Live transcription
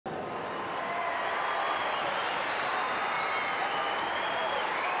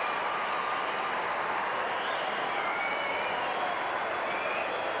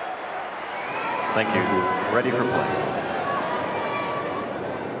Thank you. Ready for play.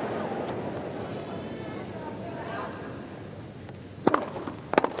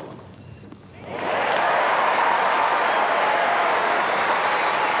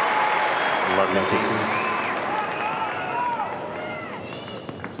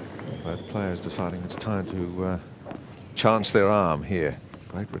 Both players deciding it's time to chance their arm here.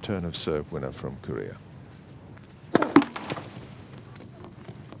 Great return of serve winner from Courier.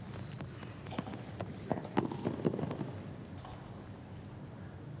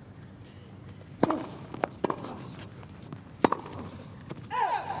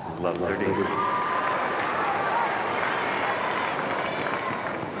 Love 30.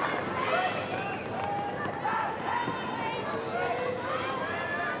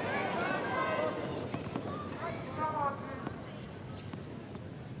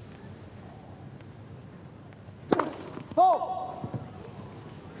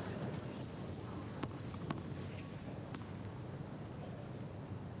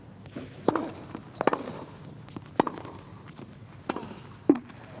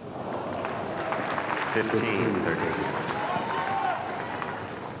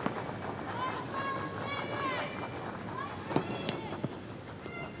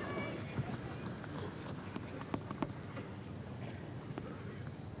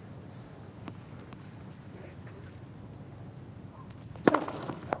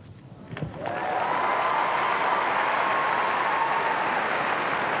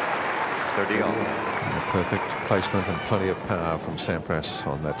 A perfect placement and plenty of power from Sampras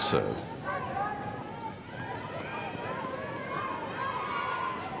on that serve.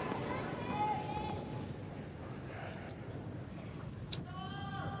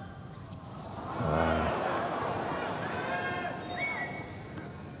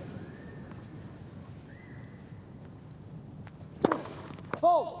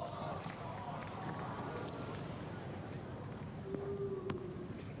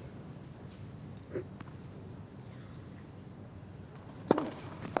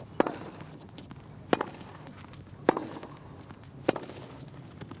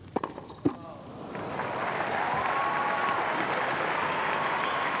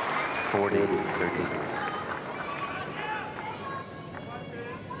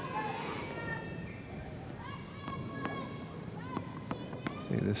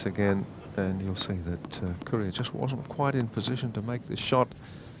 This again, and you'll see that Courier just wasn't quite in position to make this shot.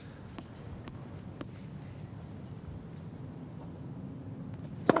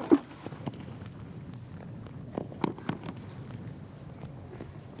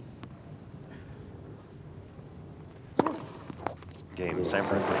 Game,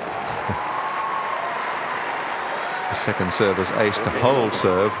 Sampras. The second serve is ace to hold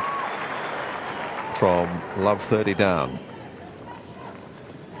serve from love 30 down.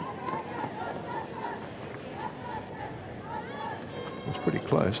 It's pretty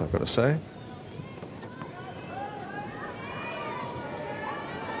close, I've got to say.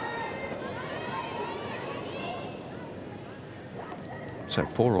 So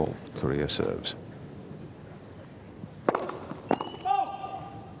 4-all Courier serves.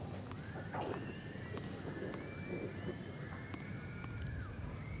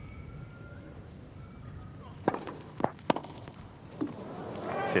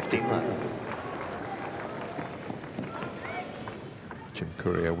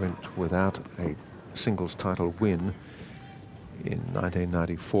 Courier went without a singles title win in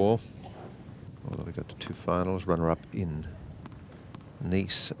 1994, although he got to 2 finals, runner-up in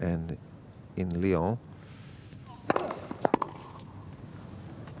Nice and in Lyon.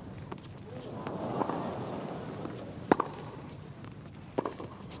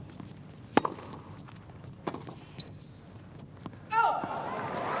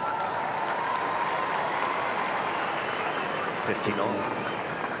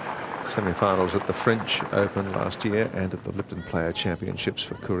 Semi-finals at the French Open last year and at the Lipton Player Championships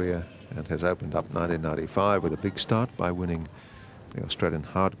for Courier, and has opened up 1995 with a big start by winning the Australian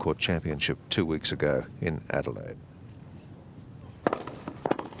Hardcourt Championship 2 weeks ago in Adelaide.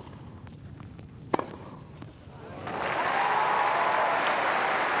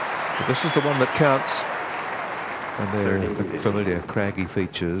 But this is the one that counts, and they're the familiar craggy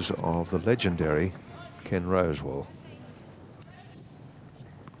features of the legendary Ken Rosewall,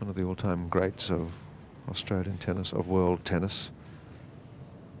 one of the all-time greats of Australian tennis, of world tennis.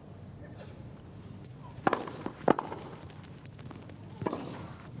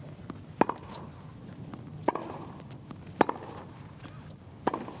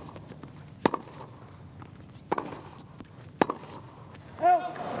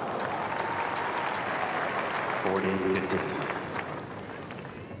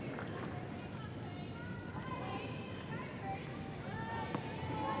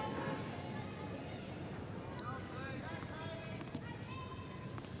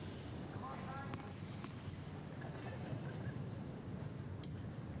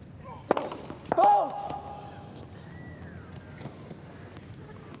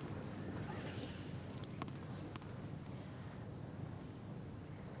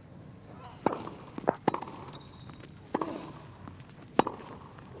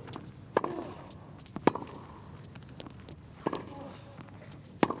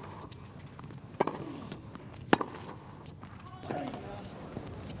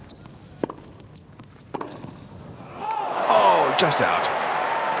 just out.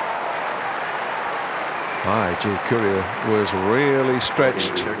 My gee, Courier was really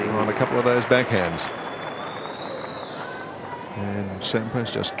stretched on a couple of those backhands. And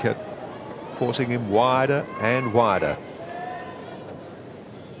Sampras just kept forcing him wider and wider.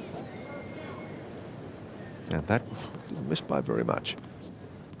 And that didn't miss by very much.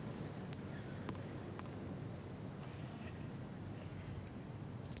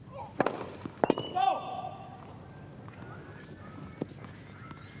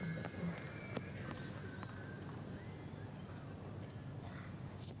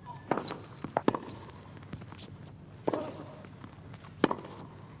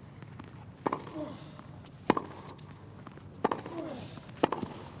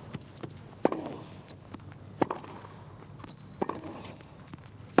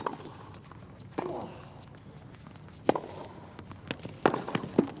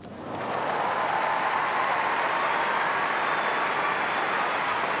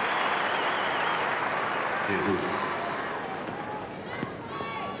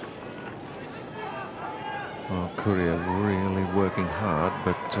 Well, Courier really working hard,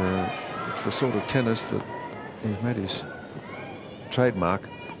 but it's the sort of tennis that he's made his trademark.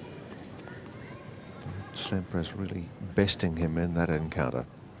 Sampras really besting him in that encounter.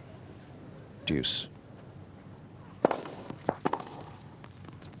 Deuce.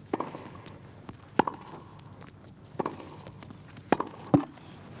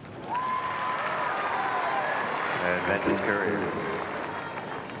 Advantage Courier.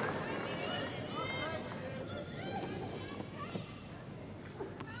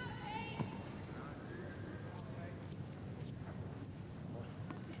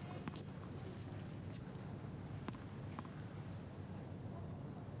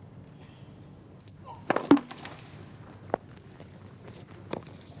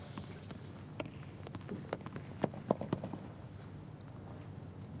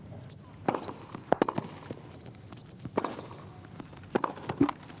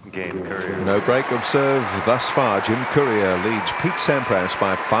 No break of serve thus far. Jim Courier leads Pete Sampras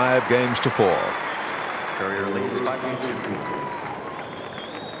by 5 games to 4. Courier leads 5 games to 4.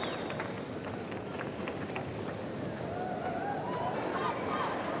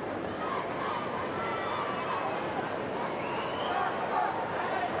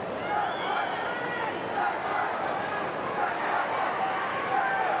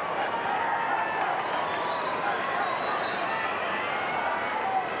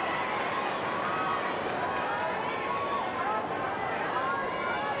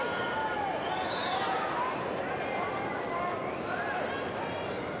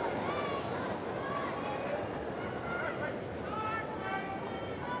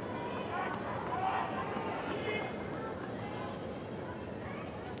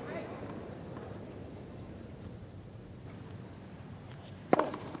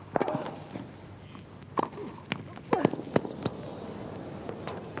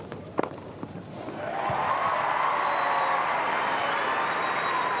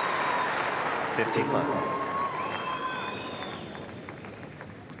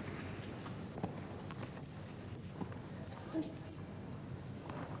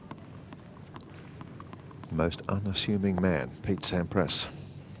 Most unassuming man, Pete Sampras,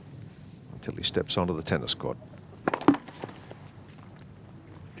 until he steps onto the tennis court.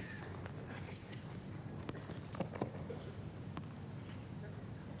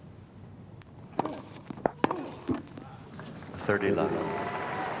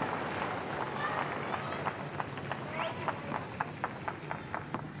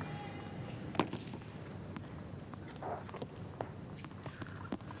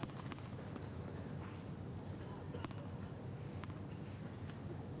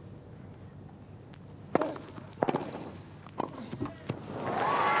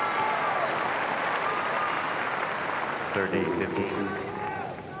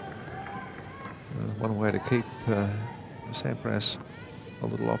 One way to keep Sampras a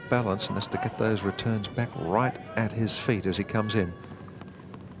little off balance, and that's to get those returns back right at his feet as he comes in.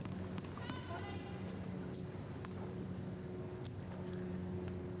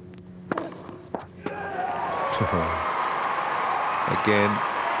 Again,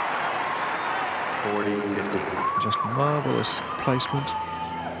 40-50. Just marvelous placement.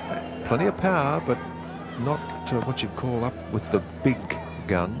 Plenty of power, but not what you'd call up with the big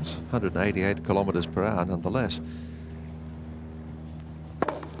guns. 188 kilometers per hour nonetheless.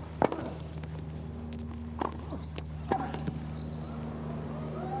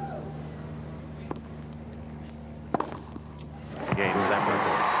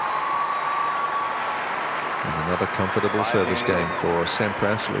 And another comfortable service game for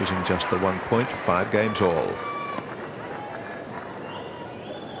Sampras, losing just the 1 point, 5 games all.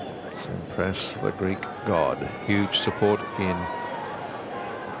 Sampras, the Greek god. Huge support in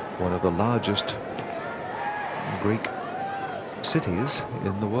one of the largest Greek cities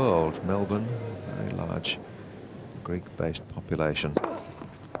in the world, Melbourne, a very large Greek-based population.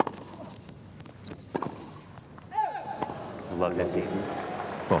 Love 15.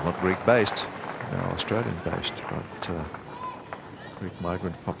 Well, not Greek-based, now Australian-based, but Greek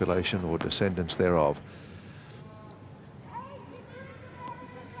migrant population or descendants thereof.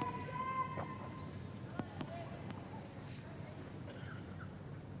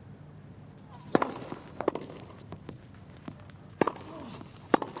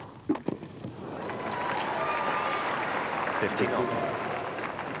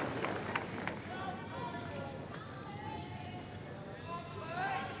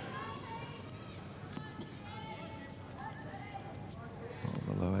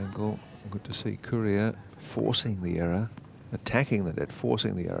 Good to see Courier forcing the error, attacking the net,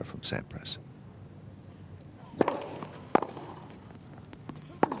 forcing the error from Sampras.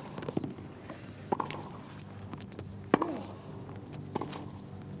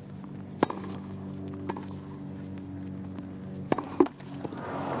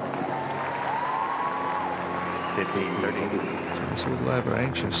 So I see Laver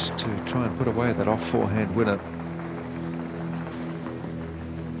anxious to try and put away that off forehand winner.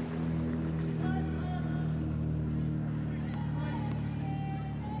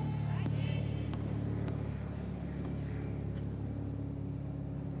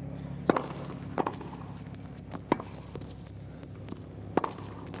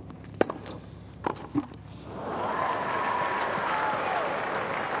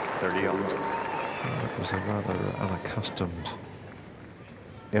 It was a rather unaccustomed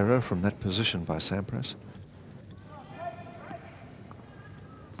error from that position by Sampras.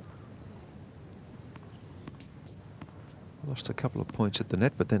 Lost a couple of points at the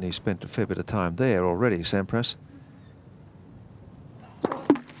net, but then he spent a fair bit of time there already, Sampras.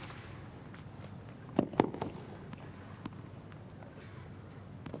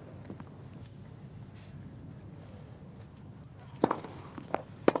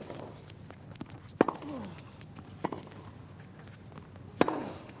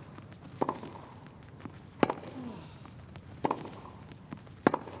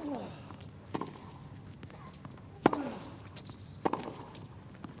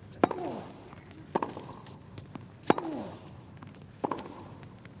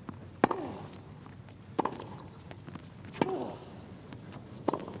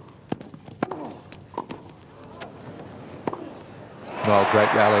 Oh,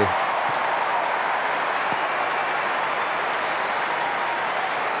 great rally.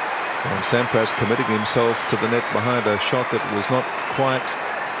 And Sampras committing himself to the net behind a shot that was not quite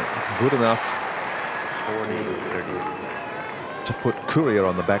good enough 40-30 to put Courier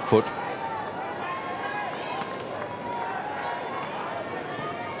on the back foot.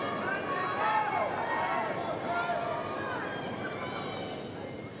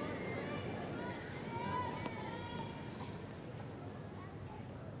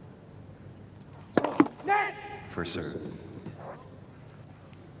 for serve.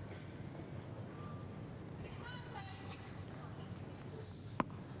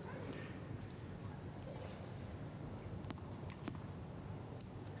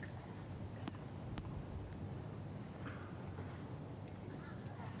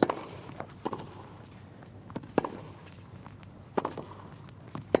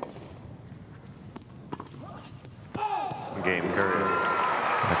 Game Courier.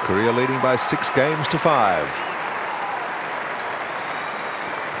 Courier leading by 6 games to 5.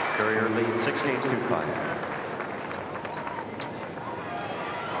 Courier leads 6 games to 5.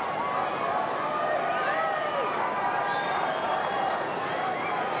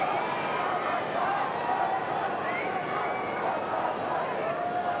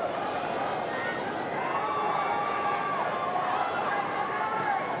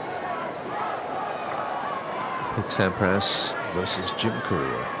 Sampras versus Jim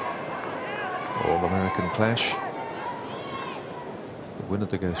Courier. All-American clash. The winner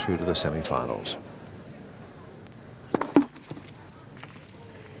to go through to the semi-finals.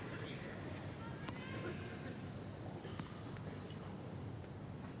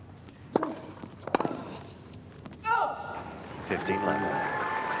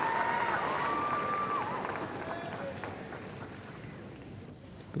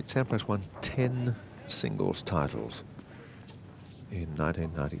 Pete Sampras won 10 singles titles in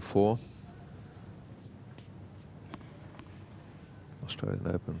 1994. Australian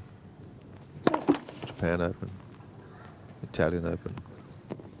Open, Japan Open, Italian Open,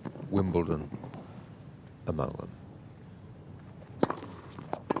 Wimbledon among them.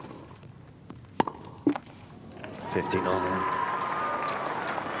 15 on.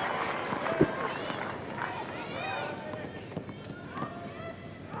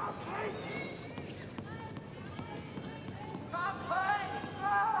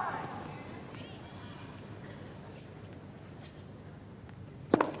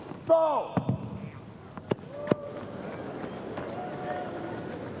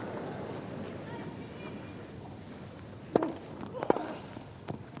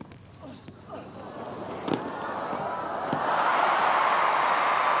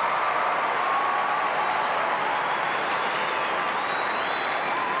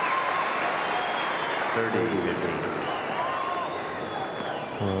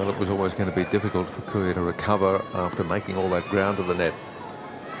 Well, it was always going to be difficult for Courier to recover after making all that ground to the net.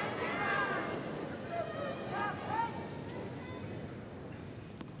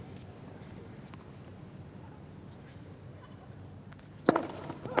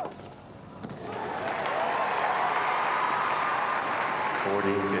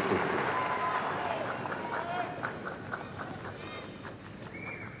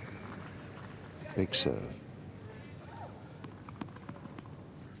 Big serve.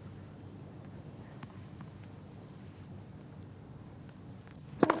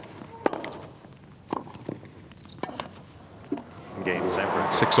 Game,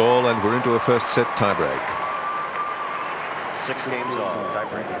 Sampras. 6-all, and we're into a first set tiebreak. 6 games all,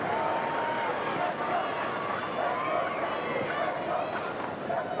 tiebreak.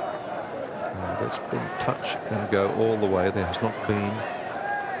 There's been touch and go all the way. There has not been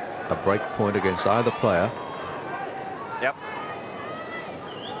a break point against either player. Yep.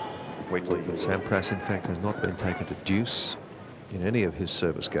 Wait, please. Sampras, in fact, has not been taken to deuce in any of his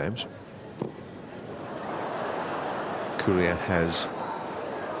service games. Courier has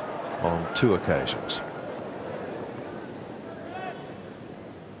on 2 occasions.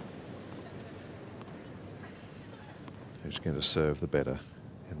 Who's going to serve the better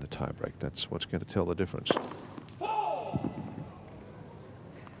in the tiebreak? That's what's going to tell the difference.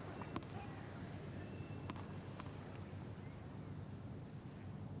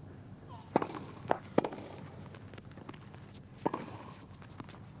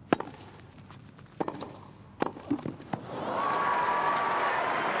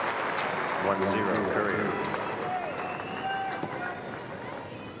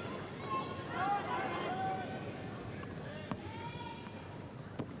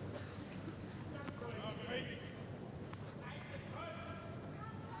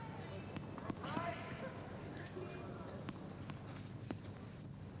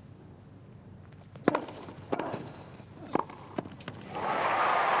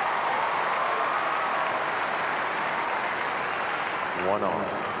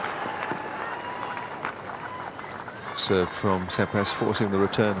 Serve from Sampras, forcing the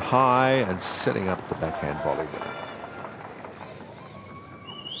return high and setting up the backhand volley winner.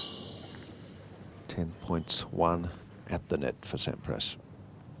 10 points, 1 at the net for Sampras.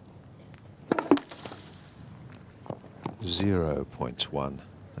 0 points, 1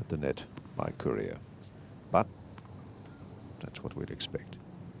 at the net by Courier. But that's what we'd expect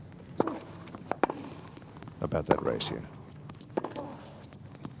about that ratio.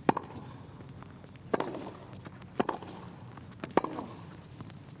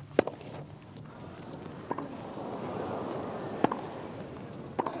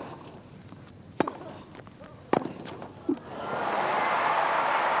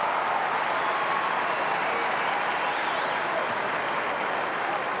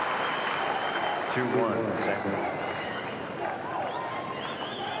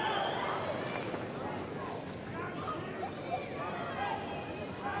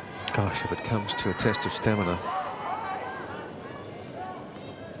 Gosh, if it comes to a test of stamina.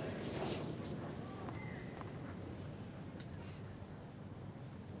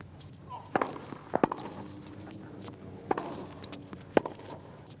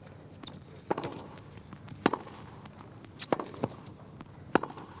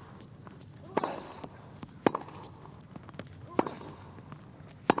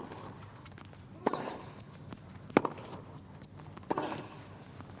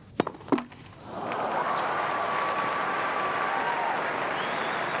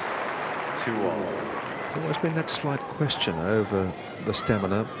 There's always been that slight question over the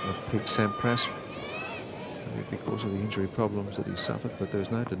stamina of Pete Sampras, maybe because of the injury problems that he suffered, but there's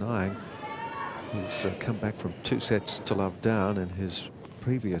no denying he's come back from 2 sets to love down in his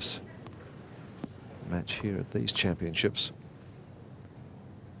previous match here at these championships.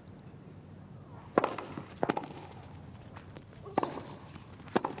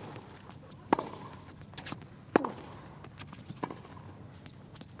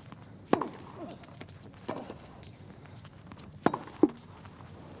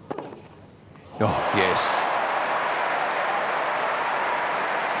 Oh, yes.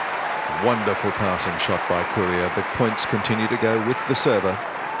 Wonderful passing shot by Courier. The points continue to go with the server.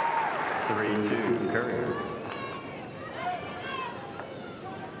 3-2 Courier.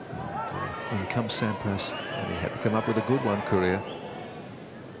 In comes Sampras, and he had to come up with a good one, Courier.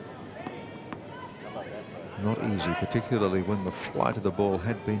 Not easy, particularly when the flight of the ball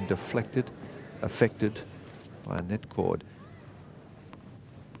had been deflected, affected by a net cord.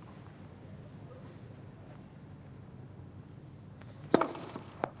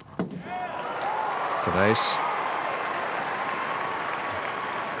 It's an ace.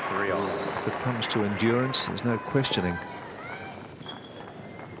 3-all. If it comes to endurance, there's no questioning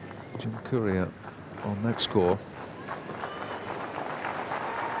Jim Courier on that score.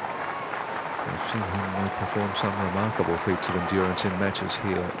 We've seen him perform some remarkable feats of endurance in matches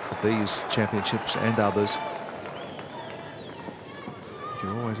here at these championships and others. You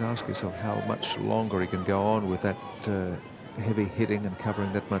always ask yourself how much longer he can go on with that heavy hitting and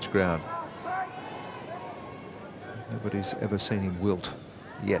covering that much ground. Nobody's ever seen him wilt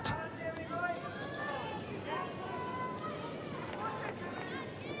yet.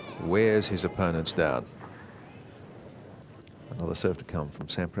 Wears his opponents down. Another serve to come from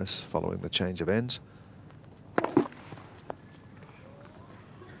Sampras following the change of ends. Double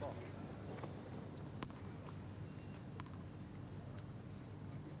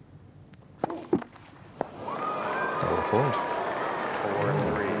fault.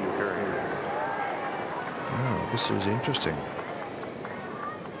 4-3 Courier. Oh, this is interesting.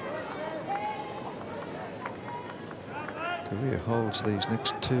 Courier holds these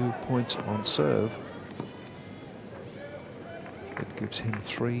next 2 points on serve. It gives him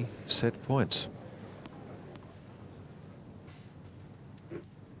 3 set points.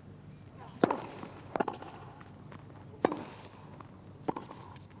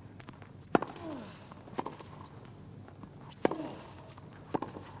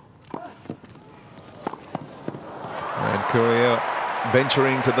 And Courier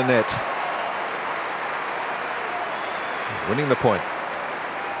venturing to the net. Winning the point.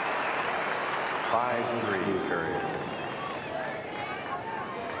 5-3 Courier.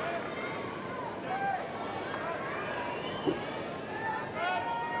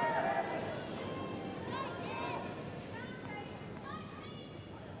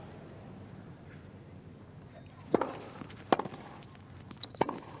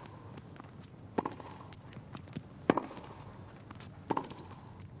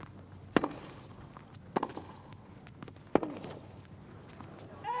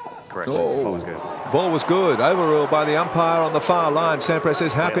 Oh, Ball was good. Ball was good. Overruled by the umpire on the far line. Sampras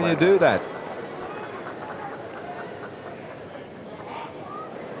says, how can you do that?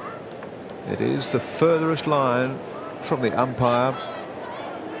 It is the furthest line from the umpire.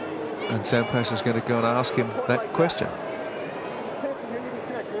 And Sampras is going to go and ask him that question.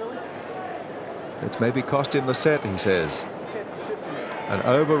 It's maybe cost him the set, he says. An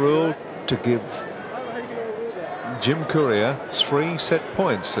overrule to give Jim Courier 3 set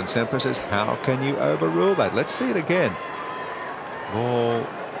points, and Sampras says, how can you overrule that? Let's see it again. Ball,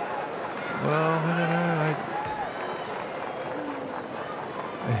 well, I don't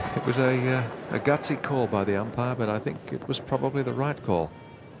know. It was a gutsy call by the umpire, but I think it was probably the right call.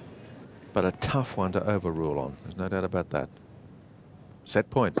 But a tough one to overrule on, there's no doubt about that.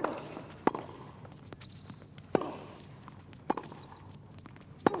 Set point.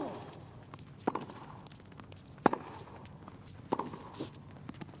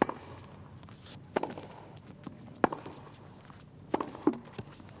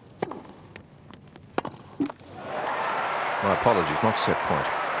 My apologies, not set point.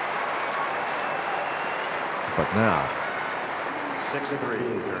 But now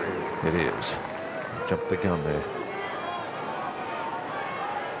 6-3. it is. Jumped the gun there.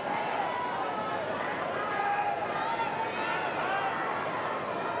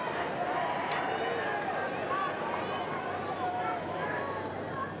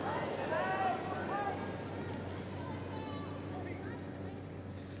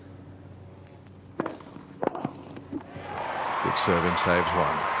 Good serving saves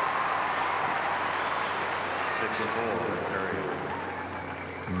one. 6-4.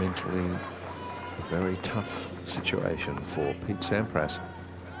 Mentally a very tough situation for Pete Sampras,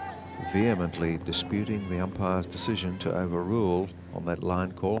 vehemently disputing the umpire's decision to overrule on that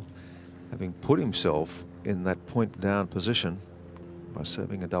line call, having put himself in that point down position by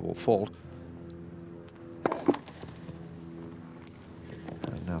serving a double fault,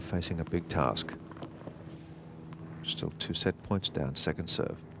 and now facing a big task. Still 2 set points down, second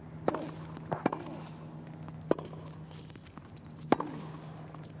serve.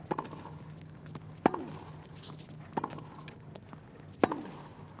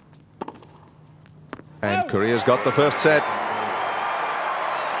 Courier's got the first set.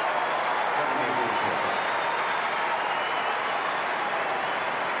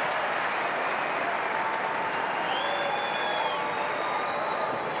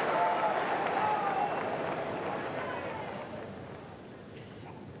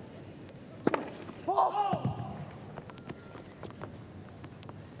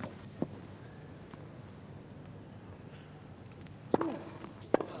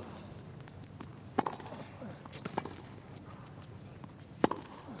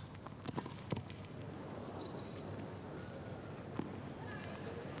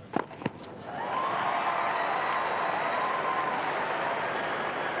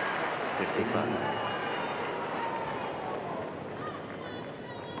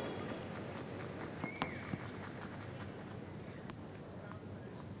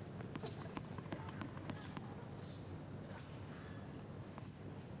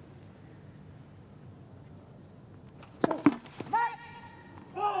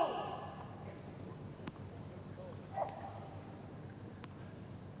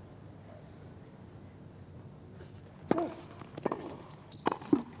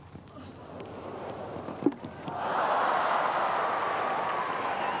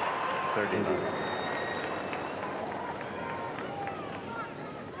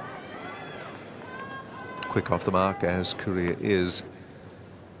 Quick off the mark as Courier is.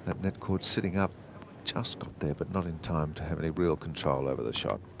 That net cord sitting up, just got there, but not in time to have any real control over the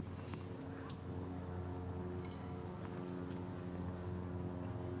shot.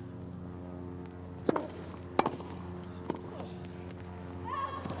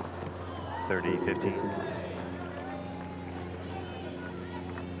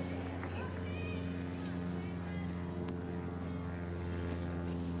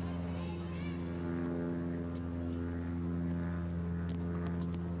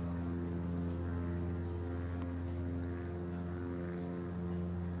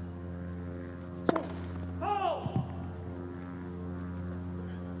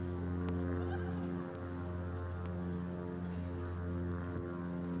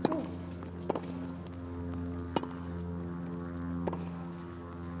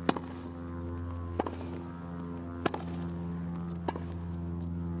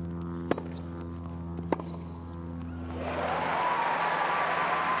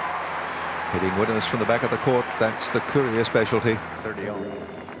 Hitting winners from the back of the court, that's the Courier specialty. 30 all.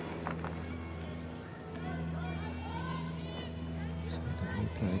 So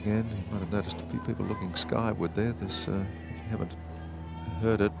play again. You might have noticed a few people looking skyward there. There's, if you haven't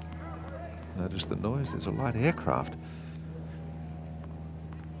heard it, notice the noise. There's a light aircraft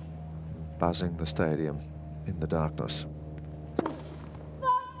buzzing the stadium in the darkness.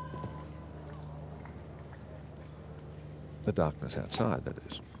 The darkness outside, that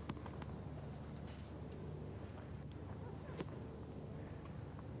is.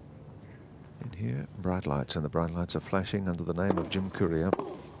 Here, bright lights, and the bright lights are flashing under the name of Jim Courier.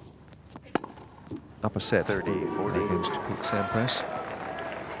 Up a set 30-40 against Pete Sampras.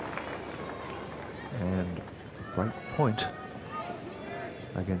 And break point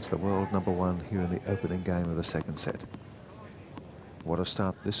against the world #1 here in the opening game of the second set. What a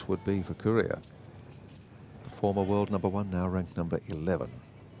start this would be for Courier. The former world #1, now ranked number 11.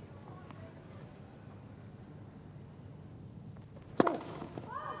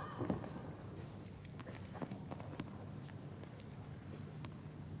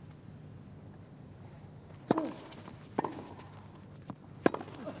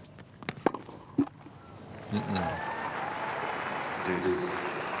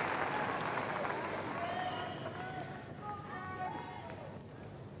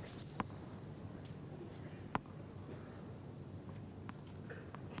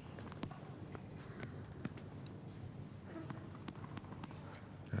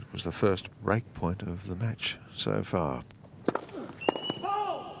 Was the first break point of the match so far.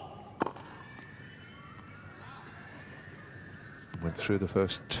 Went through the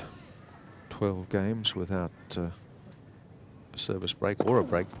first 12 games without a service break or a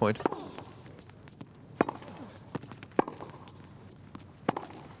break point.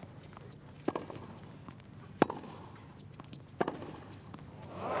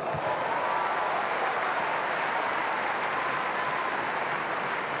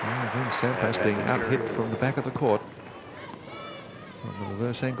 Sampras being out-hit from the back of the court. From the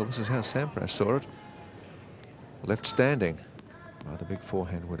reverse angle, this is how Sampras saw it. Left standing by the big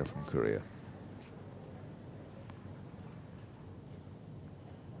forehand winner from Courier.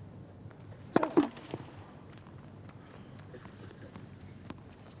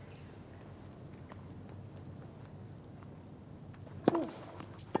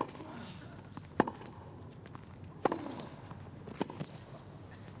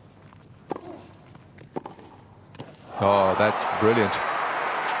 Oh, that's brilliant.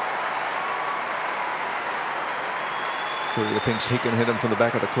 Courier thinks he can hit him from the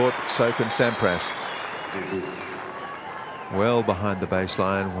back of the court. So can Sampras. Well behind the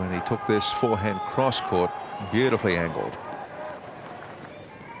baseline when he took this forehand cross court, beautifully angled.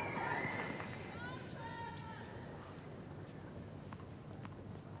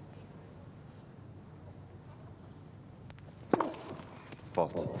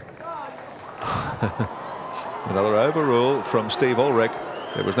 Fault. Another overrule from Steve Ulrich.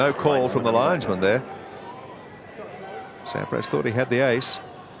 There was no call from the linesman there. Sampras thought he had the ace.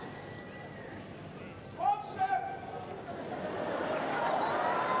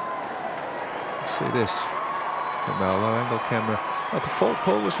 Let's see this from our low angle camera. Oh, the fault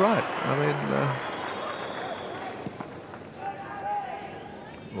call was right. I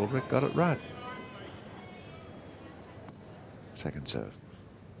mean, Ulrich got it right. Second serve.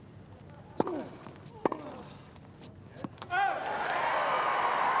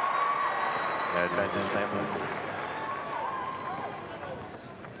 Advantage Sampras.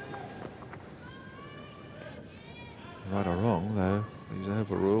 Right or wrong, though, these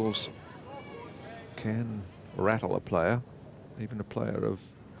overrules can rattle a player, even a player of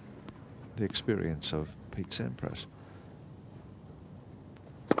the experience of Pete Sampras.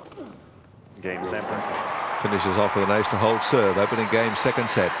 Game Sampras. Finishes off with an ace to hold serve, opening game, second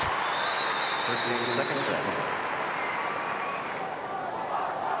set. First game, second set.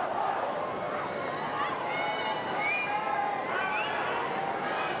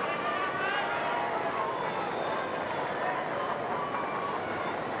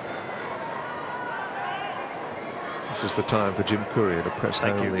 This is the time for Jim Courier to press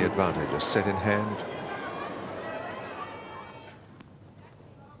home the advantage. A set in hand.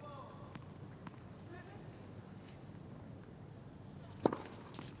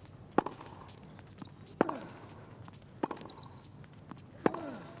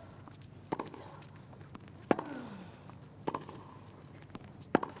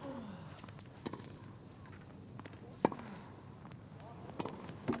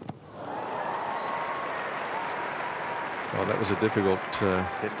 Well, that was a difficult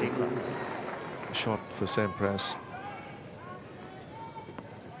 15. shot for Sampras.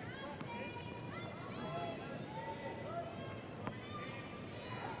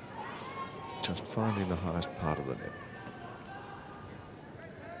 Just finding the highest part of the net.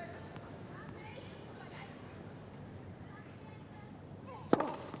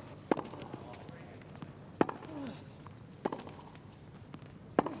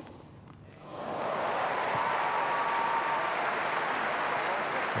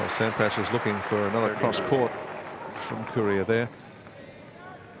 Well, Sampras was looking for another cross court from Courier there.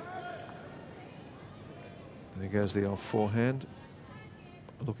 There goes the off forehand.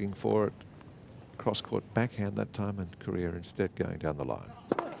 Looking for it. Cross court backhand that time, and Courier instead going down the line.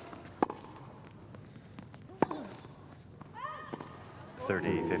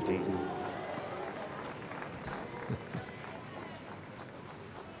 30-15.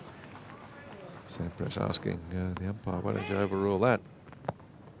 Sampras asking the umpire, why don't you overrule that?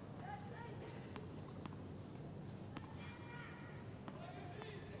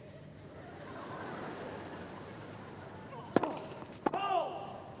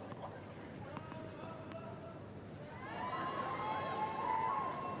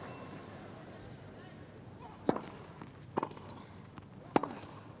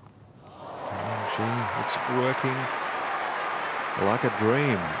 It's working like a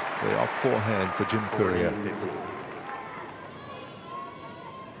dream. The off forehand for Jim Courier.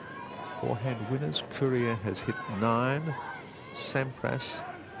 Forehand winners. Courier has hit 9. Sampras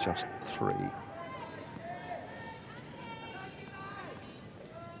just 3.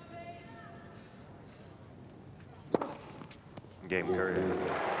 Game Courier.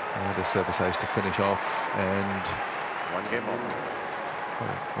 And a service ace to finish off, and 1 game all.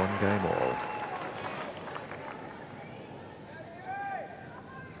 1 game all.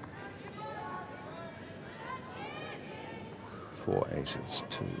 Four aces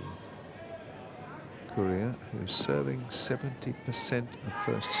to Courier, who's serving 70% of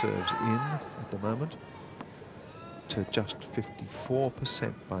first serves in at the moment, to just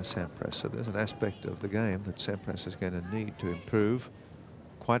 54% by Sampras. So there's an aspect of the game that Sampras is going to need to improve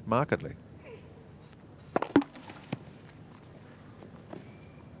quite markedly.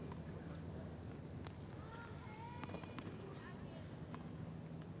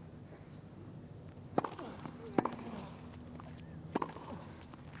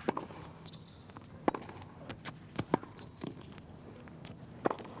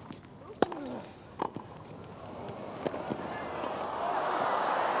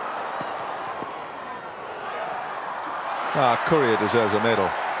 Courier deserves a medal.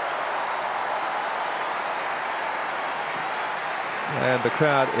 And the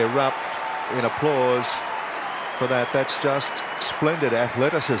crowd erupt in applause for that. That's just splendid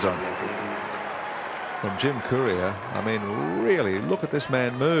athleticism from Jim Courier. I mean, really, look at this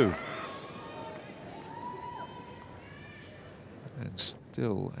man move. And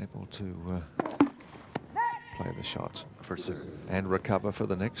still able to play the shots For serve. and recover for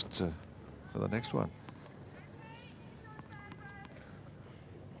the next one.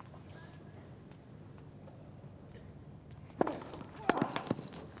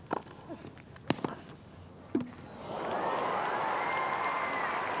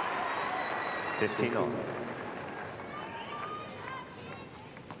 On.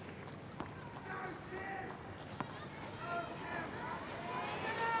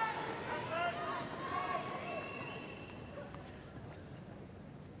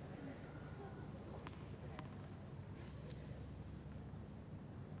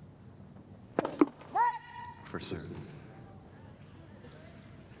 For serve.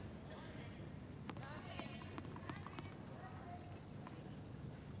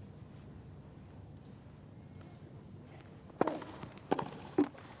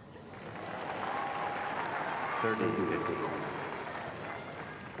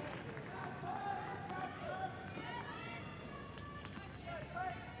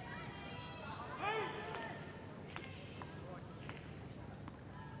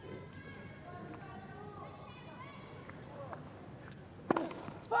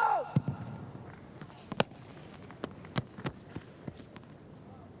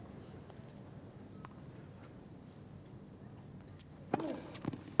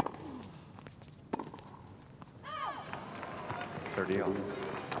 On.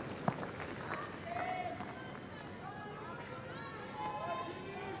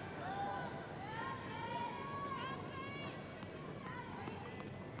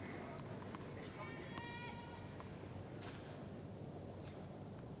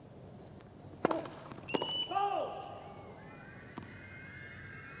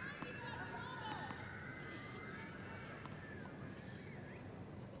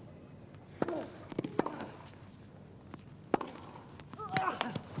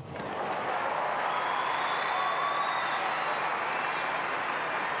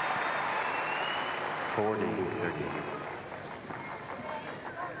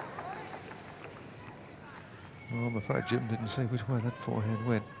 Well, I'm afraid Jim didn't see which way that forehand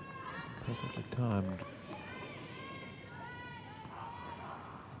went. Perfectly timed.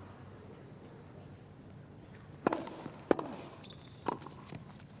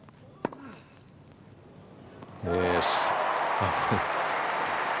 Yes.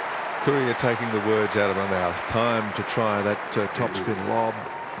 Courier taking the words out of my mouth. Time to try that topspin lob,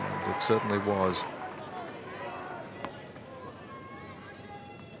 and it certainly was.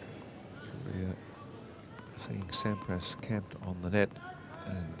 Courier seeing Sampras camped on the net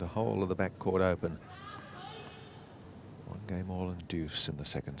and the whole of the backcourt open. One game all in deuce in the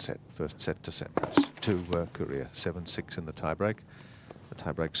second set. First set to Sampras, to Courier. 7-6 in the tiebreak. The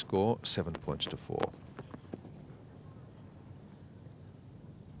tiebreak score 7 points to 4.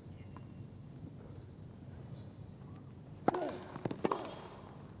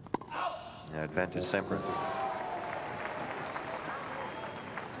 Advantage Sampras.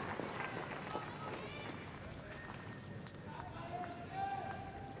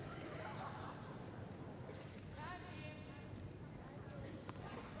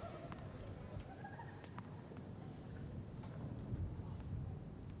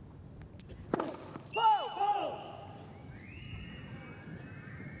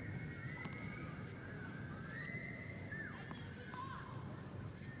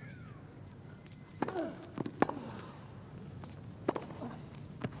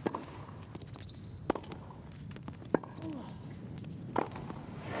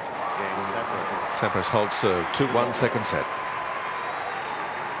 Sampras holds serve. 2-1 second set.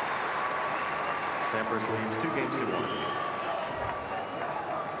 Sampras leads 2 games to 1.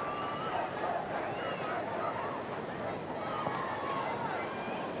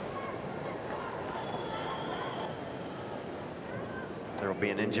 There will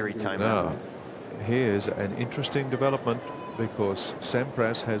be an injury timeout. Now, here's an interesting development because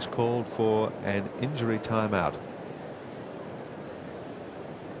Sampras has called for an injury timeout.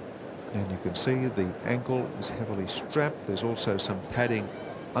 And you can see the ankle is heavily strapped. There's also some padding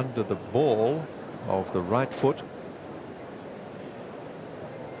under the ball of the right foot.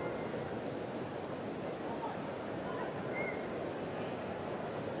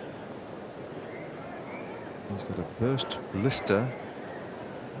 He's got a burst blister.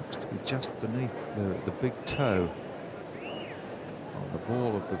 Looks to be just beneath the big toe. the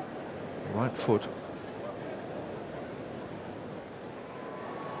ball of the right foot.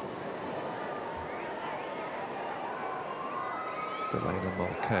 Delana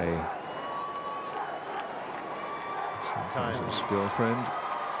Mulcahy, Sampras's girlfriend.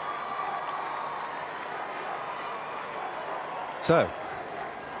 So,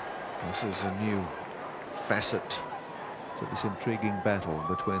 this is a new facet to this intriguing battle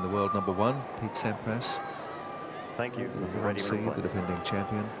between the world number one, Pete Sampras, Thank you. the number one Ready for seed, play. the defending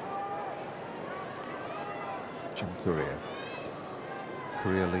champion, Jim Courier.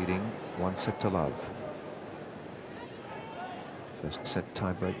 Courier leading 1-0. First set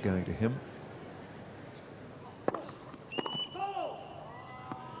tiebreak going to him.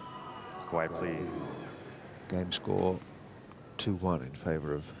 Quiet, please. Game score 2-1 in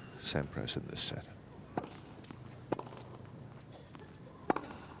favour of Sampras in this set.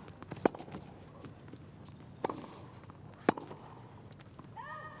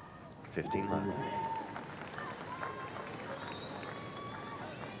 $15.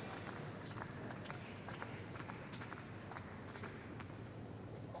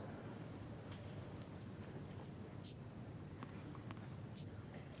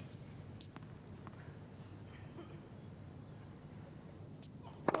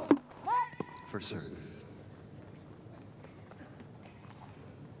 For serve.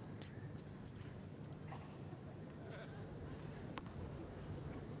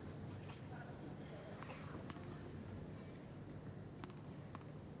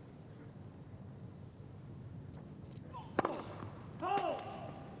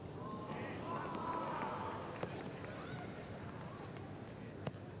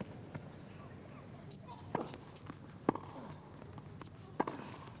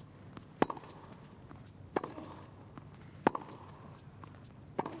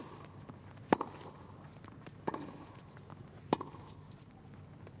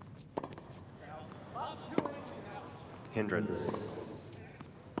 Hindrance.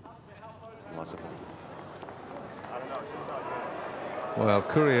 Loss of one. Well,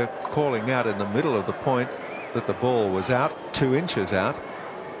 Courier calling out in the middle of the point that the ball was out, 2 inches out.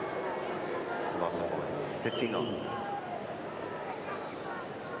 Loss of one. 15 all.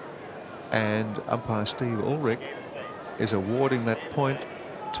 And umpire Steve Ulrich is awarding that point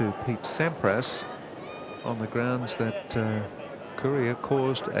to Pete Sampras on the grounds that Courier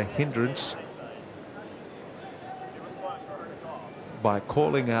caused a hindrance by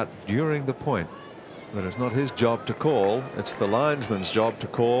calling out during the point. That it's not his job to call, it's the linesman's job to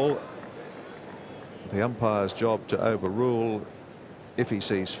call, the umpire's job to overrule if he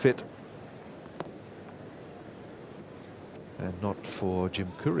sees fit, and not for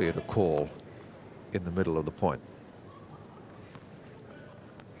Jim Courier to call in the middle of the point.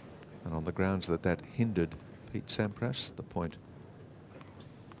 And on the grounds that that hindered Pete Sampras, the point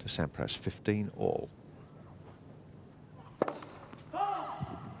to Sampras, 15 all.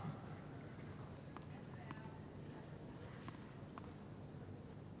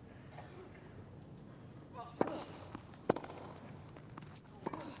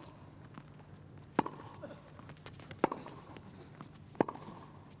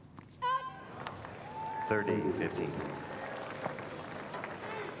 $30-15.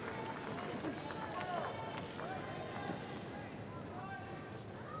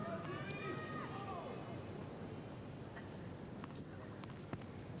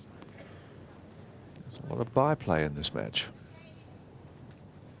 There's a lot of byplay in this match.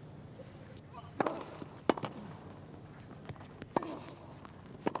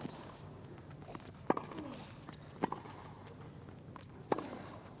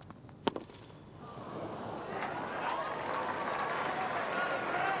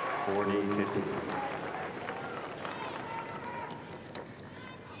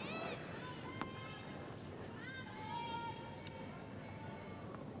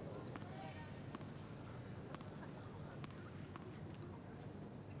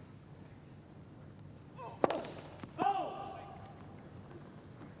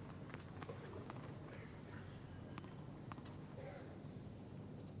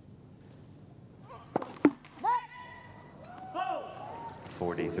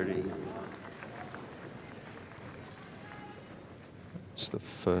 It's the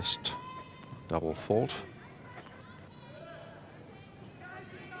first double fault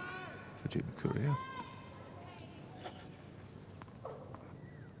for Jim Courier.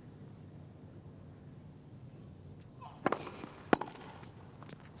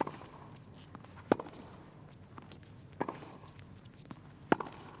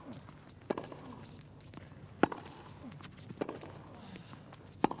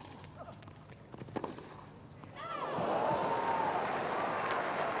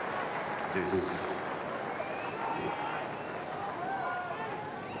 Deuce.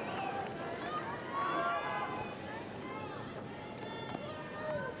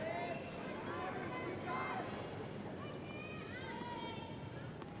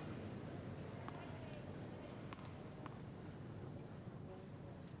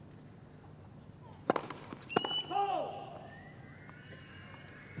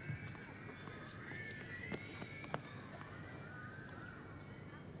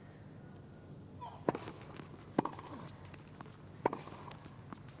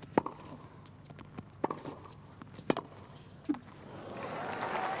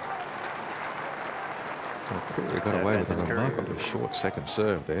 Courier got away with a remarkably short second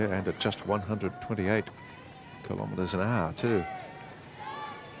serve there, and at just 128 kilometres an hour too.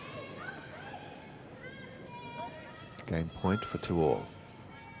 Game point for 2-all.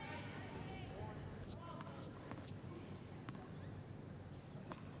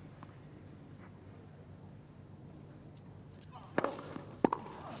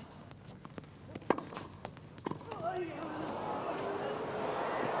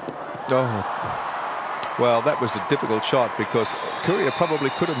 Oh. Well, that was a difficult shot because Courier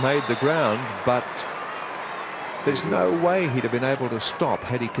probably could have made the ground, but there's no way he'd have been able to stop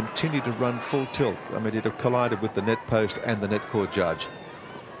had he continued to run full tilt. I mean, he'd have collided with the net post and the net court judge.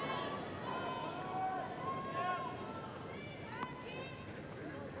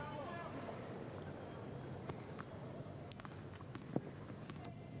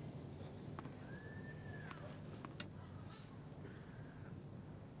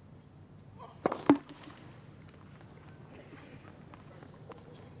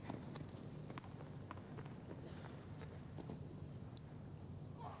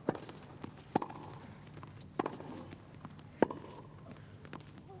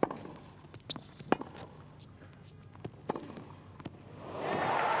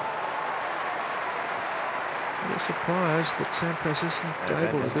 Surprised that Sampras isn't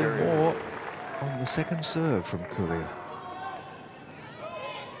able to do more on the second serve from Courier.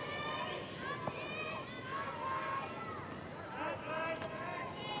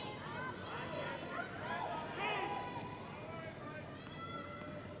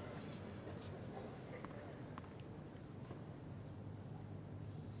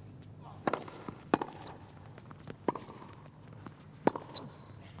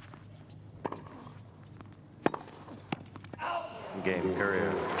 Game,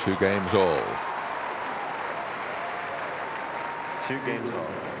 Courier. 2 games all. 2 games all.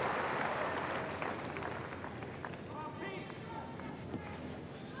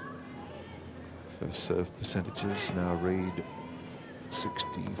 First serve percentages now read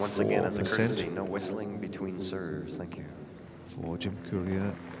 64%. Once again, as a courtesy, no whistling between serves. Thank you. For Jim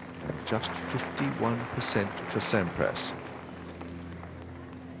Courier, and just 51% for Sampras.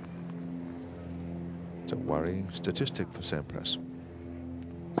 It's a worrying statistic for Sampras.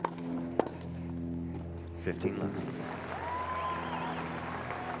 15 left.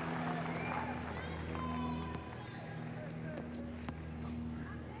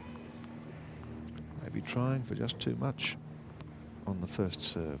 Maybe trying for just too much on the first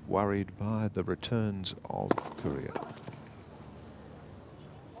serve, worried by the returns of Courier.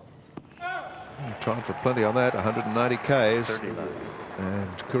 He tried for plenty on that, 190 Ks,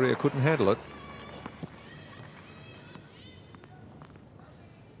 and Courier couldn't handle it.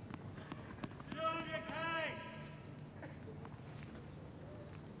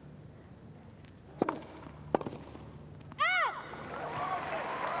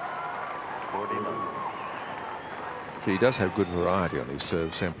 He does have good variety on his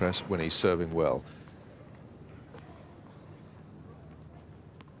serve, Sampras, when he's serving well.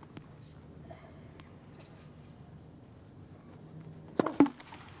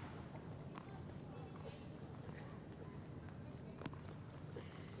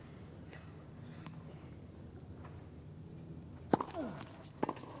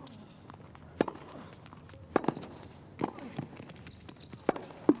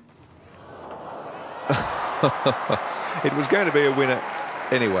 It was going to be a winner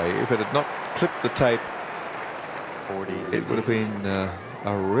anyway. If it had not clipped the tape, 40, it would have been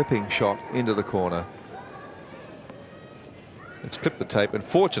a ripping shot into the corner. It's clipped the tape, and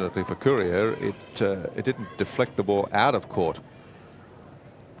fortunately for Courier, it didn't deflect the ball out of court.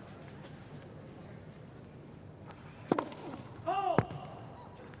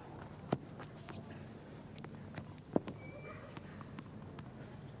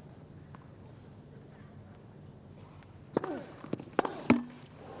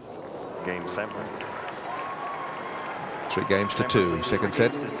 Game, Sampras. 3 games to 2. Second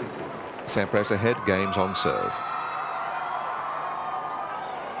set. Sampras ahead. Games on serve.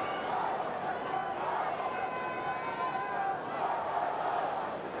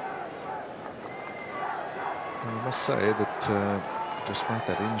 must say that despite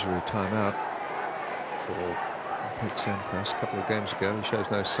that injury timeout for Pete Sampras a couple of games ago, he shows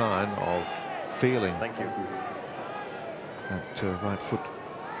no sign of feeling Thank you. that right foot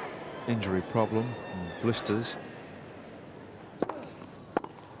injury problem and blisters.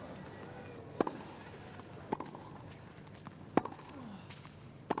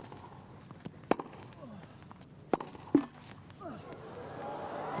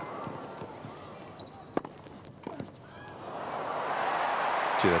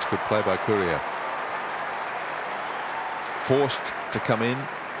 Gee, that's good play by Courier. Forced to come in.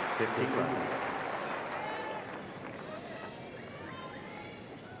 15 runs.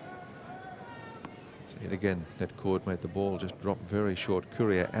 So yet again, net cord made the ball just drop very short.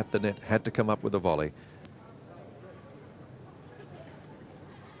 Courier at the net had to come up with a volley.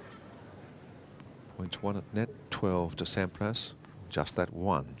 Points 1 at net, 12 to Sampras. Just that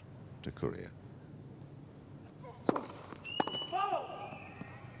 1 to Courier.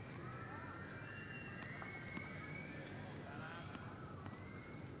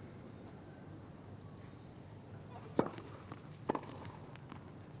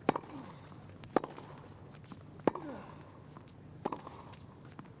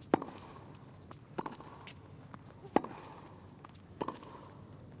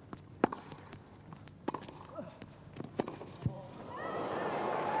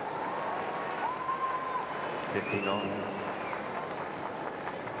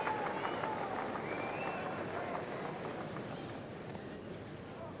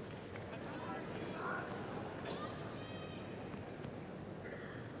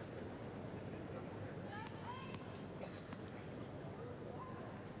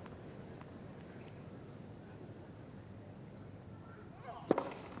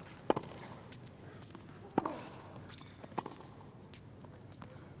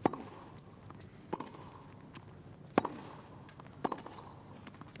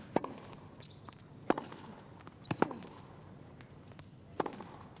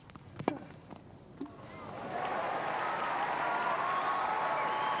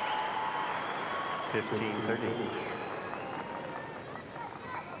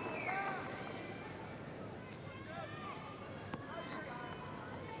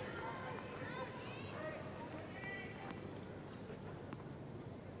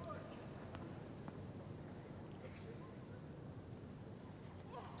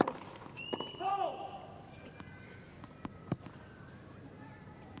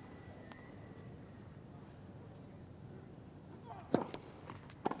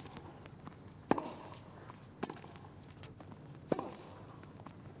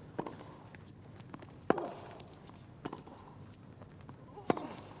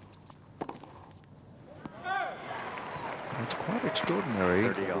 It's quite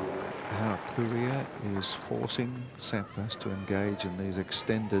extraordinary how Courier is forcing Sampras to engage in these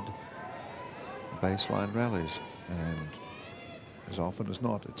extended baseline rallies, and as often as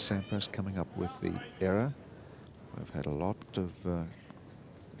not it's Sampras coming up with the error. We've had a lot of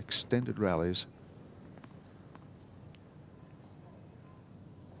extended rallies.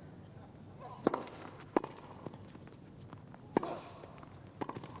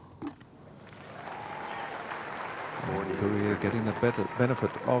 Courier getting the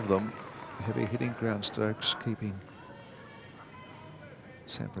benefit of them. Heavy hitting ground strokes, keeping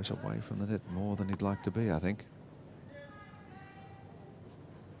Sampras away from the net more than he'd like to be, I think.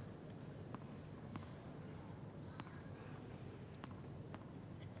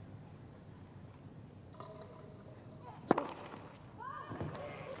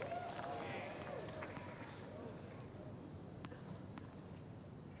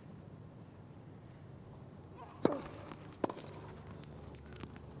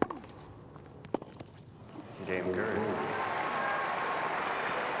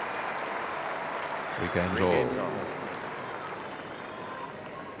 Games all.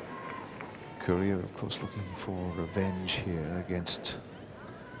 Courier, of course, looking for revenge here against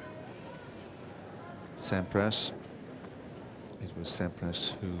Sampras. It was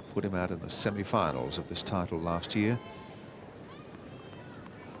Sampras who put him out in the semi-finals of this title last year.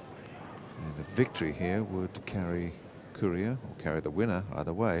 And a victory here would carry Courier, or carry the winner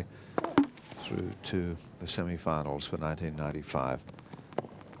either way, through to the semi-finals for 1995.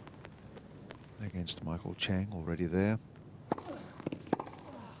 Against Michael Chang, already there.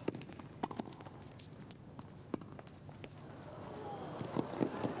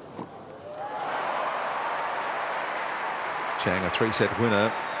 Chang, a 3-set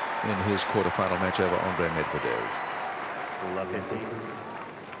winner in his quarterfinal match over Andre Medvedev.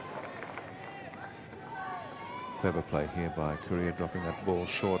 Clever play here by Courier, dropping that ball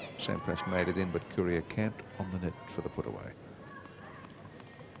short. Sampras made it in, but Courier camped on the net for the put away.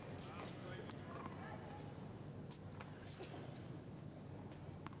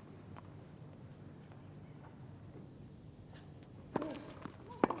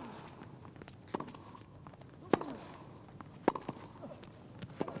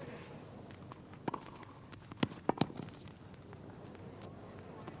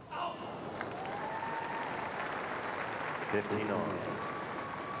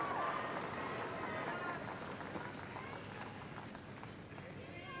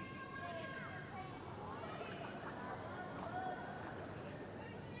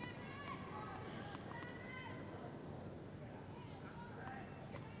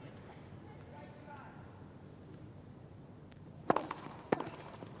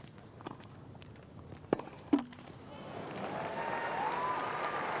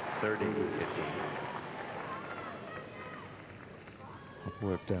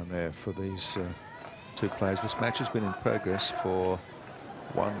 Work down there for these two players. This match has been in progress for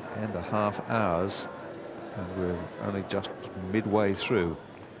 1.5 hours, and we're only just midway through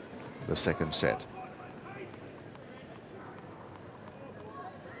the second set.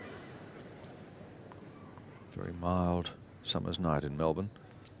 Very mild summer's night in Melbourne.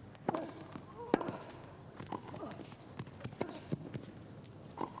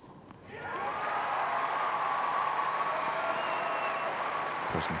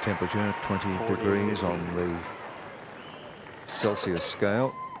 Present temperature 20 degrees on the Celsius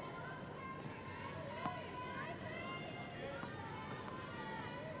scale.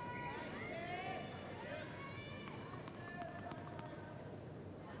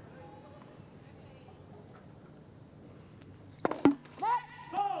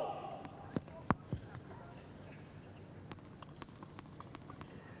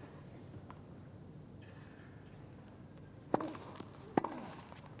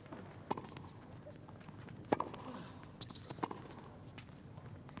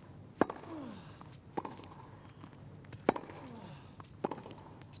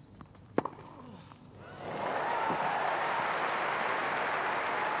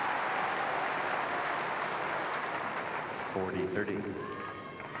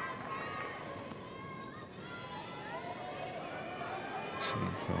 Seen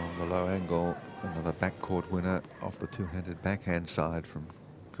from the low angle, another backcourt winner off the two-handed backhand side from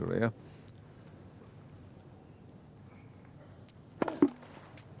Courier.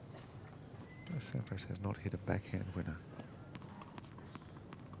 Sampras has not hit a backhand winner.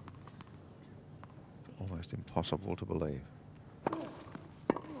 Almost impossible to believe.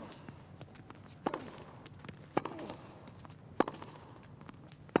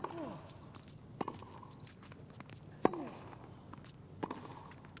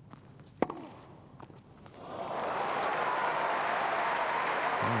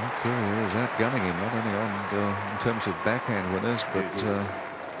 Courier is outgunning him, not only on in terms of backhand winners, but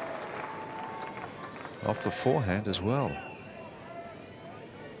off the forehand as well.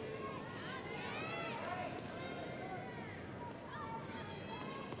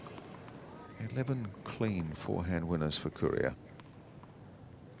 Eleven clean forehand winners for Courier.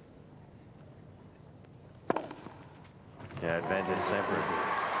 Yeah, advantage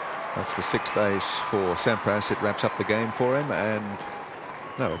Sampras. That's the sixth ace for Sampras. It wraps up the game for him, and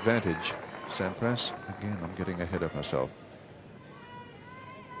no advantage Sampras. Again, I'm getting ahead of myself.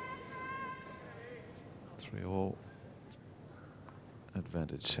 3-all.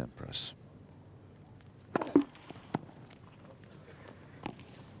 Advantage Sampras.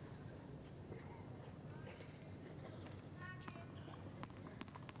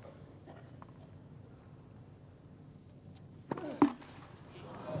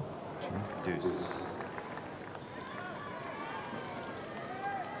 Deuce.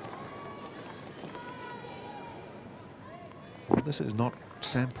 Well, this is not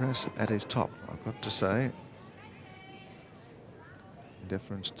Sampras at his top, I've got to say. In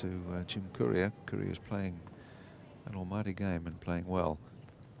deference to Jim Courier. Courier's playing an almighty game and playing well.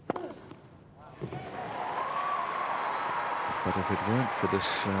 But if it weren't for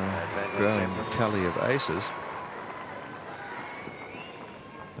this growing tally of aces,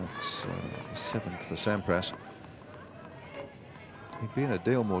 that's the seventh for Sampras, he'd be in a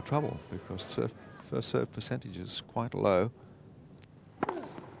deal more trouble because first serve percentage is quite low.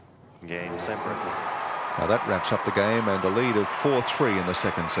 Game Sampras. Now that wraps up the game, and a lead of 4-3 in the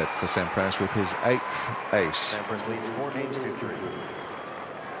second set for Sampras with his 8th ace. Sampras leads 4 games to 3.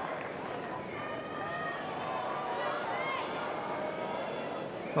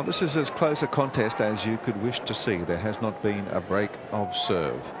 Well, this is as close a contest as you could wish to see. There has not been a break of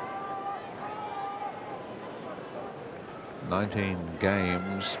serve. 19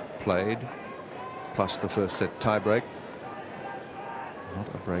 games played, plus the first set tiebreak. Not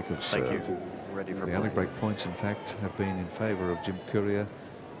a break of serve. Thank you. Ready for the play. only break points, in fact, have been in favour of Jim Courier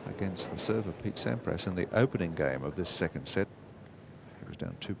against the serve of Pete Sampras in the opening game of this second set. He was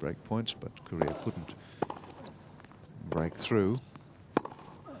down 2 break points, but Courier couldn't break through.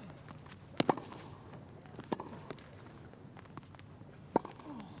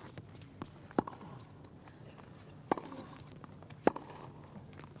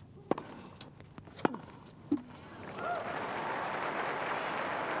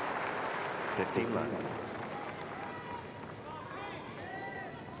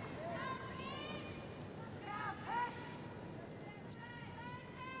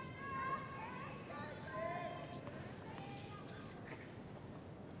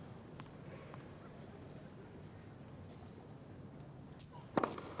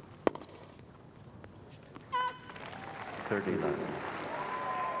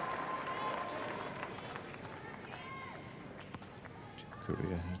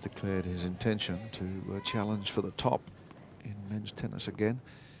 Courier has declared his intention to challenge for the top in men's tennis again.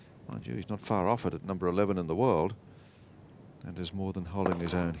 Mind you, he's not far off it at number 11 in the world, and is more than holding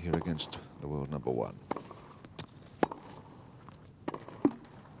his own here against the world number 1.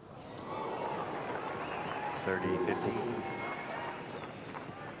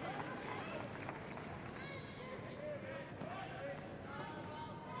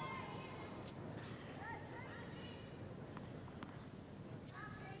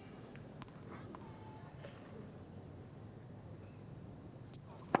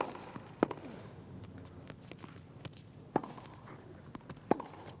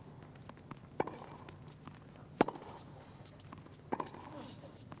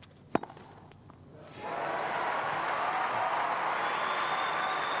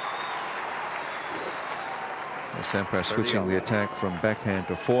 Sampras switching the attack from backhand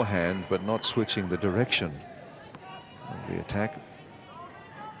to forehand, but not switching the direction of the attack.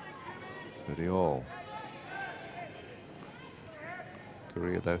 30 all.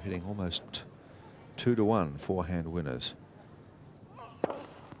 Courier, though, hitting almost 2-to-1 forehand winners.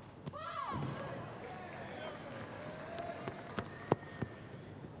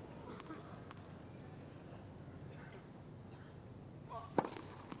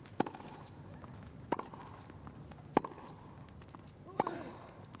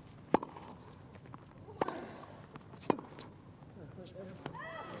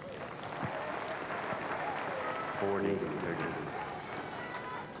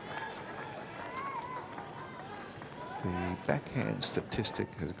 The backhand statistic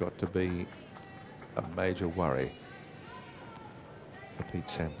has got to be a major worry for Pete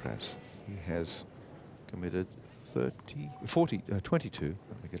Sampras. He has committed 22,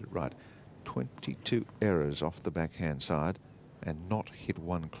 let me get it right, 22 errors off the backhand side and not hit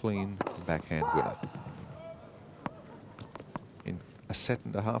one clean backhand winner in a set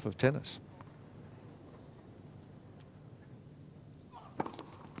and a half of tennis.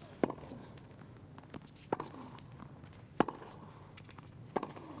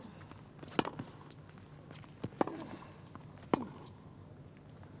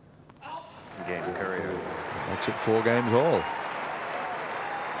 Makes it 4 games all.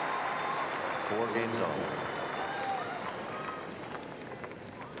 4 games all.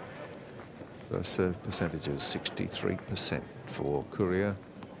 The serve percentages 63% for Courier.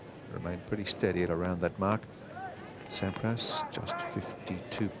 Remained pretty steady at around that mark. Sampras just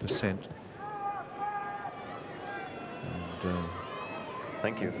 52%. And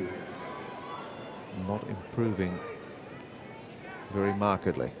thank you. Not improving very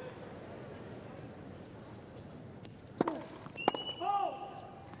markedly.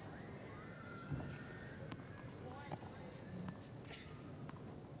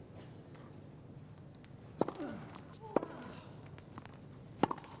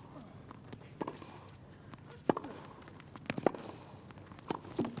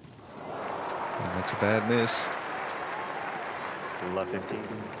 That's a bad miss. Love 15.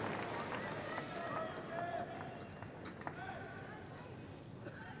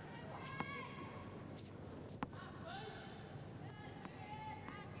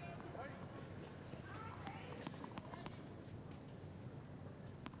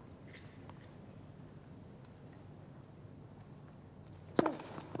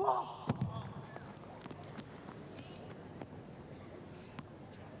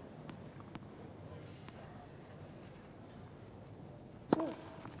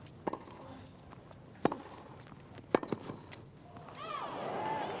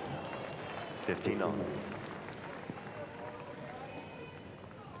 On.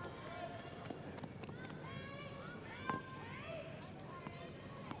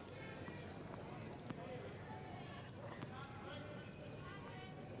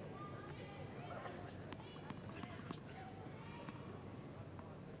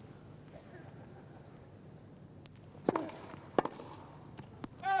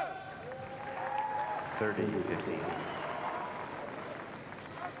 30-15.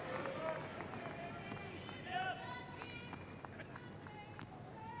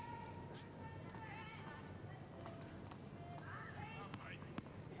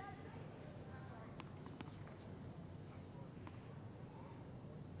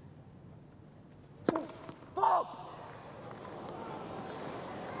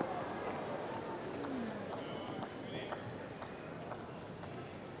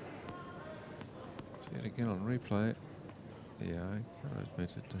 Again on replay, yeah, I can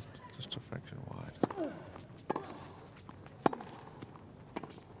admit it, just a fraction wide.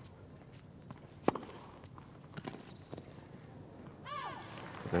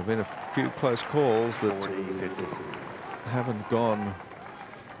 There have been a few close calls that 40-15. haven't gone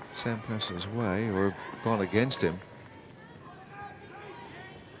Sampras's way or have gone against him.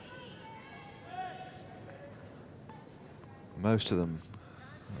 Most of them,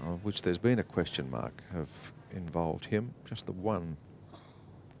 of which there's been a question mark, have involved him. Just the one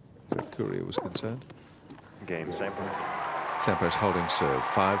where Courier was concerned. Game, Sampras. Sampras holding serve.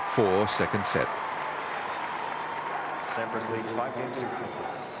 5-4, second set. Sampras leads 5 games to 4.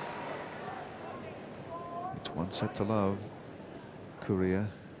 It's 1 set to love. Courier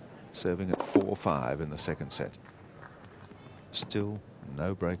serving at 4-5 in the second set. Still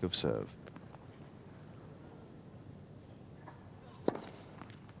no break of serve.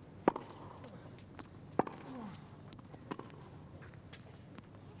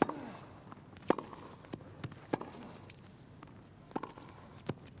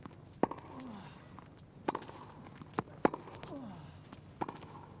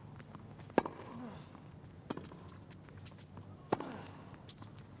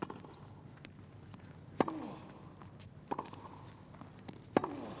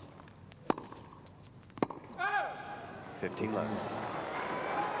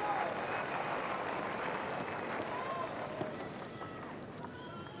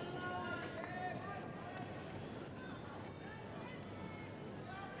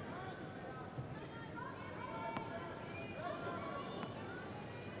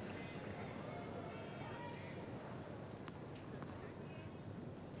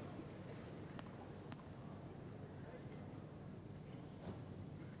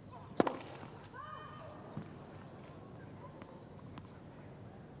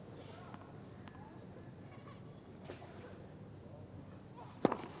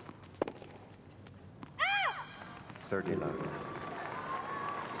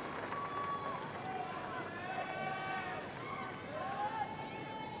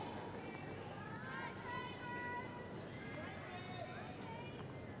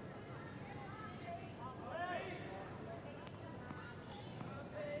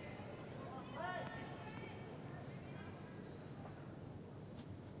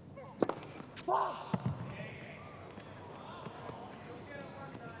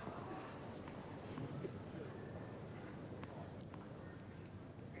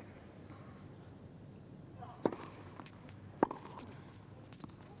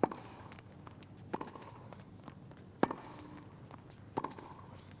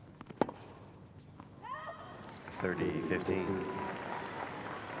 $30-15.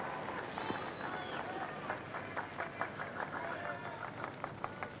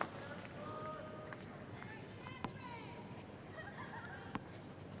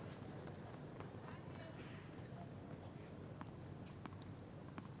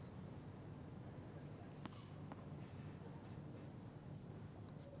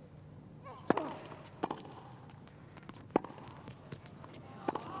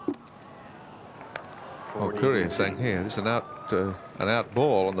 Oh, Courier saying here, there's an out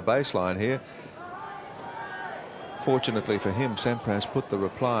ball on the baseline here. Fortunately for him, Sampras put the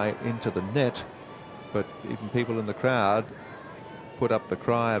reply into the net, but even people in the crowd put up the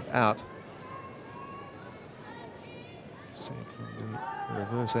cry of out. See it from the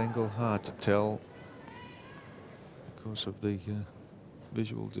reverse angle, hard to tell because of the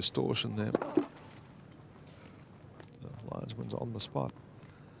visual distortion there. The linesman's on the spot,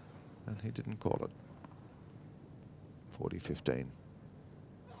 and he didn't call it. 40-15.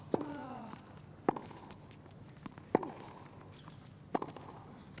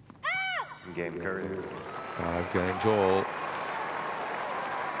 Game Courier. 5 games all.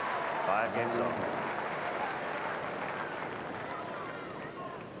 5 games all.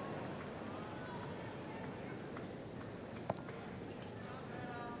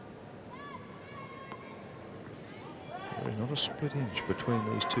 There is not a split inch between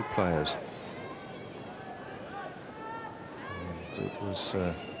these two players. And it was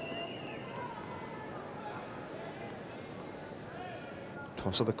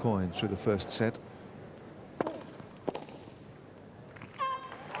toss of the coin through the first set.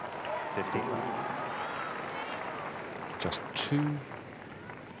 15. Just two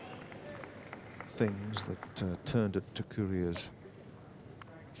things that turned it to Courier's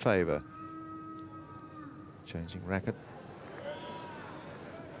favour. Changing racket.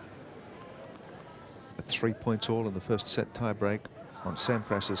 At 3 points all in the first set tie break. On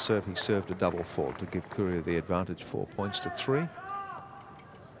Sampras' serve, he served a double fault to give Courier the advantage, 4 points to 3.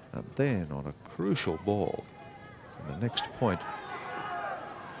 And then on a crucial ball in the next point,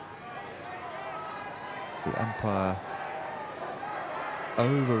 the umpire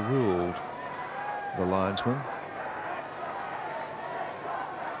overruled the linesman.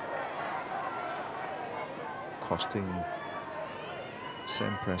 Costing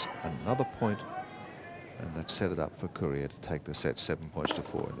Sampras another point, and that set it up for Courier to take the set 7 points to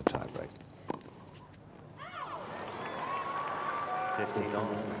 4 in the tiebreak. 15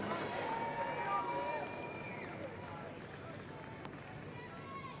 on.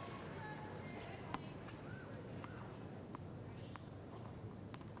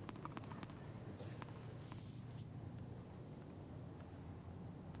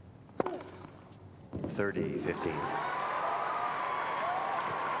 $30-15.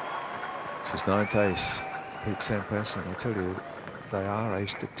 It's his 9th ace, Pete Sampras, and I tell you, they are a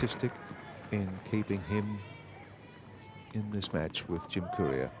statistic in keeping him in this match with Jim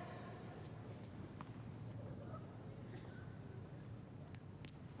Courier.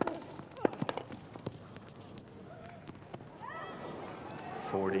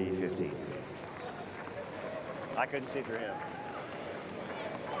 $40-15. I couldn't see through him.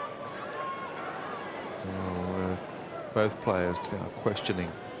 Oh, both players now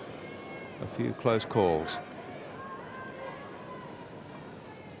questioning a few close calls.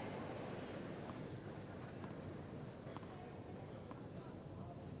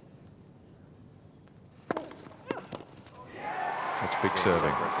 That's big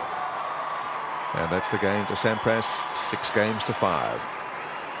serving. And that's the game to Sampras, 6 games to 5.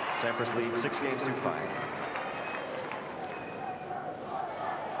 Sampras leads 6 games to 5.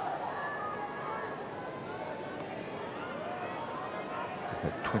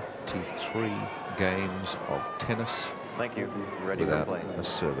 We've had 23 games of tennis. Thank you. Ready without for play. a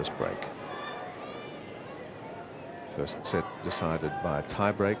service break. First set decided by a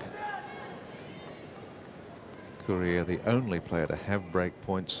tie break. Courier, the only player to have break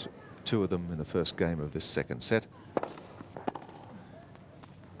points, 2 of them in the first game of this second set.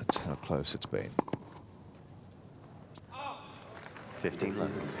 That's how close it's been. 15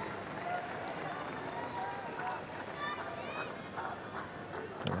 left.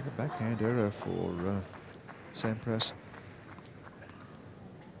 Another backhand error for Sampras.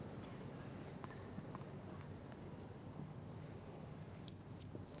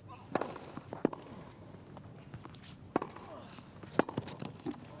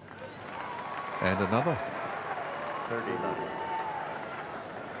 And another. 30 left.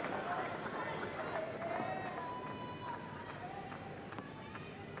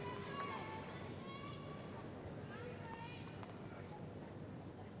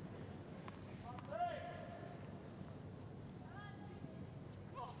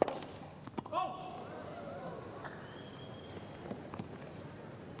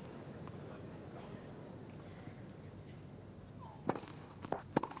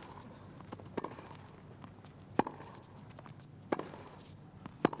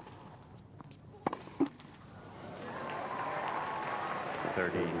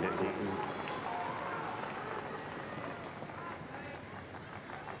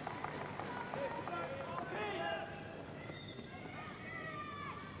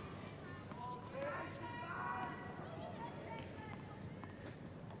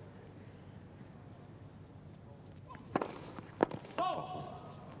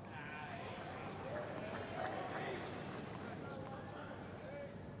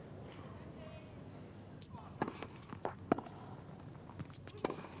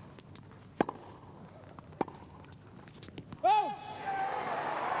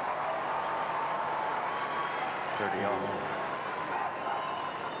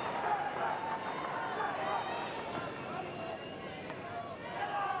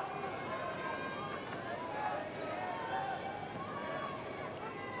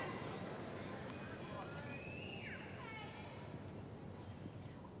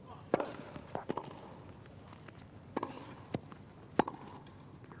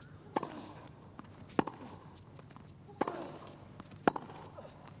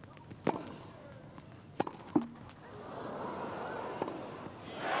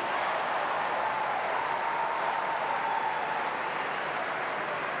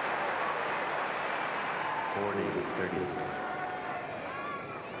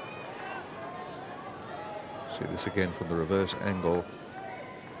 See this again from the reverse angle.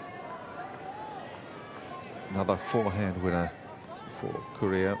 Another forehand winner for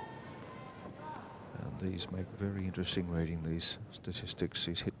Courier. And these make very interesting reading, these statistics.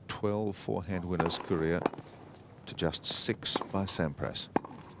 He's hit 12 forehand winners, Courier, to just 6 by Sampras.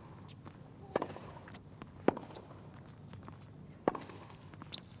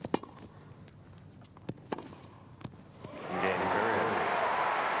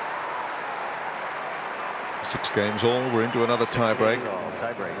 Six games all. We're into another tie-break.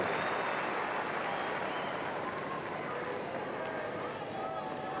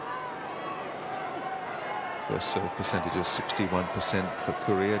 First serve percentage is 61% for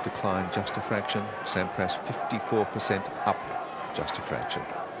Courier, declined just a fraction. Sampras 54% up just a fraction.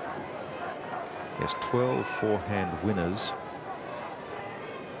 Yes, 12 forehand winners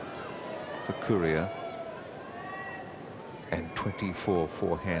for Courier and 24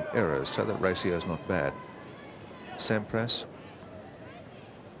 forehand errors, so that ratio is not bad. Sampras,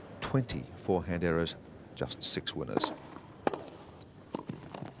 20 forehand errors, just 6 winners.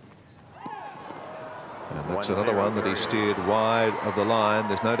 And that's another one that he steered wide of the line.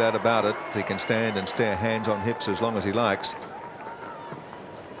 There's no doubt about it. He can stand and stare hands on hips as long as he likes.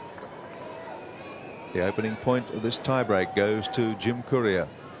 The opening point of this tiebreak goes to Jim Courier.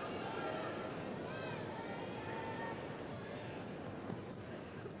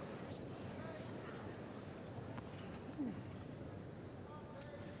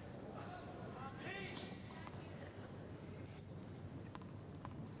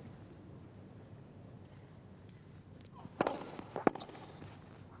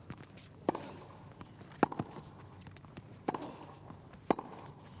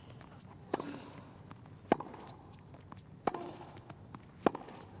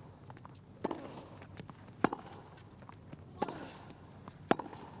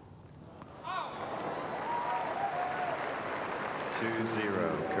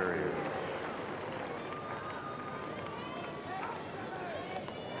 Courier.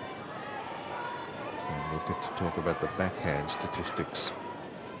 And we'll get to talk about the backhand statistics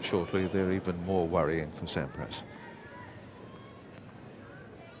shortly. They're even more worrying for Sampras.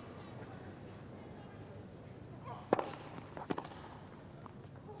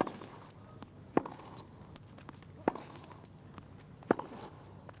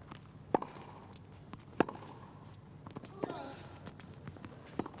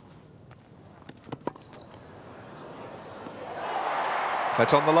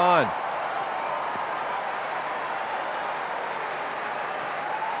 That's on the line.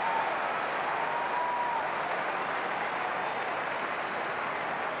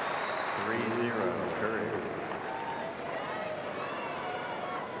 Courier.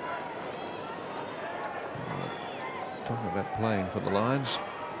 Talking about playing for the lines,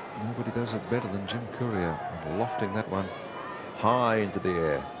 nobody does it better than Jim Courier, and lofting that one high into the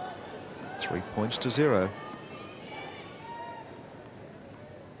air. 3 points to 0.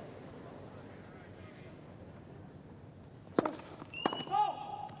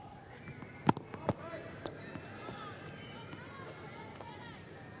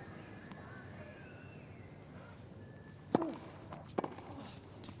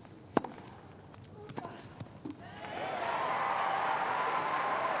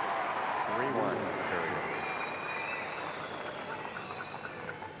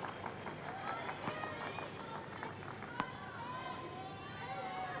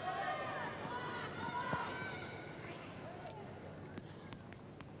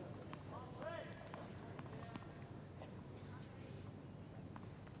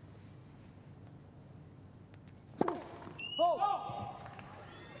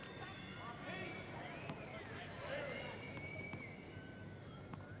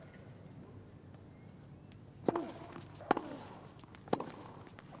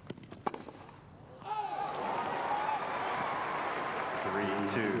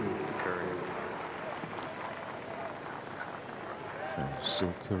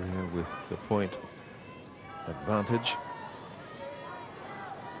 Still Courier with the point advantage.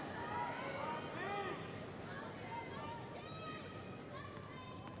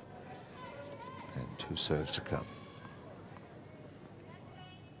 And 2 serves to come.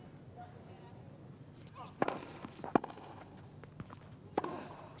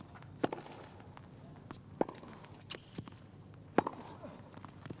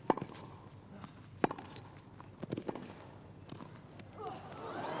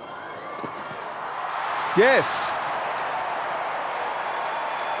 Yes.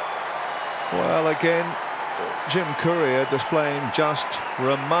 Well, again, Jim Courier displaying just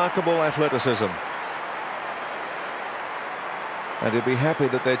remarkable athleticism. And he'll be happy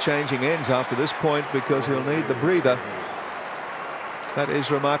that they're changing ends after this point, because he'll need the breather. That is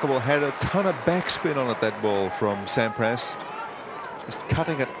remarkable. Had a ton of backspin on it, that ball from Sampras. Just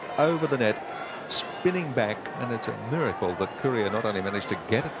cutting it over the net, spinning back, and it's a miracle that Courier not only managed to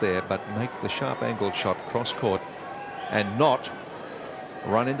get it there, but make the sharp angled shot cross court and not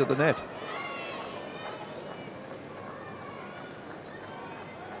run into the net.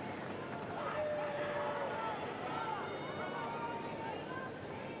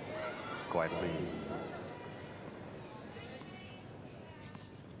 Quiet, please.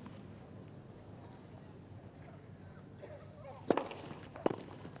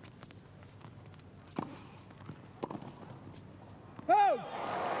 Oh!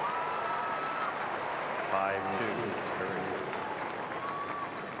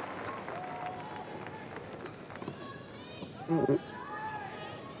 5-2.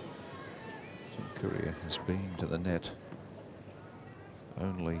 Courier has been to the net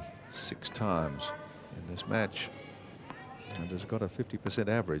only 6 times in this match and has got a 50%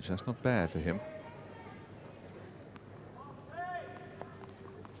 average. That's not bad for him.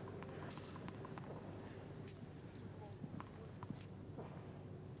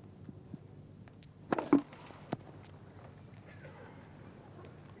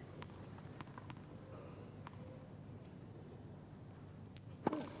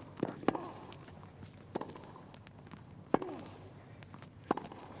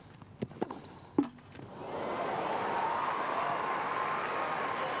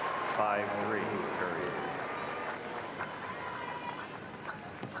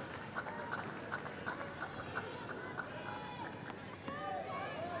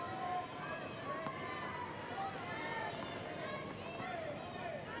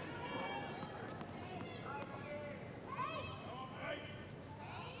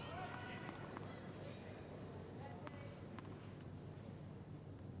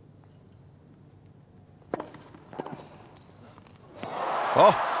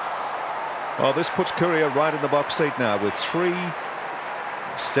 Well, this puts Courier right in the box seat now with 3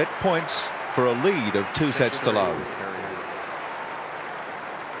 set points for a lead of 2 sets to love.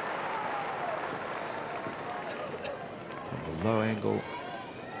 From the low angle,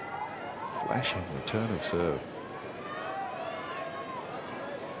 flashing return of serve.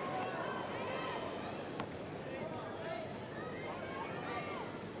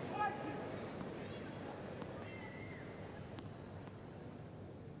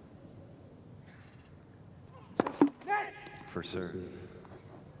 For serve.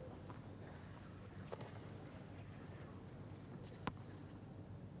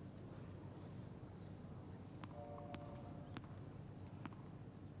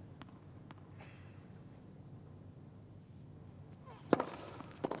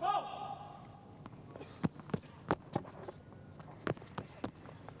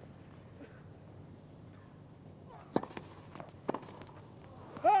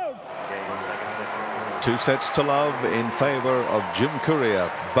 Two sets to love in favor of Jim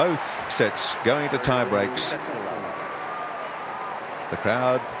Courier. Both sets going to tie breaks. The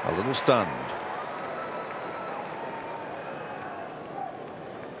crowd a little stunned.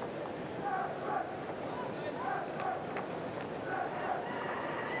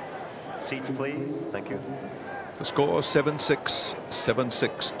 Seats, please. Thank you. The score 7-6,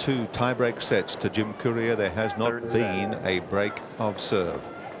 7-6, 2 tie-break sets to Jim Courier. There has not been a break of serve.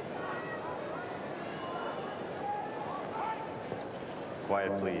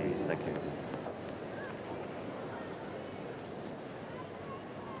 Quiet, please. Thank you.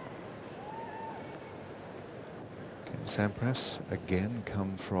 Can Sampras again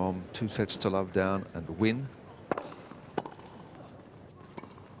come from 2 sets to love down and win?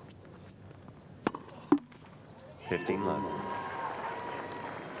 Love.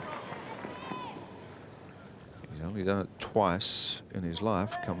 He's only done it twice in his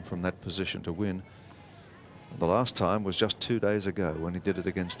life, come from that position to win. The last time was just 2 days ago when he did it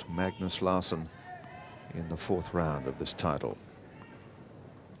against Magnus Larsson in the 4th round of this title.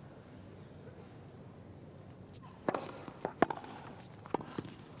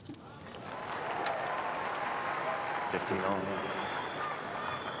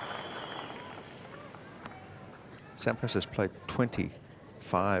 Sampras has played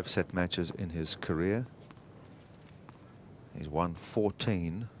 25 set matches in his career. He's won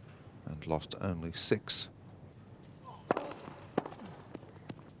 14 and lost only 6.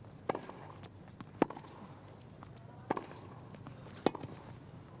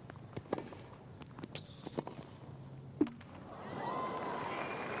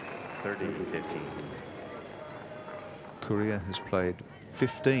 Courier has played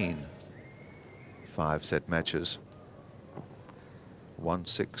 15 5-set matches. won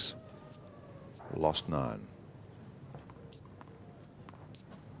 6, lost 9.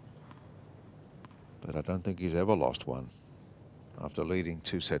 But I don't think he's ever lost one after leading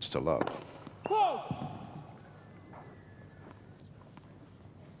 2 sets to love.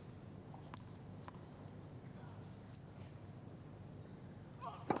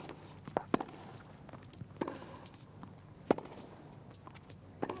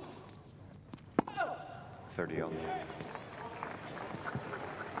 On.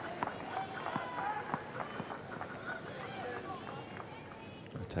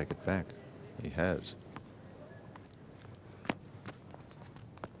 I take it back. He has.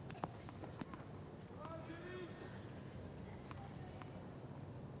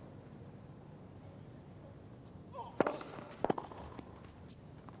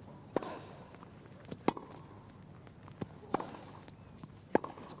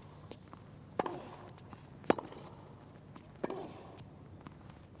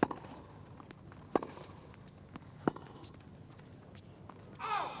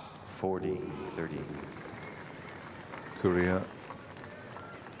 Courier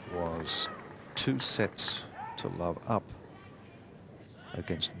was 2 sets to love up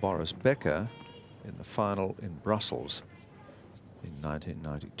against Boris Becker in the final in Brussels in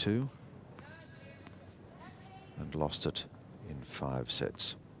 1992 and lost it in 5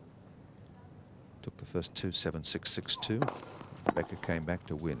 sets. Took the first 2 7-6, 6-2. Becker came back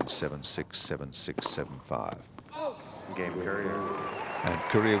to win 7-6, 7-6, 7-5. Game Courier. And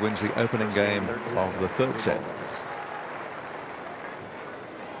Courier wins the opening game of the 3rd set.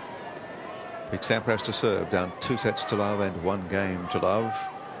 Pete Sampras to serve, down 2 sets to love and 1 game to love.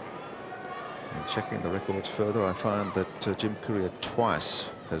 And checking the records further, I find that Jim Courier twice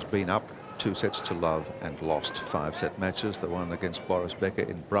has been up 2 sets to love and lost 5-set matches. The one against Boris Becker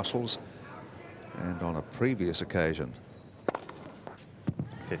in Brussels, and on a previous occasion,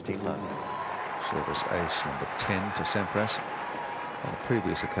 15 love. Service ace number 10 to Sampras. On a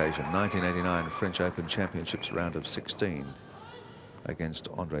previous occasion, 1989 French Open Championships round of 16 against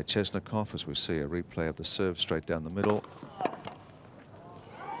Andrei Chesnikov, as we see a replay of the serve straight down the middle.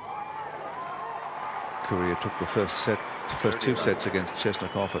 Courier took the first 2 sets against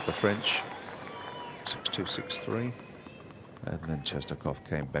Chesnikov at the French, 6-2, 6-3. And then Chesnikov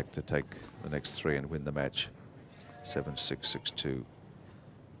came back to take the next 3 and win the match, 7-6, 6-2,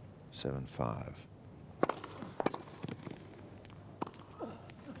 7-5.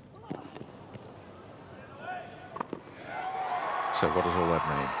 So what does all that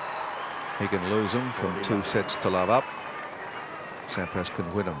mean? He can lose them from 2 sets to love up. Sampras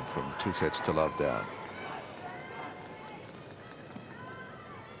can win them from 2 sets to love down.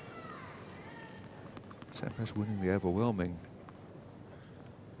 Sampras winning the overwhelming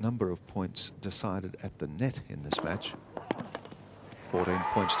number of points decided at the net in this match. 14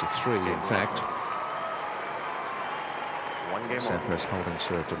 points to 3, in fact. Sampras holding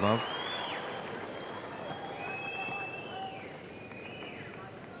serve to love.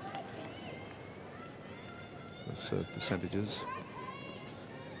 Serve percentages,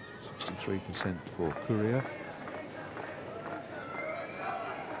 63% for Courier,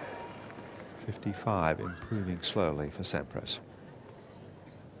 55 improving slowly for Sampras.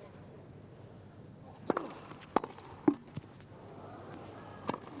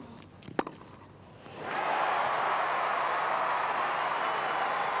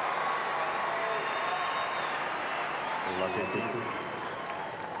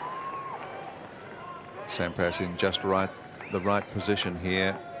 Sampras in just the right position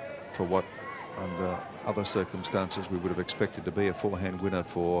here for what, under other circumstances, we would have expected to be a 4-hand winner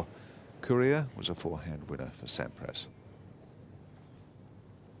for Courier, was a 4-hand winner for Sampras.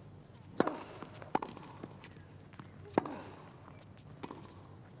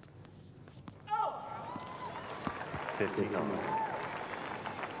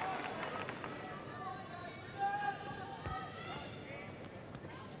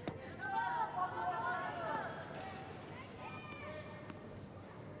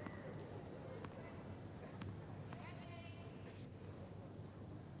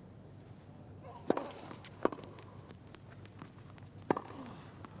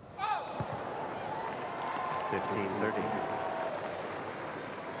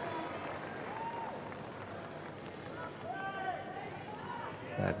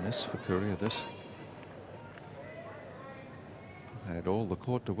 Badness for Courier, this. Had all the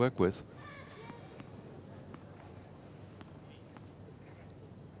court to work with.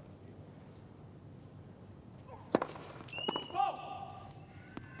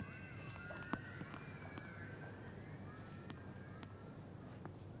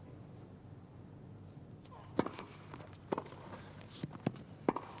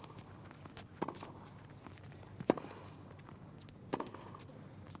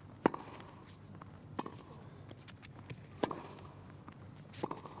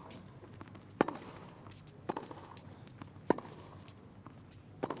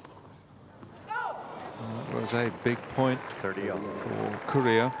 was a big point 30 all. for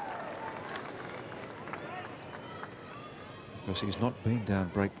Courier, because he's not been down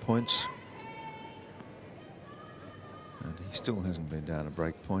break points, and he still hasn't been down a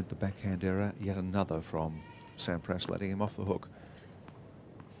break point. The backhand error, yet another from Sampras, letting him off the hook.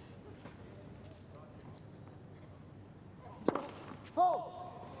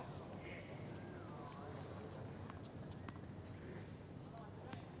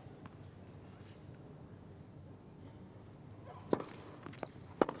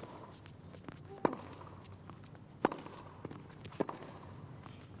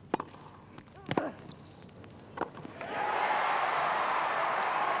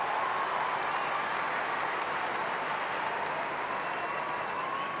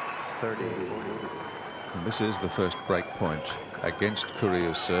 And this is the first break point against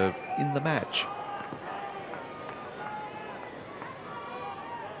Courier's serve in the match.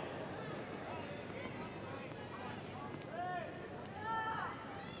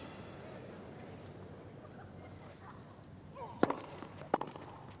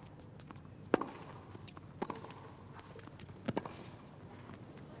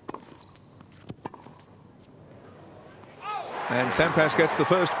 And Sampras gets the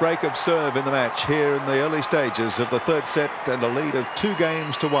first break of serve in the match here in the early stages of the third set, and a lead of 2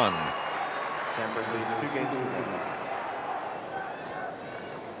 games to 1. Sampras leads 2 games to 1.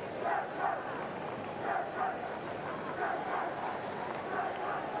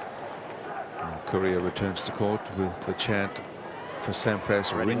 Courier returns to court with the chant for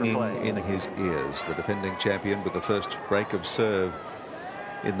Sampras ringing in his ears. The defending champion with the first break of serve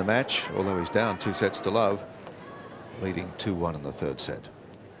in the match, although he's down 2 sets to love, leading 2-1 in the third set.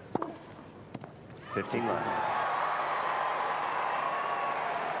 15 love.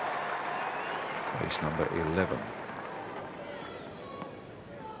 Ace number 11.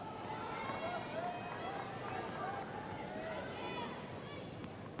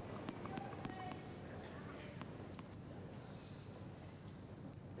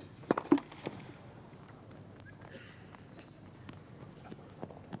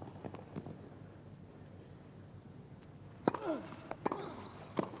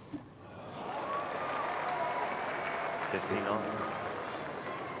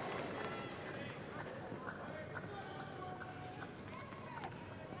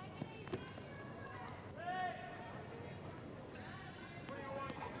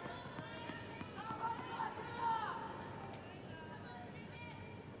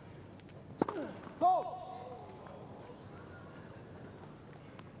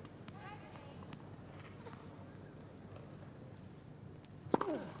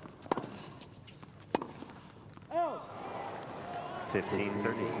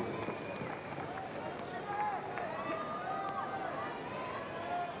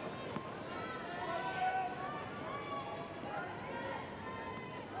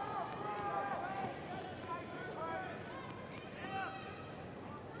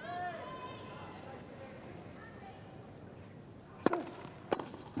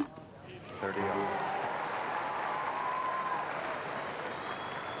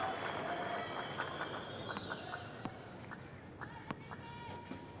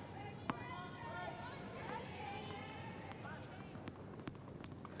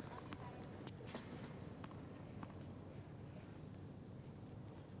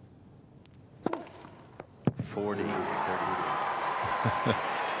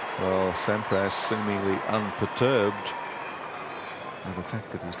 Well, Sampras seemingly unperturbed by the fact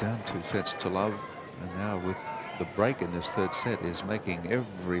that he's down 2 sets to love, and now with the break in this third set is making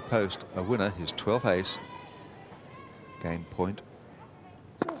every post a winner. His 12th ace. Game point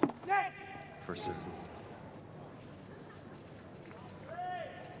for Susan.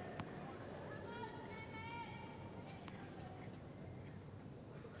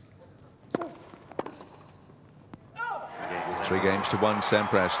 Three games to 1,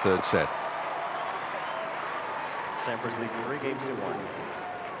 Sampras, third set. Sampras leads 3 games to 1.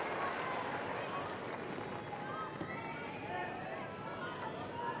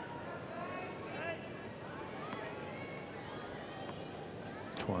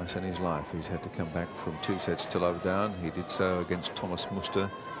 Twice in his life he's had to come back from 2 sets to love down. He did so against Thomas Muster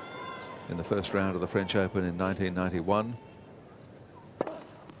in the first round of the French Open in 1991.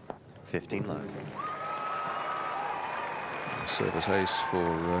 15 love. Service ace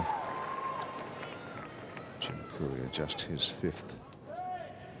for Jim Courier, just his 5th.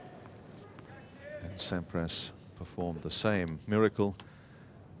 And Sampras performed the same miracle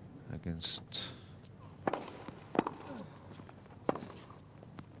against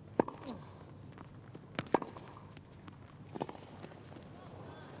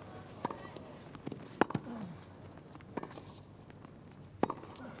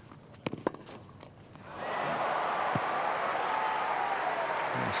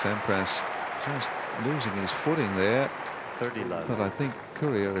Sampras just losing his footing there. 30 love. But I think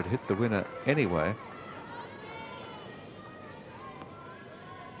Courier had hit the winner anyway.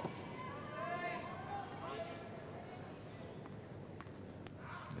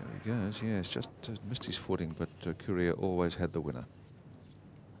 There he goes. Yes, just missed his footing, but Courier always had the winner.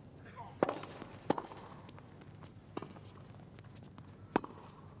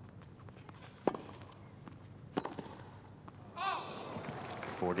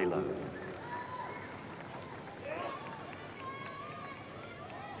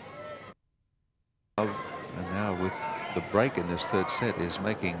 And now with the break in this third set is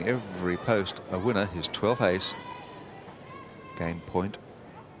making every post a winner. His 12th ace. Game point.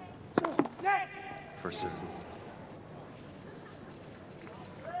 For certain.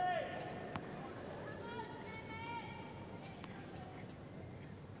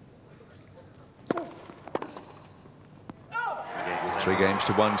 Three games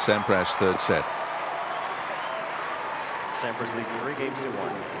to one, Sampras, third set. Sampras leads 3 games to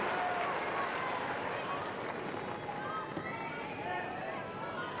 1.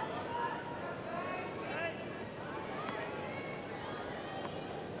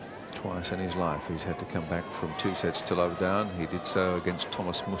 Twice in his life he's had to come back from 2 sets to love down. He did so against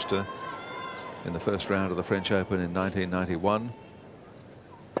Thomas Muster in the first round of the French Open in 1991.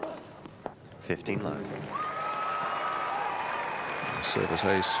 15 love. Service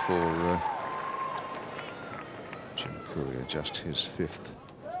ace for Jim Courier, just his 5th.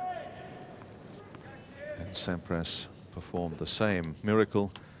 And Sampras performed the same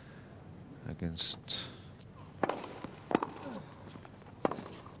miracle against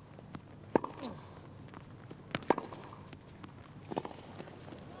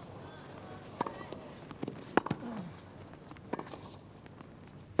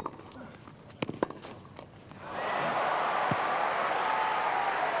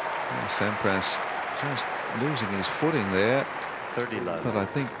Sampras just losing his footing there. 30 love. But I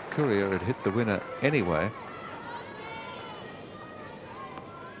think Courier had hit the winner anyway.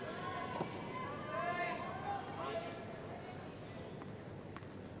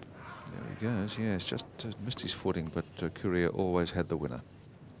 There he goes. Yes, just missed his footing, but Courier always had the winner.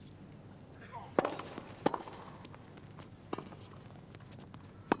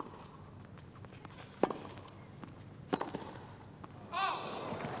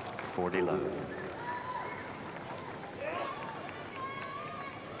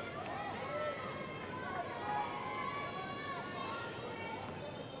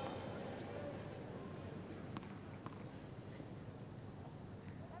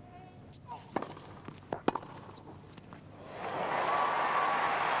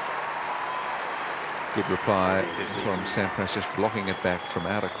 Good reply from Sampras, just blocking it back from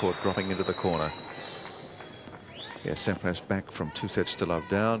outer court, dropping into the corner. Yes, Sampras back from 2 sets to love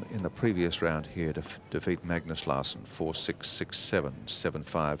down in the previous round here to defeat Magnus Larsson 4-6, 6-7,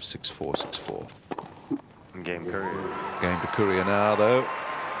 7-5,6-4, 6-4. Game Courier. Game to Courier now, though.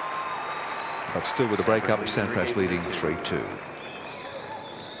 But still with a break-up, Sampras leading 3-2.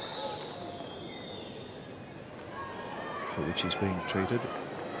 For which he's being treated.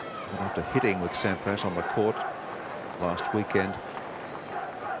 And after hitting with Sampras on the court last weekend,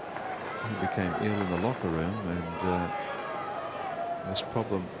 he became ill in the locker room, and this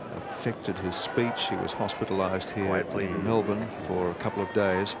problem affected his speech. He was hospitalized here in Melbourne for a couple of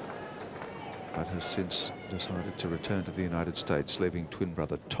days, but has since decided to return to the United States, leaving twin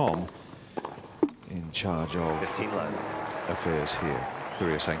brother Tom in charge of affairs here.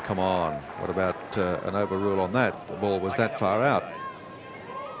 Courier saying, come on, what about an overrule on that? The ball was that far out.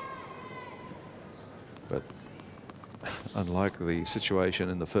 But unlike the situation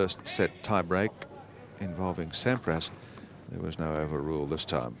in the first set tiebreak involving Sampras, there was no overrule this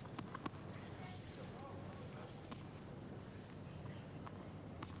time.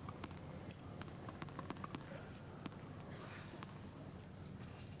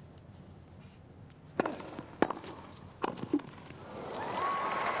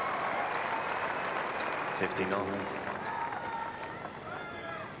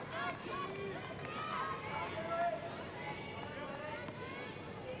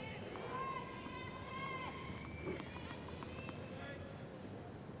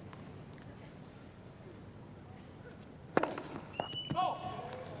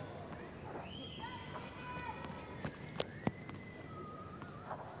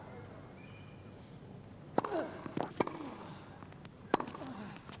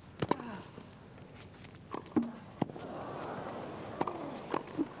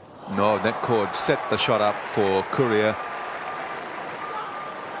 No, net cord set the shot up for Courier,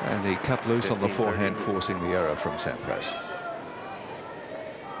 and he cut loose on the forehand, forcing the error from Sampras.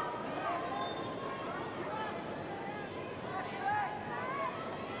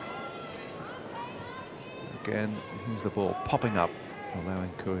 Again, here's the ball popping up,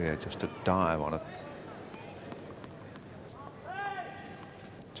 allowing Courier just to dive on it.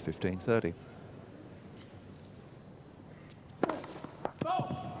 It's 15-30.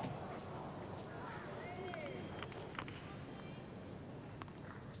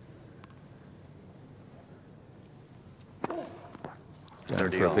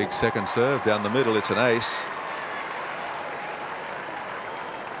 Going for a big second serve down the middle. It's an ace.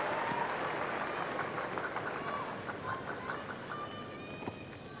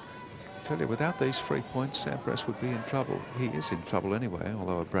 Tell you, without these free points, Sampras would be in trouble. He is in trouble anyway,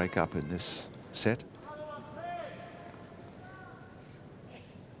 although a break up in this set.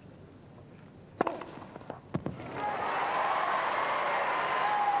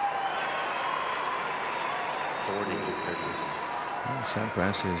 Well,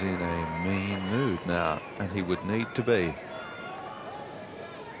 Sampras is in a mean mood now, and he would need to be.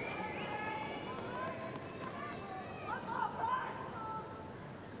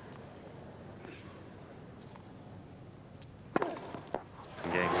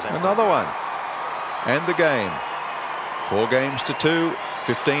 Another one. And the game. 4 games to 2,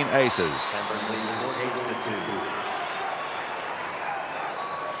 15 aces. Sampras leads 4 games to 2.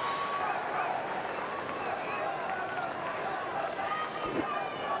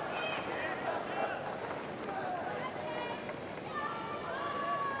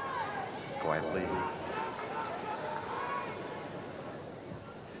 Quiet, please.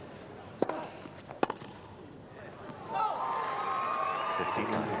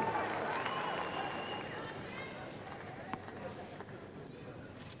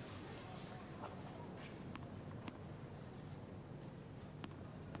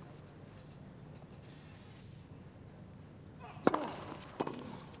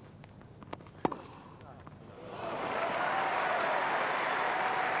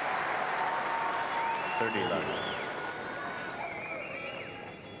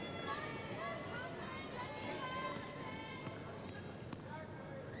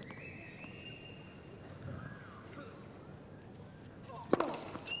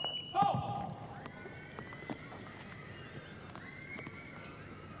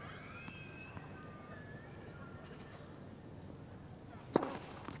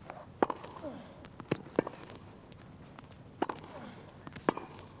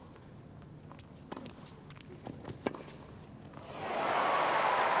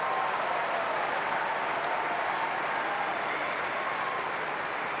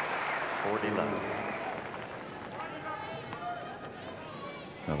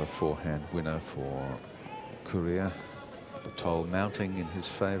 Another forehand winner for Courier. The toll mounting in his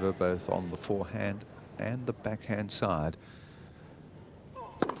favour, both on the forehand and the backhand side.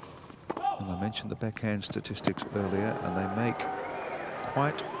 And I mentioned the backhand statistics earlier, and they make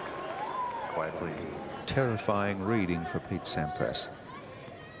quite terrifying reading for Pete Sampras.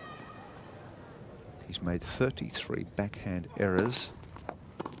 He's made 33 backhand errors,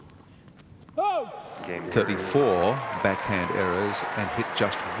 34 backhand errors, and hit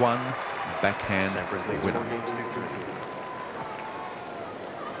just 1 backhand winner.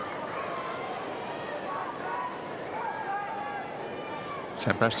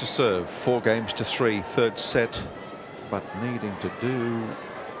 Sampras to serve, 4 games to 3, third set, but needing to do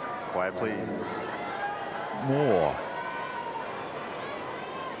quiet, please. More.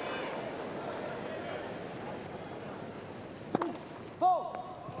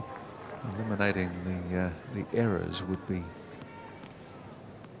 Eliminating the errors would be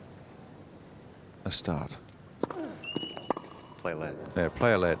a start. Play-led. Yeah,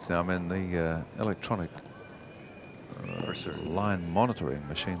 player-led. I mean, the electronic line monitoring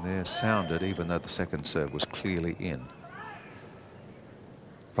machine there sounded, even though the second serve was clearly in.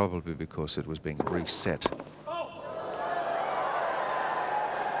 Probably because it was being reset.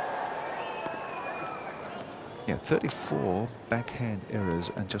 Yeah, 34 backhand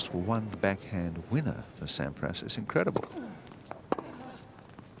errors and just 1 backhand winner for Sampras. It's incredible.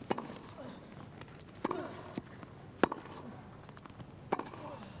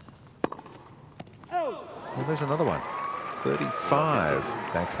 Well, there's another one. 35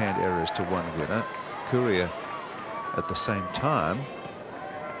 backhand errors to 1 winner. Courier, at the same time,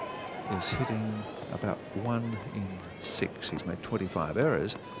 is hitting about 1 in 6. He's made 25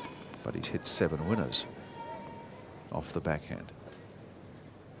 errors, but he's hit 7 winners off the backhand.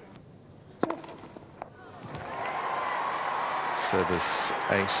 Service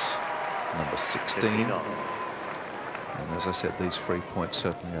ace number 16. And as I said, these free points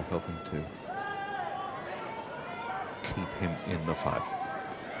certainly are helping to keep him in the fight.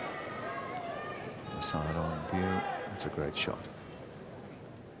 The side on view, it's a great shot.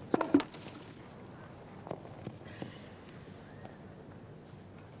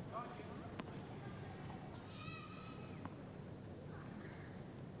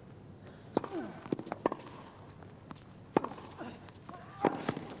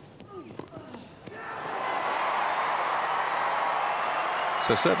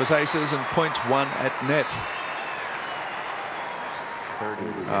 So service aces and points won at net.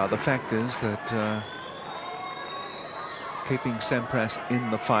 The fact is that keeping Sampras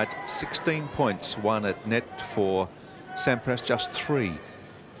in the fight, 16 points won at net for Sampras, just 3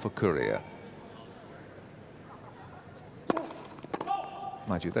 for Courier.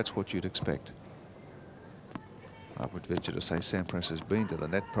 Mind you, that's what you'd expect. I would venture to say Sampras has been to the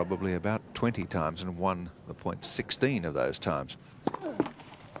net probably about 20 times and won the points 16 of those times.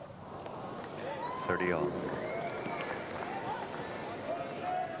 30 all.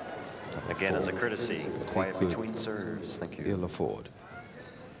 Again, as a courtesy, quiet between serves. Thank you. Ill afford.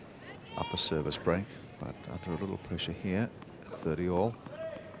 Upper service break, but under a little pressure here at 30 all.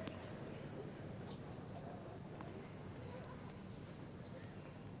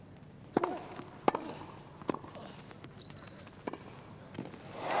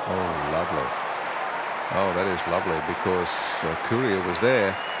 Oh, lovely. Oh, that is lovely because Courier was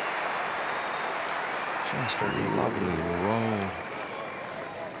there. Just a lovely roll.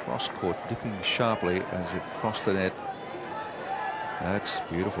 Cross-court dipping sharply as it crossed the net. That's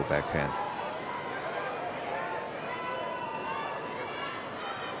beautiful backhand.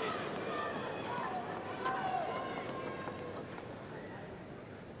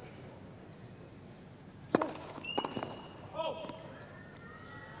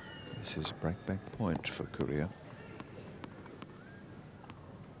 This is breakback point for Courier.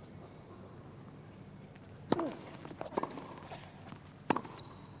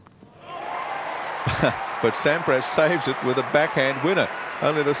 But Sampras saves it with a backhand winner.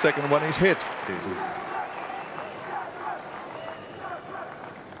 Only the second one he's hit.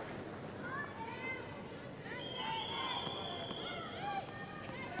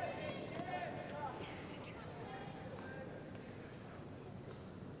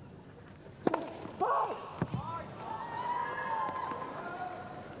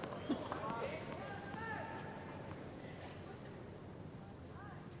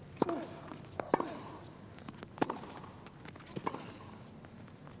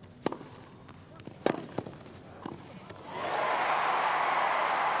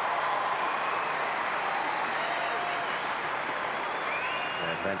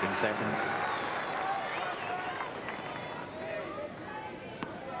 Advantage Sampras.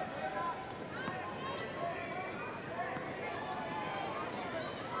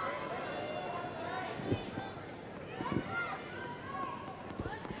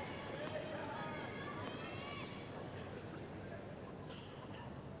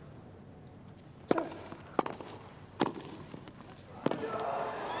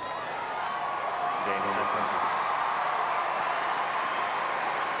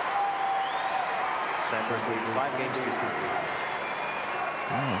 Sampras leads 5 games to 2.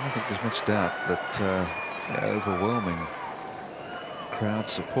 I don't think there's much doubt that the overwhelming crowd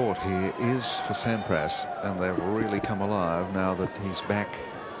support here is for Sampras, and they've really come alive now that he's back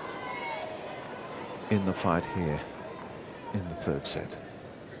in the fight here in the third set.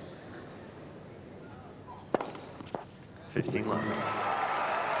 15 left.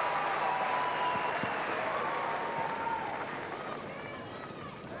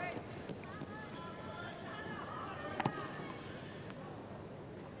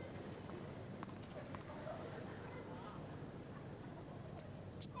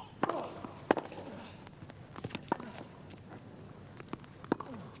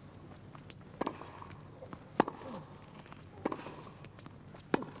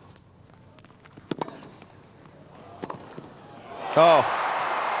 Oh.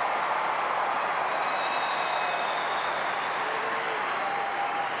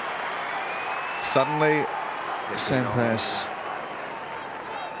 Suddenly, Sampras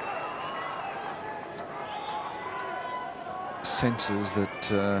senses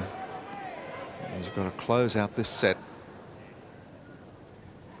that he's got to close out this set.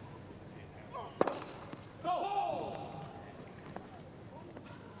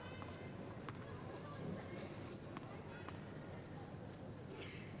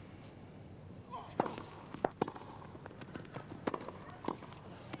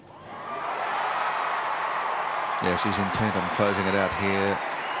 Yes, he's intent on closing it out here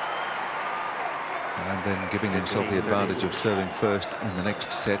and then giving himself the advantage of serving first in the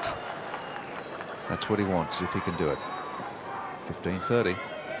next set. That's what he wants, if he can do it. 15-30.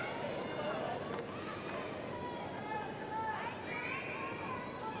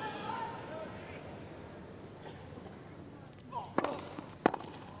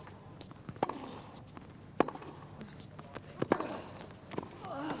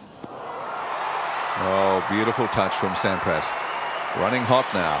 Oh, beautiful touch from Sampras. Running hot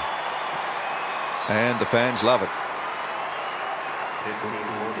now. And the fans love it.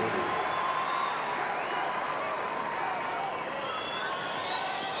 15-40.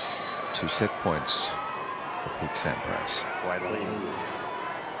 Two set points for Pete Sampras. Quiet, please.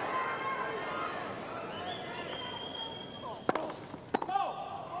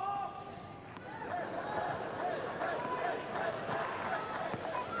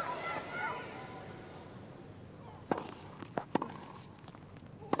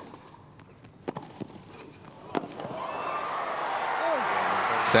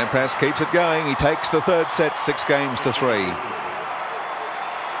 Sampras keeps it going. He takes the third set, 6-3.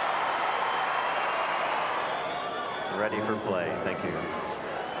 Ready for play. Thank you.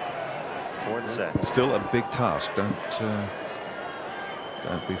 Fourth set. Still a big task. Don't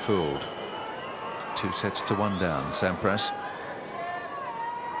be fooled. 2-1 down. Sampras.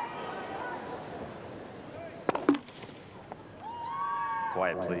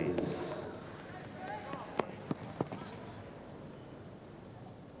 Quiet, please.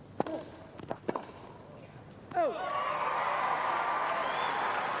 Oh.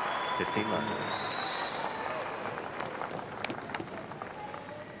 15-11.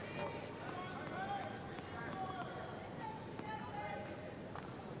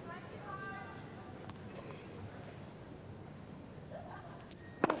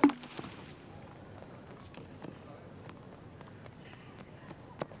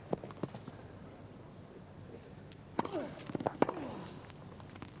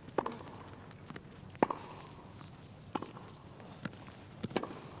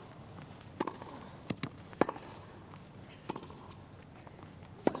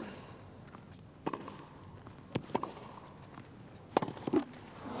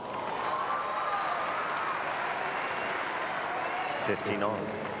 On.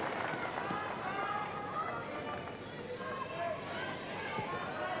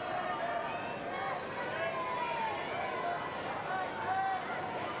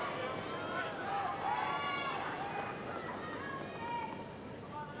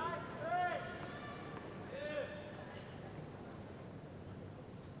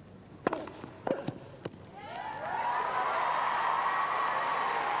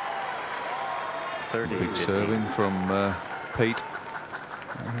 Big serving from Pete.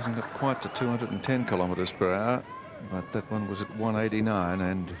 He hasn't got quite to 210 kilometres per hour, but that one was at 189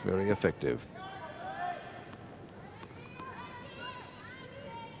 and very effective.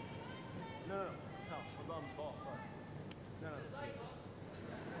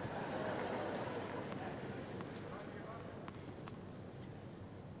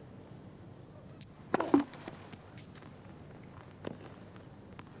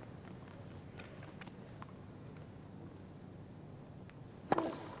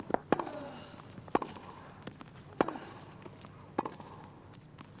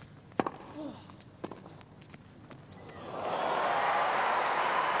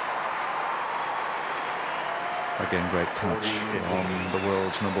 Again, great touch on the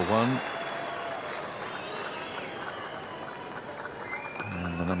world's #1.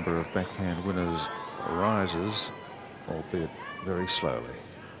 And the number of backhand winners rises, albeit very slowly.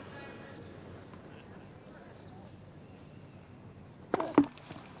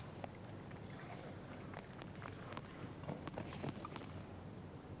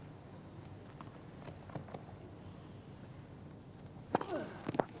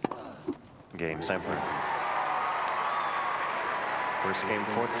 Game, Sampras. First game,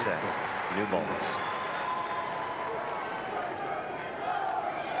 fourth set. New balls.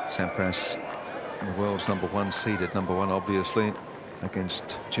 Sampras, the world's #1 seeded, #1 obviously,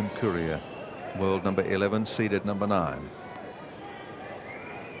 against Jim Courier, world #11, seeded #9.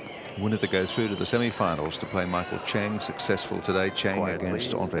 Winner to go through to the semi-finals to play Michael Chang, successful today. Chang Quiet, against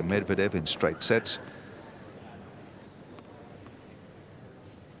please. Andre Medvedev in straight sets.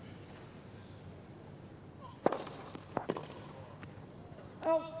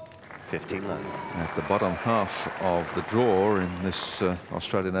 At the bottom half of the draw in this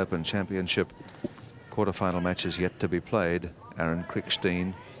Australian Open Championship, quarterfinal matches yet to be played. Aaron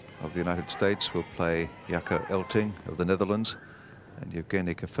Krickstein of the United States will play Jaco Elting of the Netherlands, and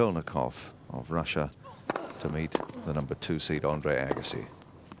Evgeny Kafelnikov of Russia to meet the #2 seed Andre Agassi.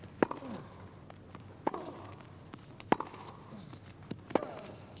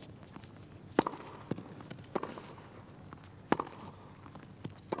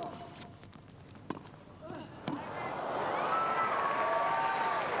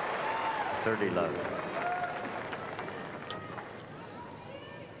 Love.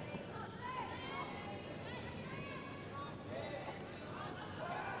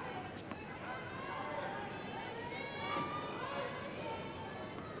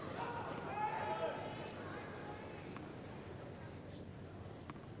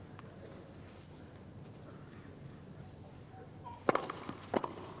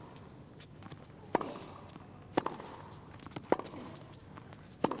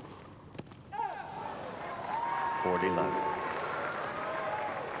 40 love.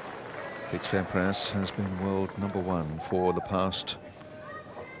 Pete Sampras has been world #1 for the past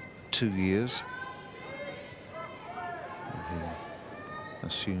 2 years. And he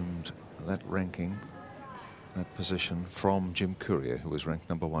assumed that ranking, that position, from Jim Courier, who was ranked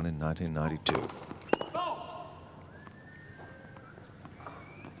 #1 in 1992.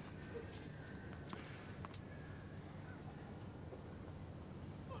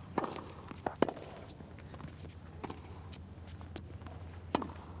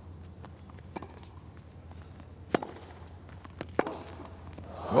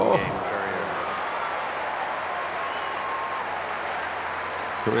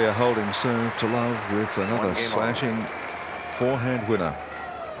 Courier holding serve to love with another slashing forehand winner.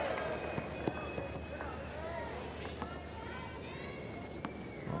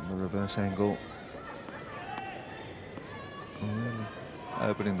 On the reverse angle. Really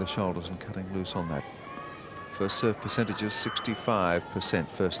opening the shoulders and cutting loose on that. First serve percentages, 65%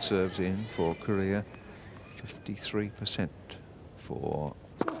 first serves in for Courier, 53% for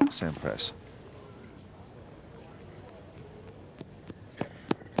Sampras.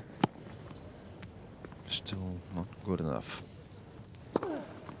 Still not good enough.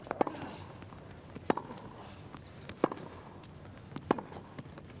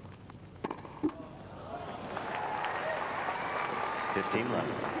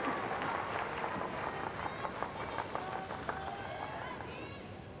 left.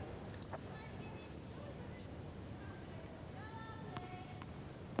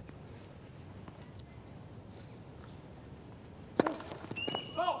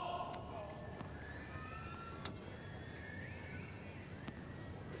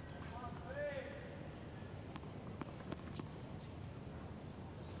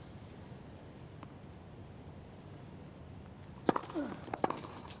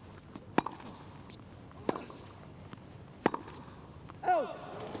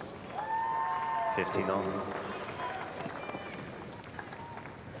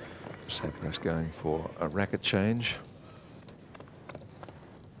 Sampras going for a racket change.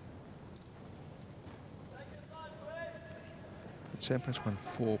 Sampras won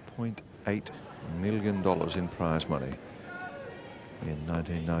 $4.8 million in prize money in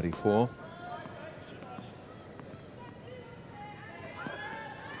 1994.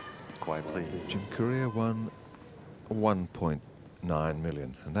 Quiet, please. Jim Courier won $1.9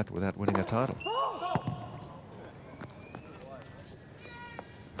 million, and that without winning a title.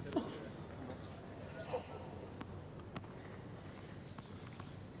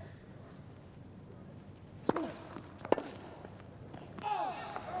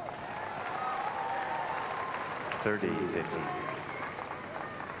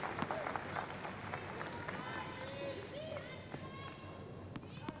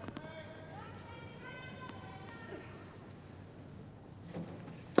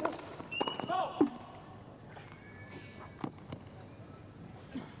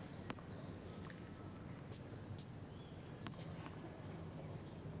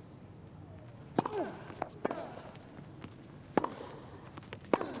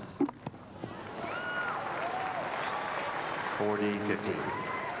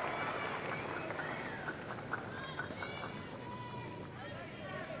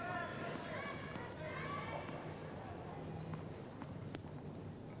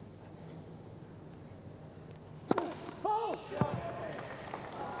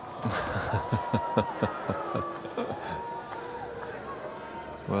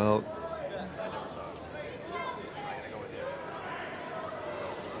 Well,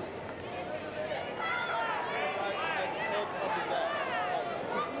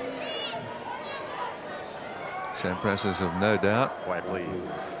 Sampras is of no doubt. Quiet, please.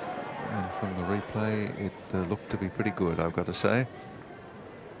 And from the replay, it looked to be pretty good, I've got to say.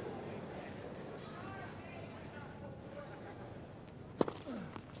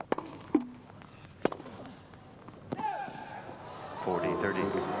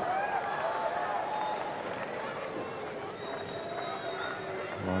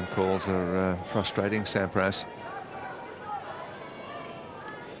 Line calls are frustrating Sampras.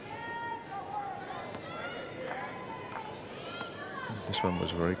 This one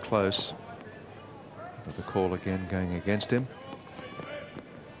was very close, but the call again going against him.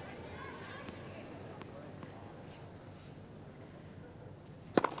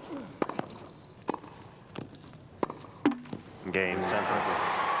 Game, Sampras.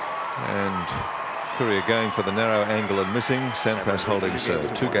 And Courier going for the narrow angle and missing. Sampras holding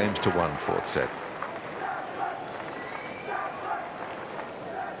serve. 2 games to 1, fourth set.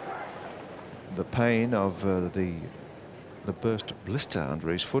 The pain of the burst blister under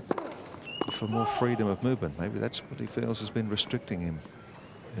his foot for more freedom of movement. Maybe that's what he feels has been restricting him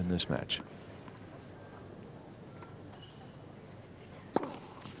in this match.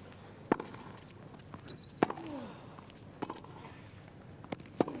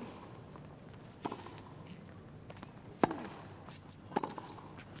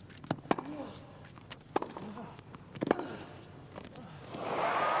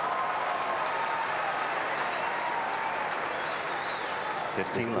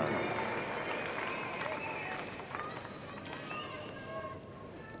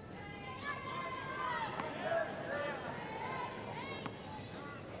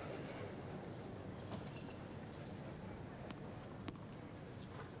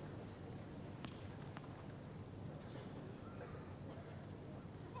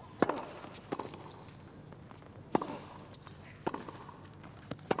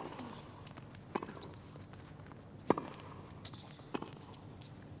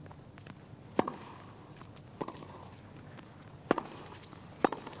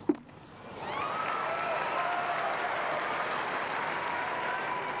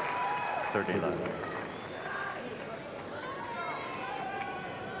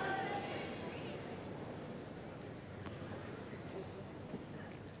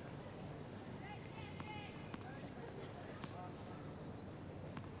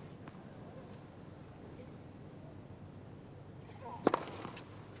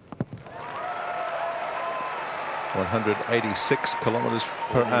 .186 kilometers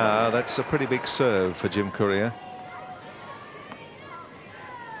per hour. That's a pretty big serve for Jim Courier.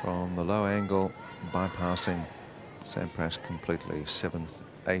 From the low angle, bypassing Sampras completely. 7th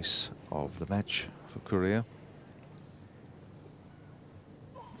ace of the match for Courier.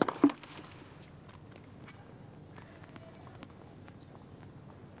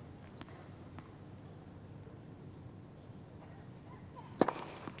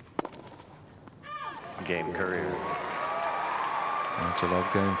 Game, Courier. It's a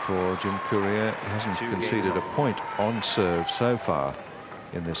love game for Jim Courier. He hasn't conceded a point on serve so far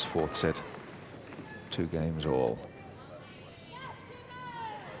in this 4th set. 2 games all.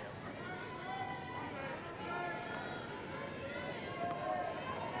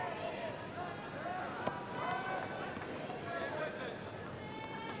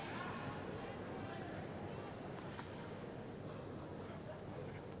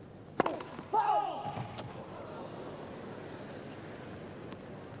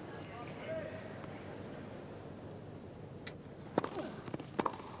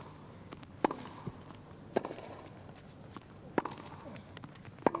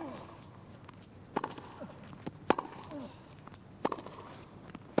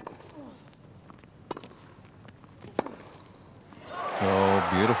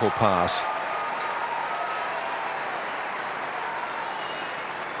 Beautiful pass.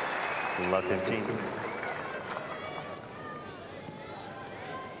 Love 15.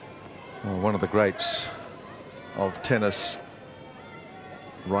 Well, one of the greats of tennis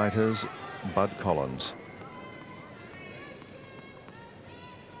writers, Bud Collins.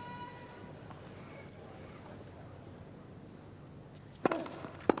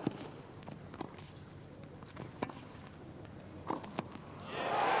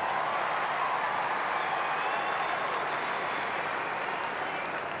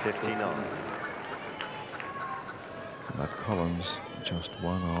 But Collins, just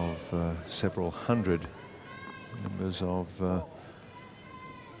one of several hundred members of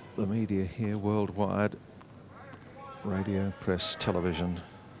the media here worldwide. Radio, press, television,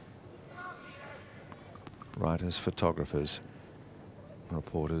 writers, photographers,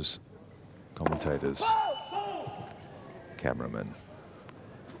 reporters, commentators, cameramen.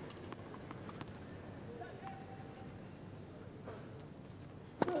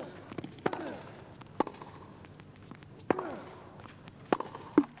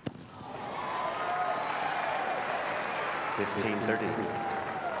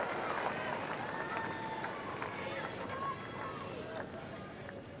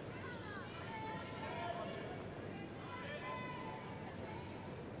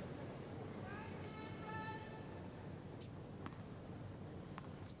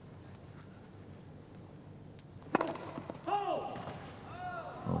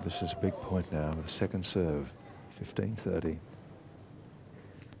 This is a big point now with a second serve. 15-30.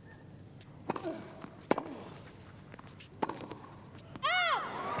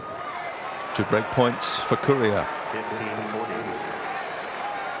 Two break points for Courier. 15-40.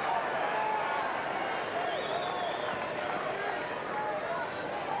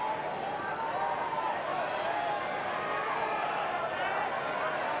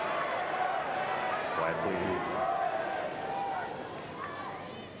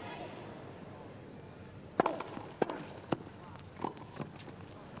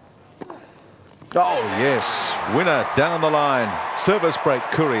 Oh, yes. Winner down the line. Service break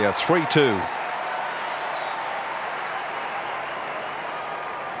Courier, 3-2.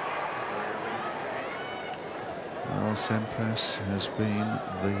 Well, Sampras has been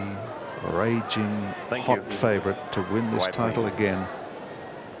the raging hot favourite to win this title again.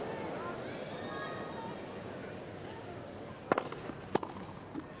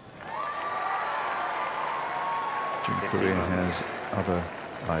 Courier has other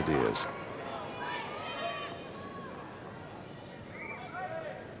ideas.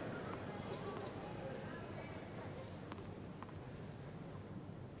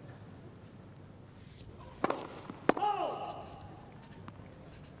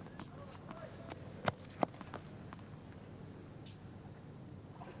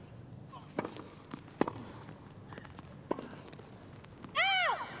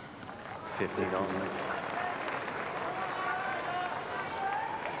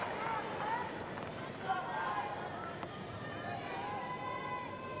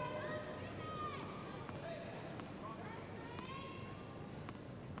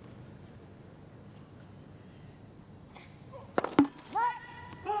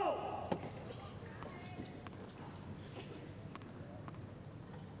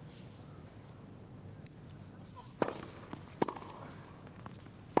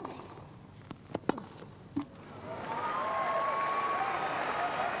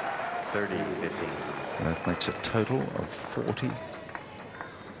 That makes a total of 40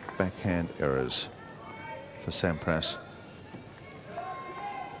 backhand errors for Sampras.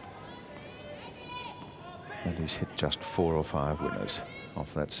 And he's hit just 4 or 5 winners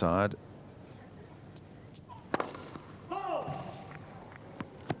off that side.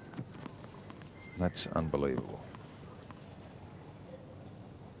 That's unbelievable.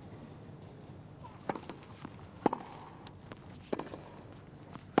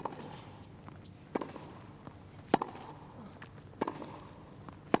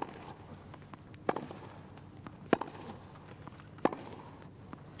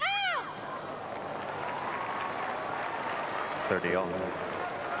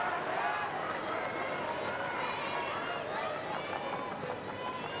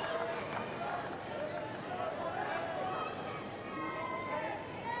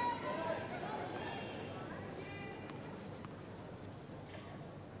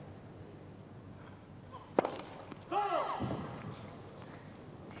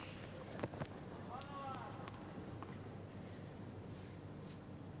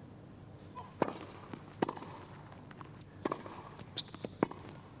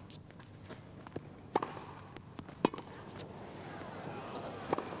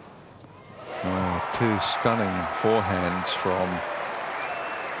 Two stunning forehands from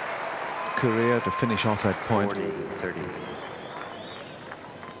Courier to finish off that point. 40-30. Here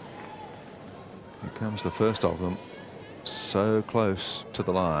comes the first of them, so close to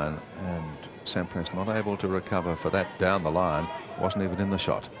the line, and Sampras not able to recover for that down the line. Wasn't even in the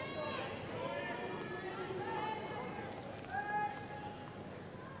shot.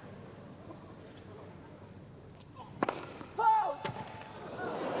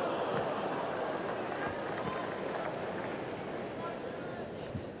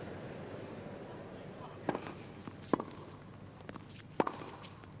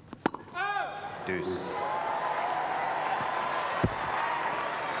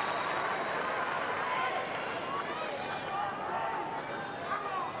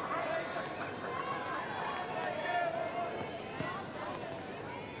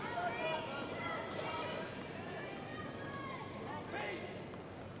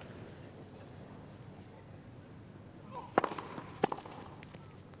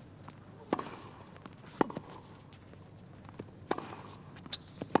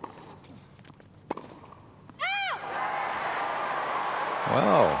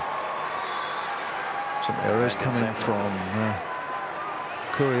 Wow. Some errors coming from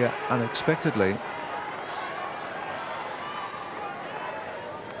Courier unexpectedly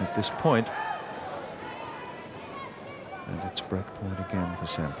at this point. And it's break point again for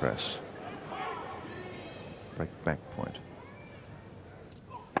Sampras. Break back point.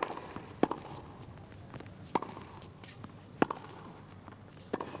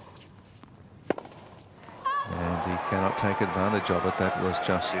 Cannot take advantage of it. That was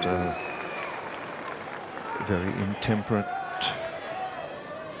just very intemperate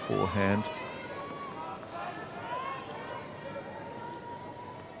forehand.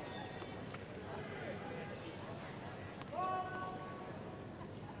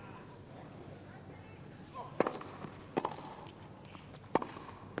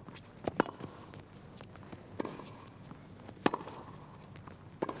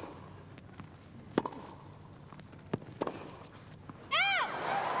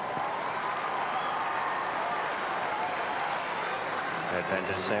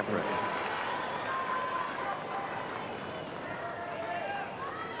 Advantage Sampras.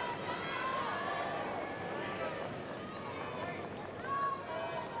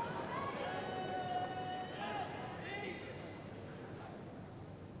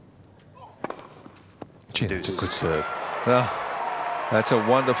 Gee, that's a good serve. Well, that's a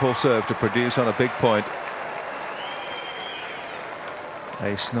wonderful serve to produce on a big point.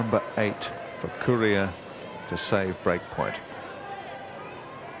 Ace number 8 for Courier to save break point.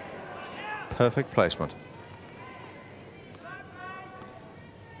 Perfect placement.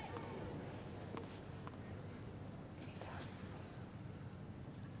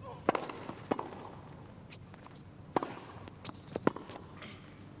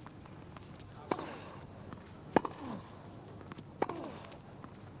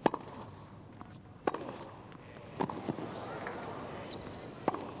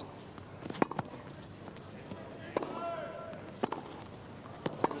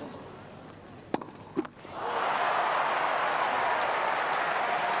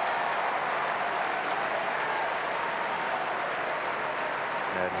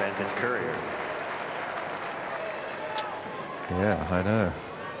 Advantage Courier. Yeah, I know.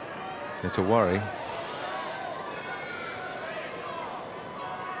 It's a worry.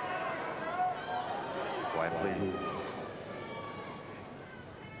 Quiet, please.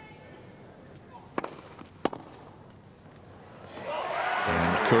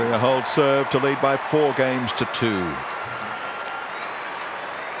 And Courier holds serve to lead by 4 games to 2.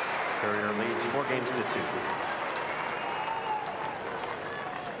 Courier leads 4 games to 2.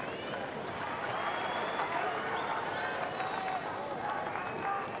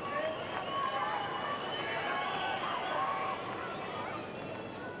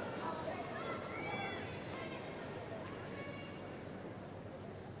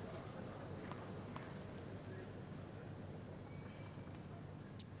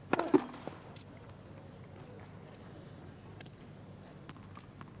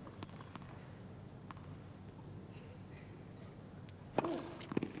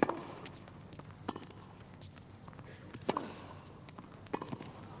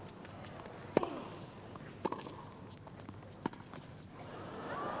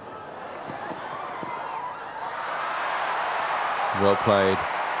 Well played.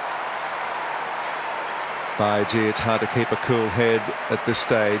 By gee, it's hard to keep a cool head at this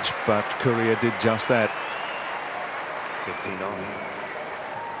stage, but Courier did just that. 15 on.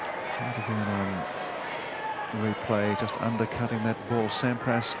 Sort of on replay, just undercutting that ball.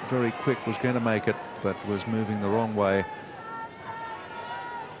 Sampras, very quick, was going to make it, but was moving the wrong way.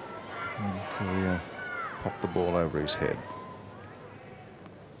 And Courier popped the ball over his head.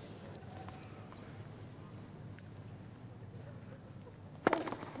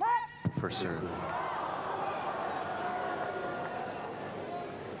 For serve.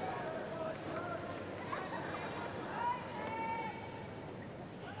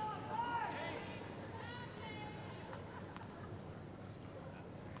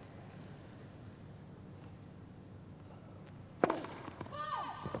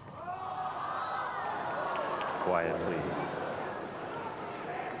 Quiet, please.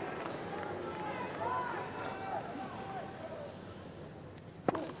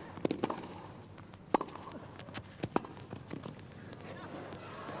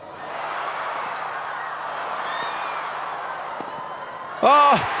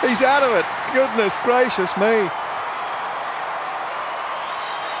 Oh, he's out of it. Goodness gracious me.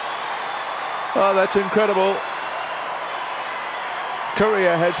 Oh, that's incredible.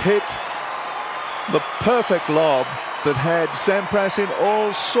 Courier has hit the perfect lob that had Sampras in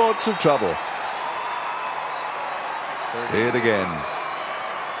all sorts of trouble. See it again.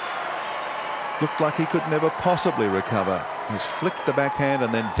 Looked like he could never possibly recover. He's flicked the backhand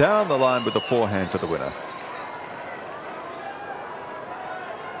and then down the line with the forehand for the winner.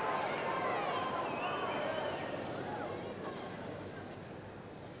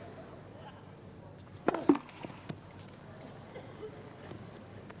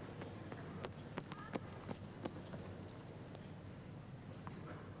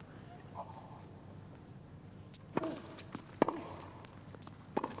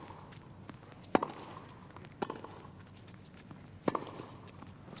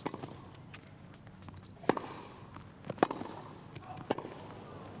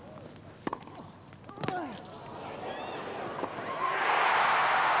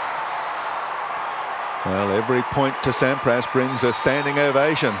 Well, every point to Sampras brings a standing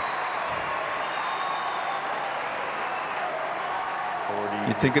ovation.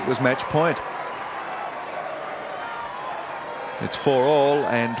 You'd think it was match point. It's 4-all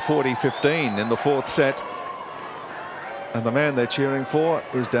and 40-15 in the 4th set. And the man they're cheering for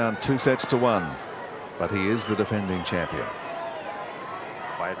is down 2-1, but he is the defending champion.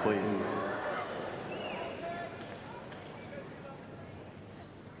 Quiet, please.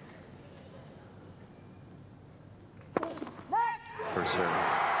 First serve.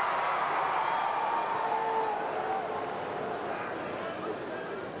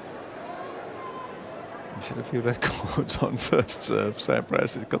 You should have a few red cords on first serve.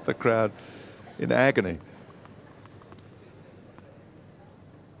 Sampras has got the crowd in agony.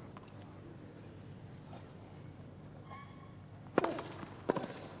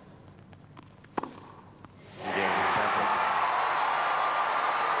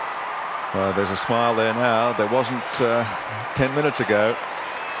 Well, there's a smile there now. There wasn't 10 minutes ago.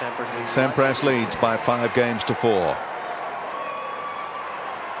 Sampras leads by 5 games to 4.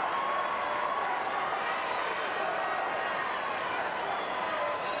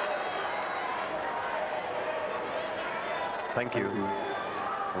 Thank you.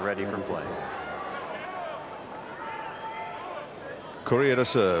 We're ready for play. Courier to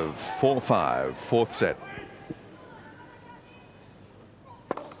serve. 4-5, 4th set.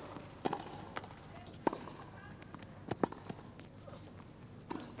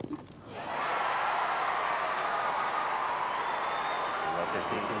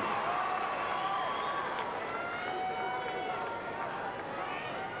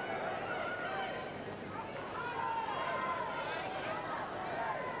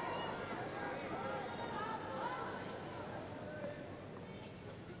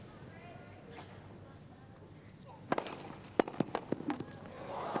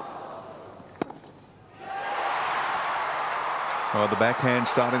 Oh, the backhand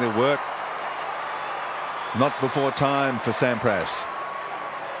starting to work. Not before time for Sampras.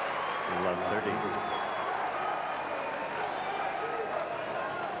 11:30.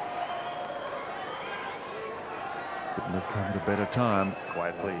 Couldn't have come at a better time.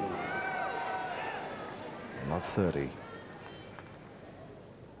 Quiet, please. Love 30.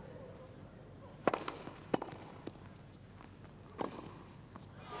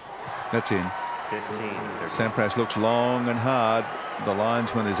 That's in. 15. Sampras looks long and hard. The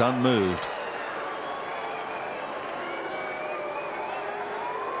linesman is unmoved.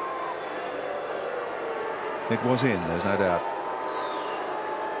 It was in, there's no doubt.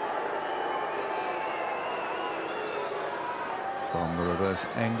 From the reverse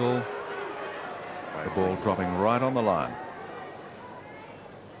angle, the ball dropping right on the line.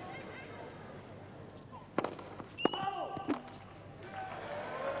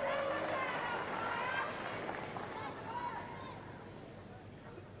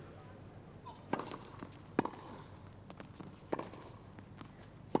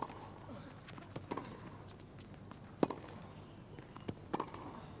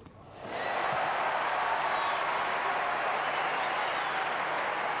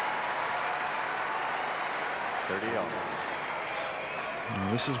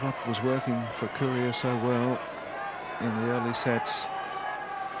 And this is what was working for Courier so well in the early sets.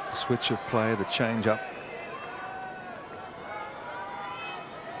 The switch of play, the change up.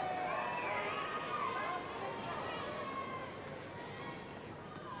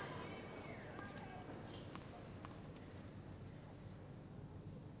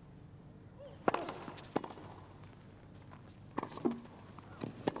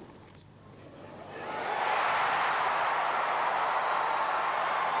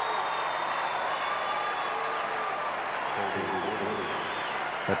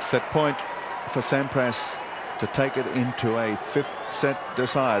 That set point for Sampras to take it into a 5th set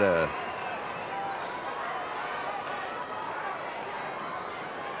decider.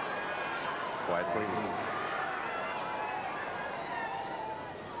 Quiet, please.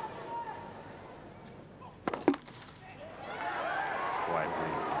 Quiet,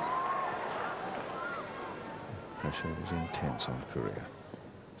 please. Pressure was intense on Courier.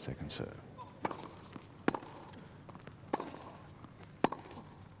 Second serve.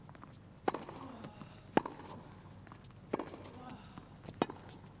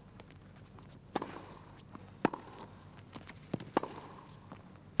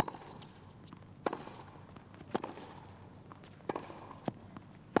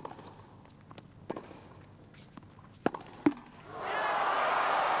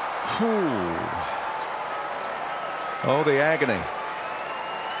 Oh, the agony.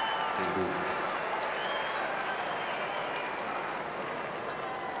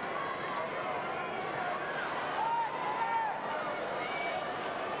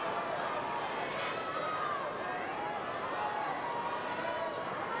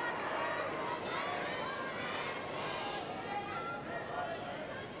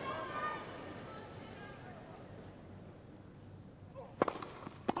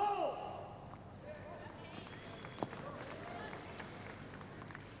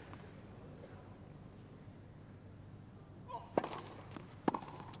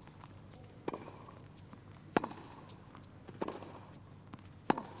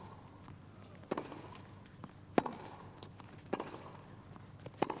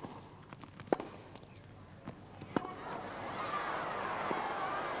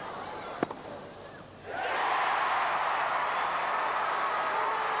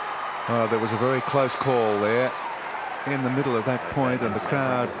 There was a very close call there in the middle of that point, and the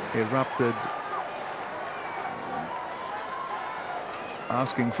crowd erupted,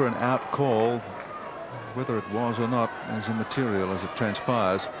 asking for an out call. Whether it was or not is immaterial as it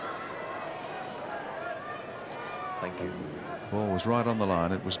transpires. Thank you. Ball was right on the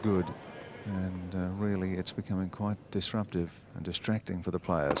line. It was good, and really it's becoming quite disruptive and distracting for the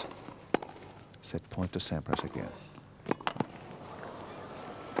players. Set point to Sampras again.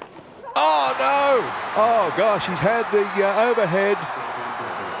 Oh no! Oh gosh, he's had the overhead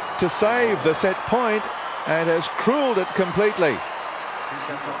to save the set point and has cruelled it completely. 2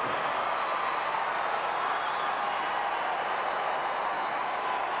 sets up.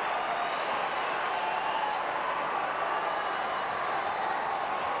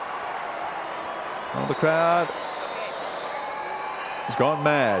 Well, the crowd has gone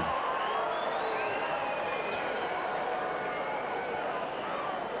mad.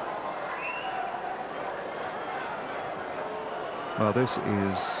 Well, this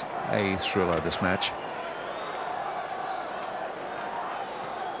is a thriller, this match.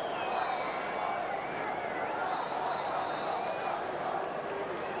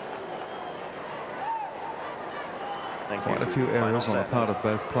 Quite a few errors on the part of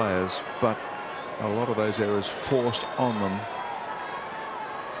both players, but a lot of those errors forced on them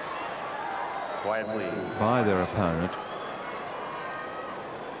by their opponent.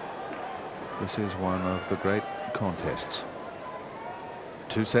 This is one of the great contests.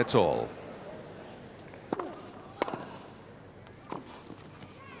 2 sets all.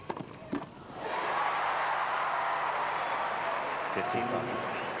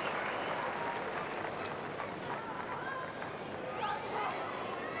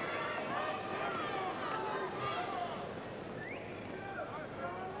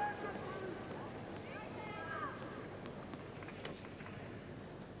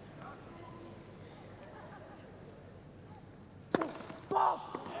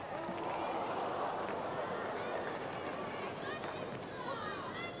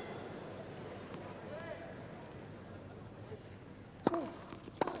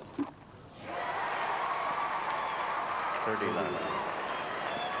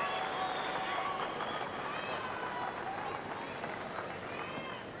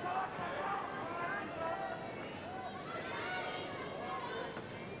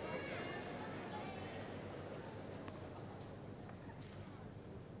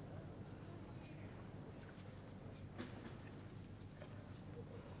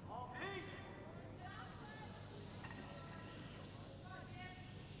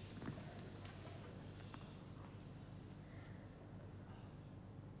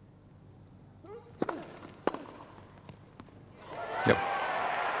 Yep.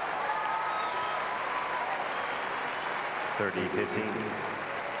 30-15.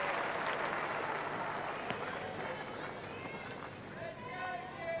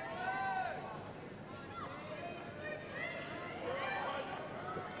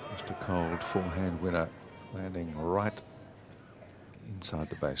 Just a cold forehand winner, landing right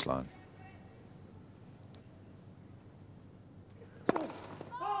inside the baseline.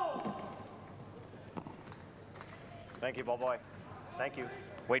 Thank you, ball boy. Thank you.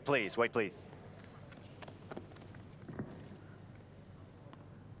 Wait, please. Wait, please.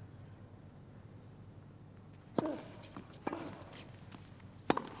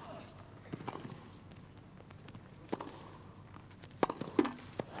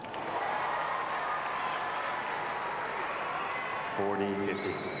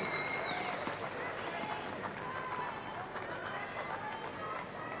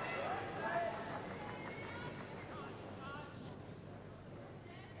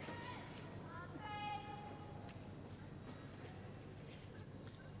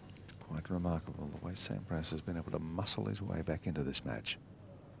 Remarkable the way Sampras has been able to muscle his way back into this match.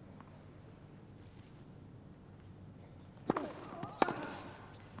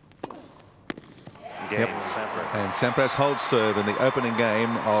 Game, Sampras. And Sampras holds serve in the opening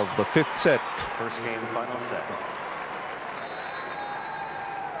game of the 5th set. First game, final set.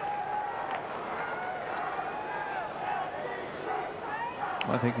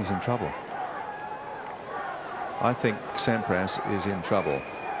 I think he's in trouble. I think Sampras is in trouble.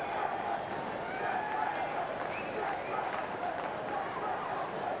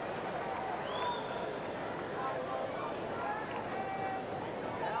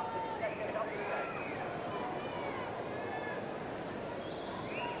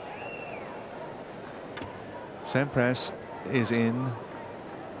 Sampras is in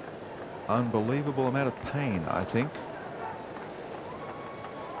unbelievable amount of pain, I think.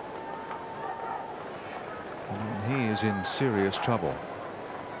 And he is in serious trouble.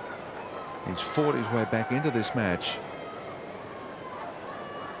 He's fought his way back into this match.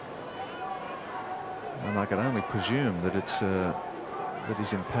 And I can only presume that it's that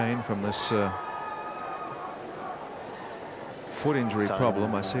he's in pain from this foot injury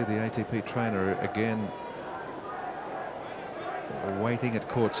problem. I see the ATP trainer again waiting at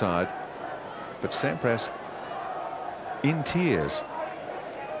courtside, but Sampras in tears.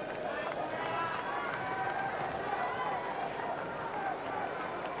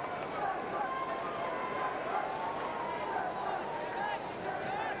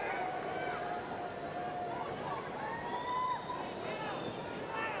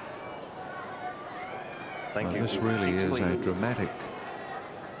 Thank you. This really Seats, is please. a dramatic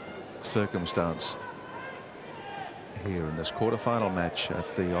circumstance here in this quarterfinal match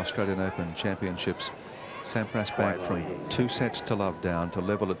at the Australian Open Championships. Sampras back from 2 sets to love down to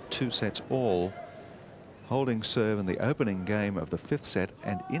level at 2 sets all, holding serve in the opening game of the 5th set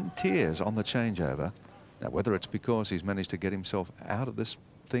and in tears on the changeover. Now, whether it's because he's managed to get himself out of this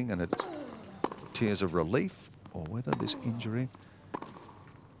thing and it's tears of relief, or whether this injury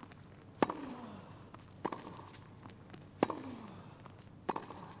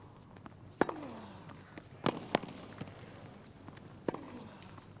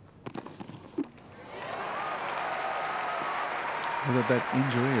whether that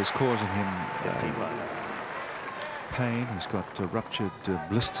injury is causing him pain. He's got ruptured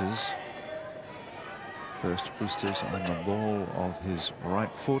blisters, burst blisters on the ball of his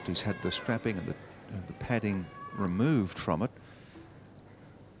right foot. He's had the strapping and the padding removed from it.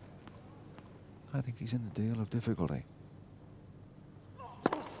 I think he's in a deal of difficulty.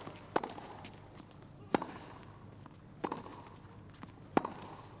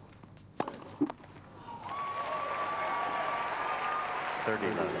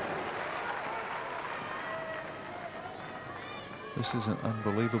 This is an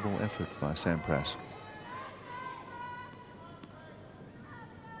unbelievable effort by Sampras.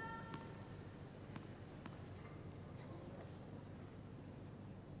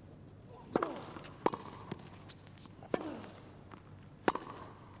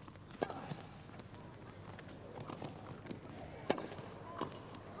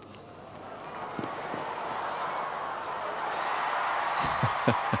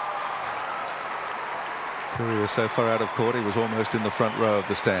 Courier so far out of court, he was almost in the front row of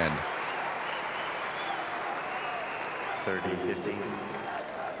the stand. 30-15.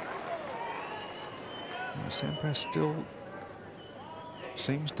 Sampras still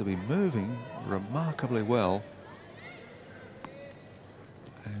seems to be moving remarkably well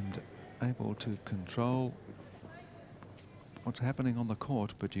and able to control what's happening on the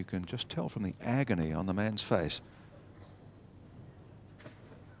court, but you can just tell from the agony on the man's face.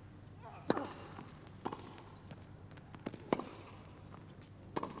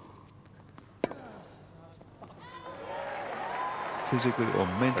 Physically or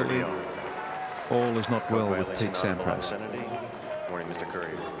mentally, all is not well with Pete Sampras. Morning, Mr.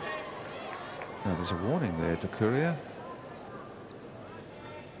 Courier. Now, there's a warning there to Courier.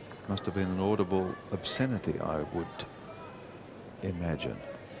 Must have been an audible obscenity, I would imagine.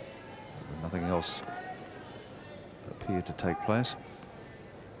 But nothing else appeared to take place.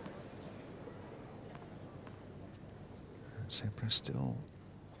 And Sampras still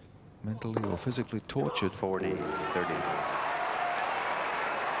mentally or physically tortured. 40-30.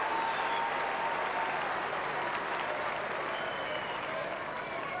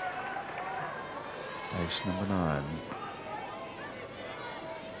 Ace number 9.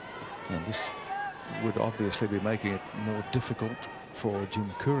 And this would obviously be making it more difficult for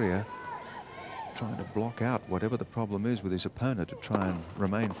Jim Courier, trying to block out whatever the problem is with his opponent to try and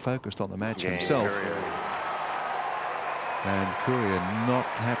remain focused on the match himself. Courier. And Courier not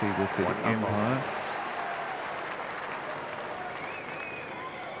happy with the umpire.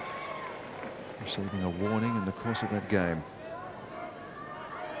 Receiving a warning in the course of that game.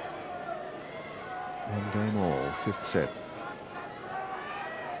 1 game all, 5th set.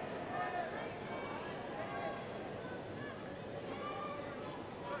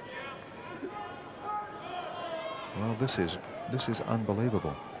 Well, this is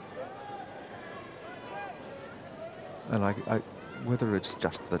unbelievable. And whether it's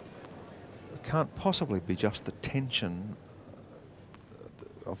just that, it can't possibly be just the tension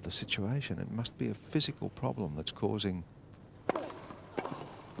of the situation. It must be a physical problem that's causing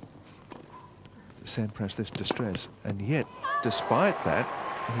Sampras this distress, and yet despite that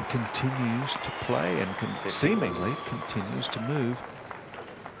he continues to play and seemingly continues to move.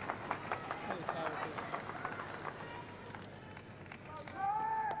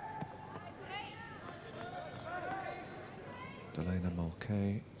 Delana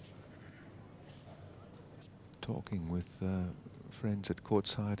Mulcahy talking with friends at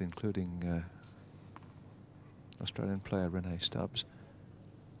courtside, including Australian player Renee Stubbs.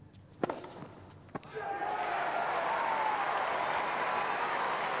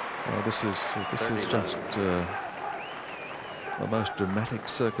 Well, this is just the most dramatic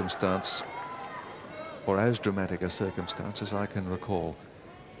circumstance, or as dramatic a circumstance as I can recall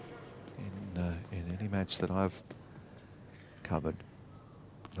in any match that I've covered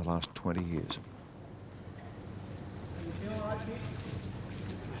the last 20 years.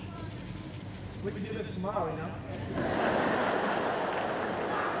 We can do this tomorrow, you know.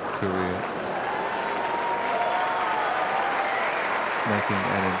 Courier making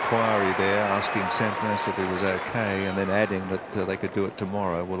an inquiry there, asking Sampras if he was okay, and then adding that they could do it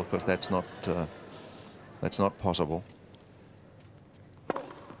tomorrow. Well, of course, that's not possible.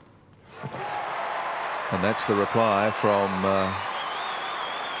 And that's the reply from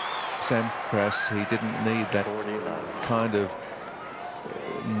Sampras. He didn't need that kind of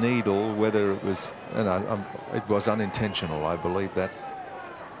needle, whether it was, and it was unintentional, I believe that,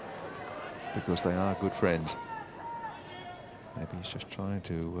 because they are good friends. Maybe he's just trying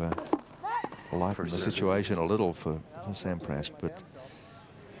to lighten the situation a little for Sampras, but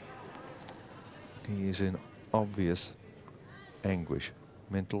he is in obvious anguish,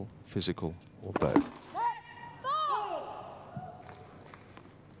 mental, physical, or both.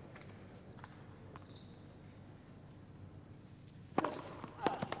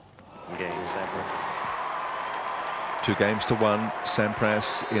 Game, Sampras. 2-1,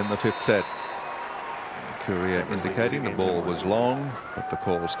 Sampras in the 5th set. Courier indicating the ball was long, but the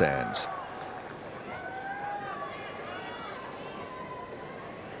call stands.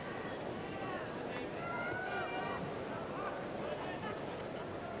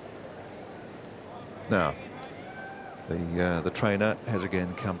 Now, the trainer has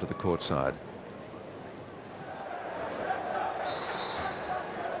again come to the courtside.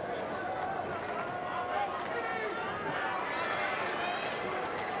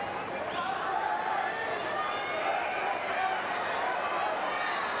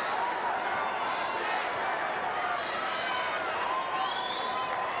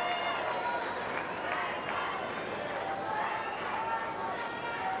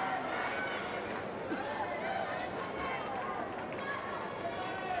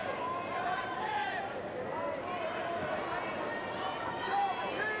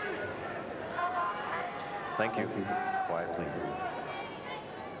 Thank you. Quiet, please.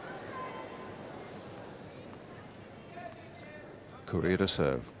 Courier to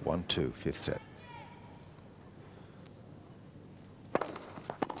serve. 1-2, 5th set.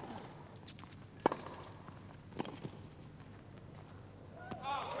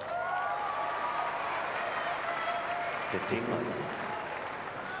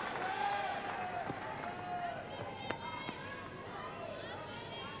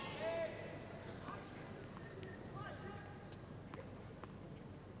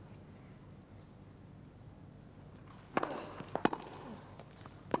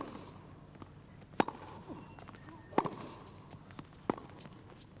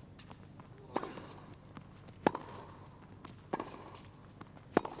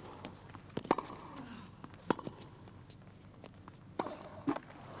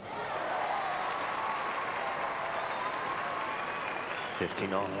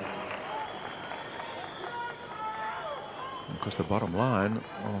 Because the bottom line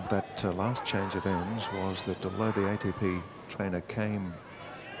of that last change of ends was that although the ATP trainer came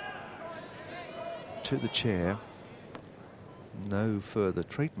to the chair, no further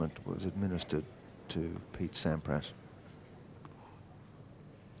treatment was administered to Pete Sampras.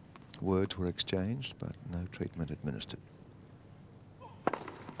 Words were exchanged, but no treatment administered.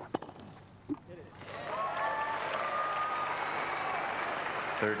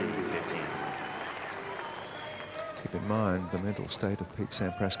 Keep in mind the mental state of Pete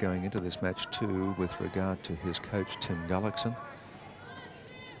Sampras going into this match too, with regard to his coach Tim Gullickson,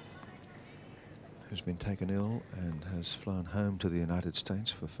 who's been taken ill and has flown home to the United States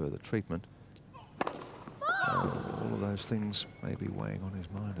for further treatment. All of those things may be weighing on his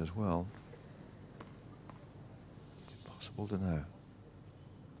mind as well. It's impossible to know.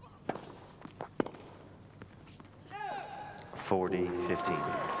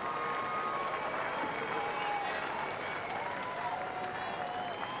 40-15.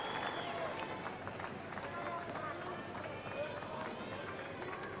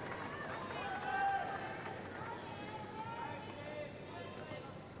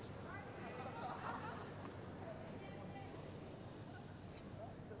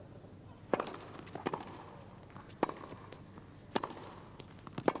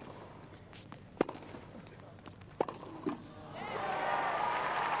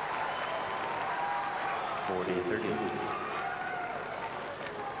 40-30.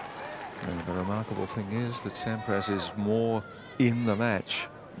 And the remarkable thing is that Sampras is more in the match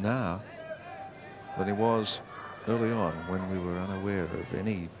now than he was early on when we were unaware of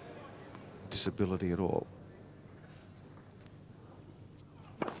any disability at all.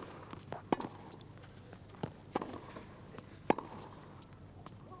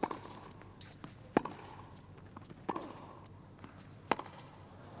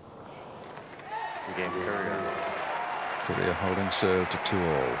 Game Courier. Courier holding serve to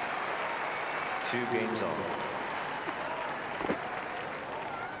 2-all. 2 games all.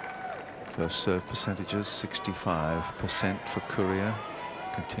 First serve percentages 65% for Courier,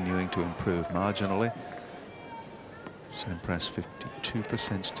 continuing to improve marginally. Sampras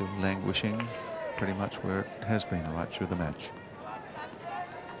 52%, still languishing pretty much where it has been right through the match.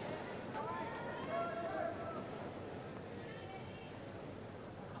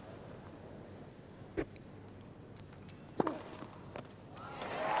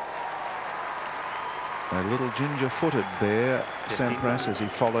 A little ginger-footed there, Sampras, as he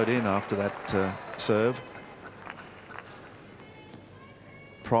followed in after that serve.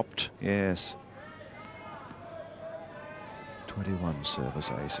 Propped, yes. 21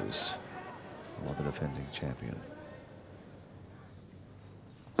 service aces for the defending champion.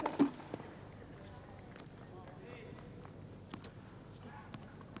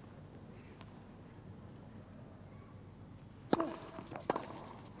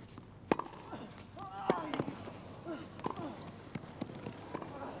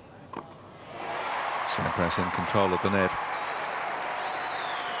 Sampras in control of the net.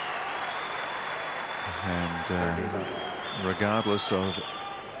 And regardless of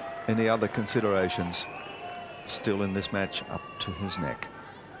any other considerations, still in this match up to his neck.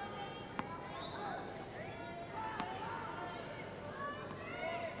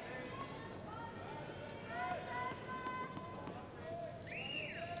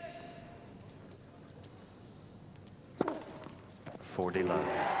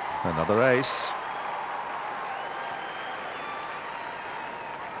 Another ace.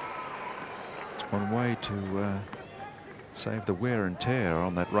 It's one way to save the wear and tear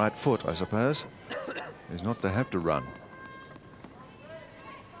on that right foot, I suppose, is not to have to run.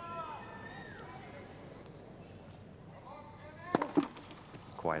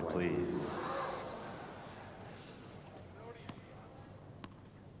 Quiet, please.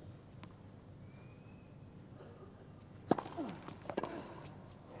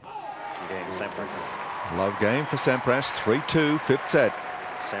 Love game for Sampras, 3-2, fifth set.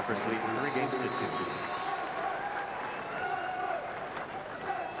 Sampras leads 3 games to 2.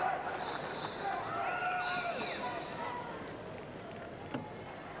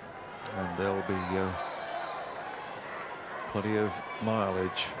 And there'll be plenty of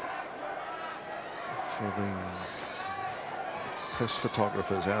mileage for the press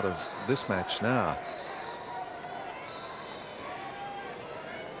photographers out of this match now.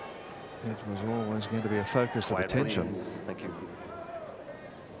 It was always going to be a focus of attention. Thank you.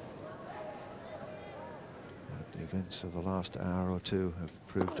 But the events of the last hour or two have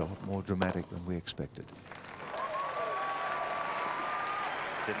proved a lot more dramatic than we expected.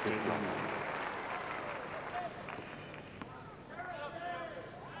 15.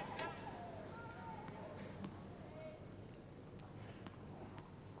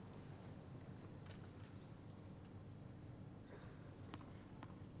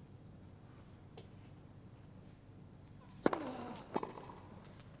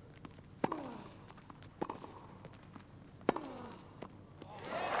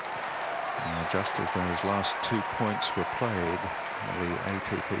 Just as those last 2 points were played, the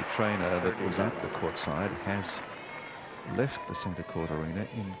ATP trainer that was at the courtside has left the centre court arena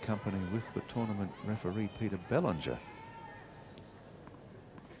in company with the tournament referee Peter Bellinger.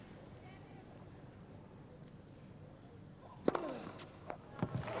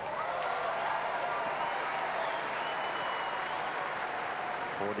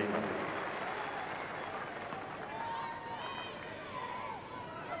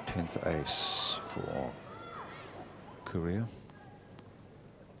 Ace for Courier.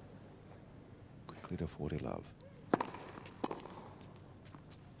 Quickly to 40 love.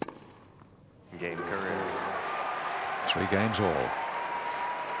 Game Courier. 3 games all.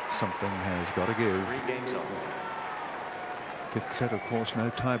 Something has got to give. 3 games all. Fifth set, of course, no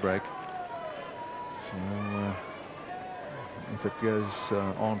tiebreak. So if it goes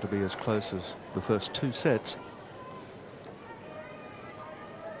on to be as close as the first 2 sets,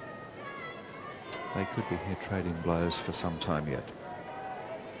 they could be here trading blows for some time yet.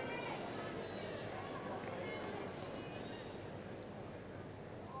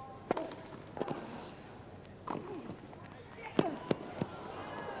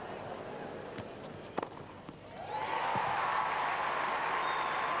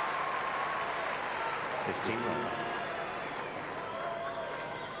 15 love.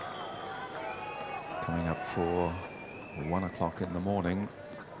 Coming up for 1 o'clock in the morning,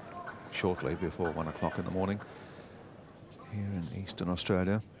 shortly before 1 o'clock in the morning here in Eastern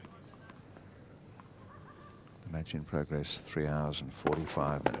Australia. The match in progress, 3 hours and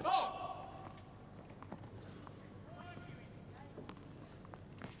 45 minutes.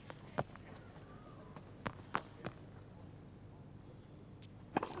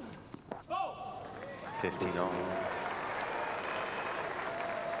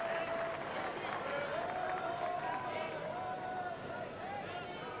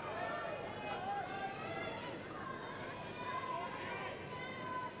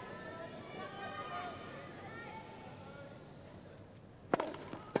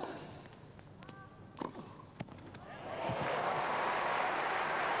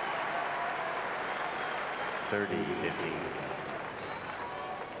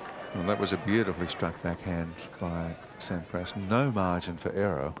 Well, that was a beautifully struck backhand by Sampras. No margin for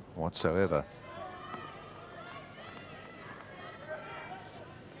error whatsoever.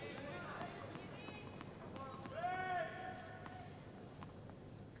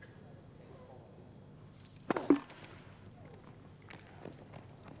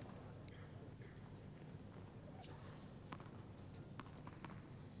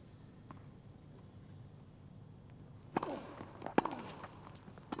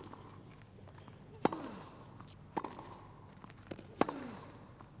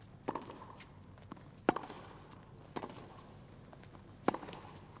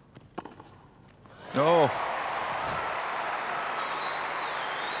 Oh.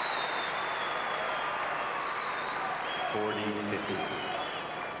 Well,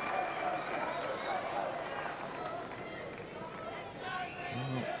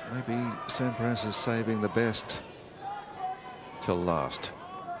 maybe Sampras is saving the best till last.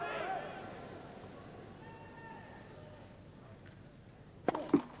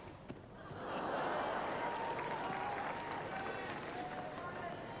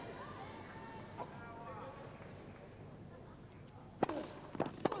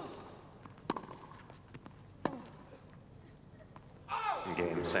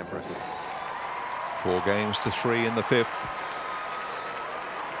 Sampras. 4 games to 3 in the 5th.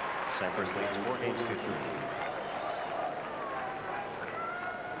 Sampras leads 4 games to 3.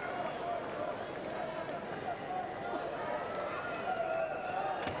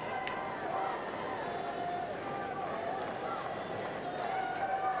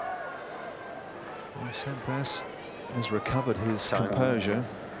 Well, Sampras has recovered his composure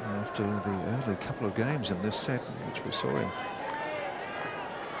after the early couple of games in this set, in which we saw him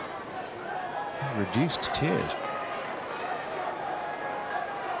reduced tears.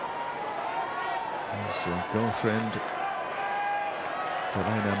 His girlfriend,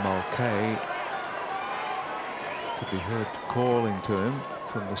 Delena Mulcahy, could be heard calling to him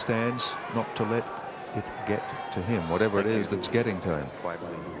from the stands not to let it get to him, whatever it is that's getting to him.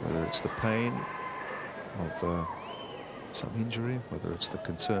 Whether it's the pain of some injury, whether it's the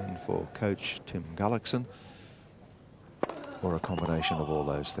concern for coach Tim Gullickson, or a combination of all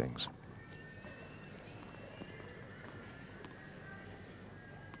those things.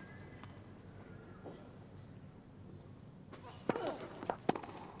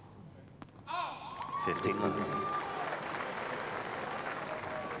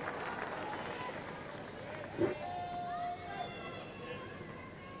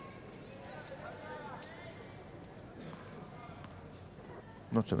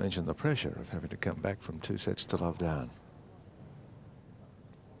 Not to mention the pressure of having to come back from 2 sets to love down.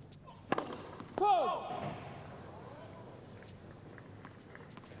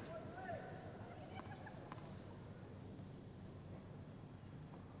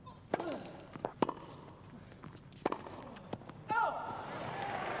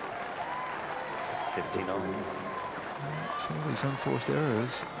 Some of these unforced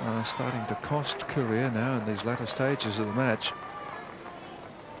errors are starting to cost Courier now in these latter stages of the match.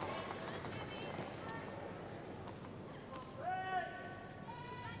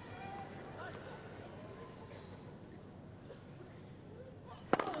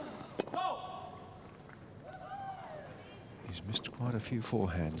 He's missed quite a few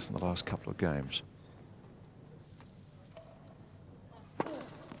forehands in the last couple of games.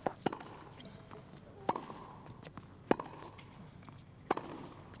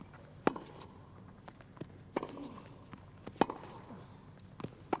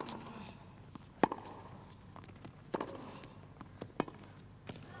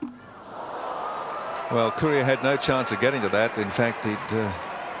 Well, Courier had no chance of getting to that. In fact, he'd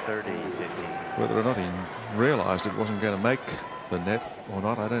 30-15. whether or not he realised it wasn't going to make the net or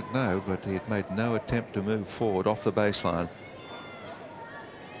not, I don't know, but he had made no attempt to move forward off the baseline.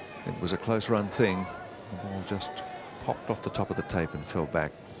 It was a close run thing. The ball just popped off the top of the tape and fell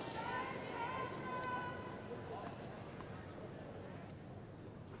back.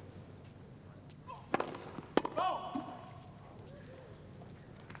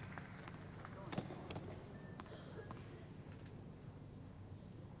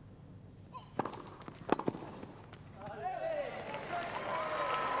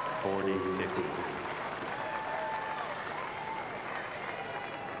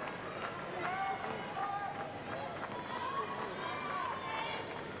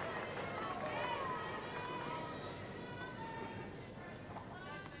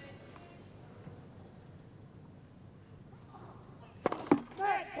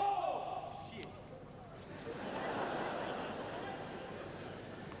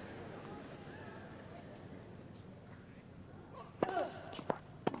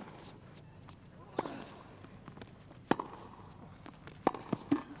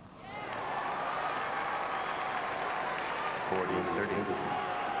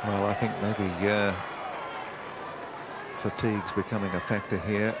 Well, I think maybe fatigue's becoming a factor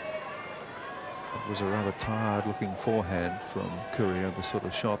here. It was a rather tired-looking forehand from Courier, the sort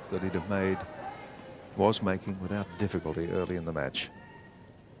of shot that he'd have was making without difficulty early in the match.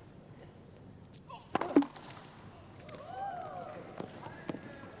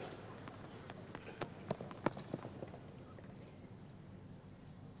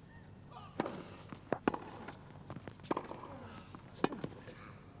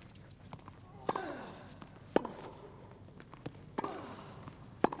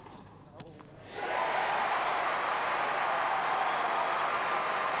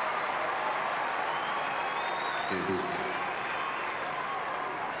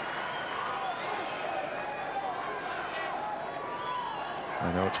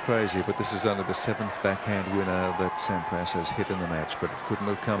 I know it's crazy, but this is only the 7th backhand winner that Sampras has hit in the match, but it couldn't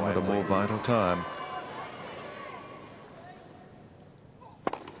have come at a more vital time.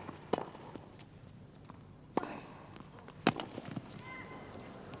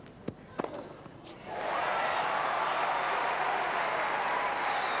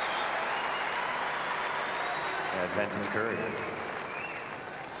 Advantage Courier.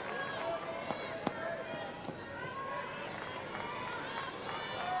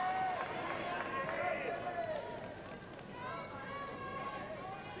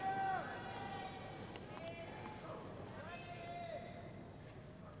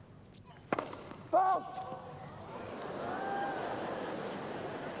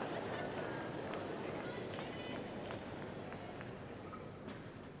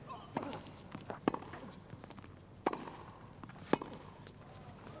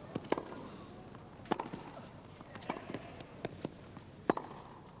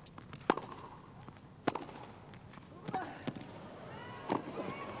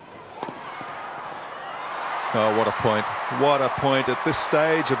 Oh, what a point. What a point at this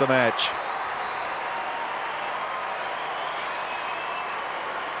stage of the match.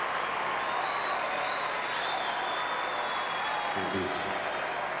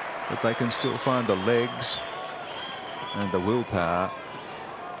 But they can still find the legs and the willpower.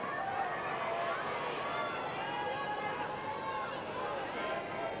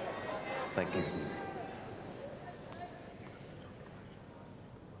 Thank you.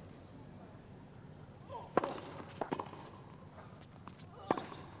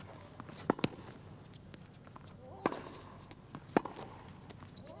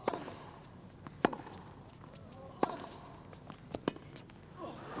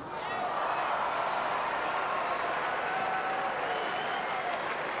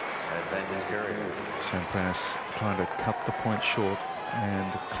 Sampras trying to cut the point short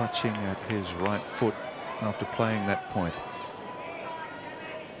and clutching at his right foot after playing that point.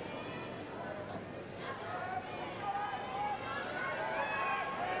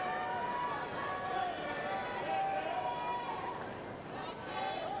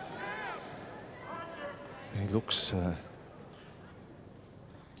 He looks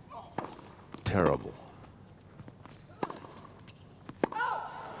terrible.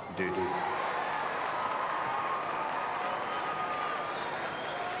 Dude.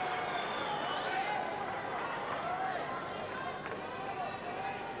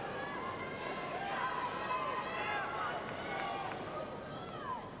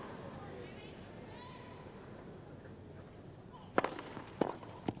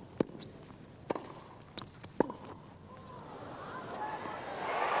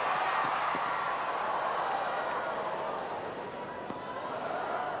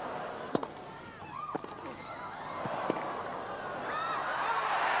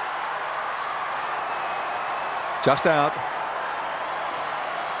 Just out.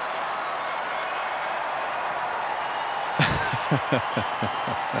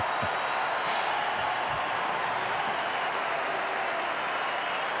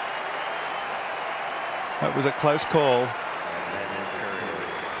 That was a close call.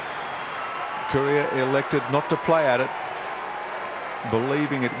 Courier elected not to play at it,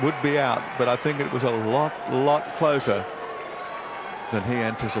 believing it would be out, but I think it was a lot closer than he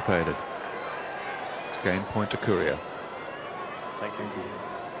anticipated. It's game point to Courier. Thank you.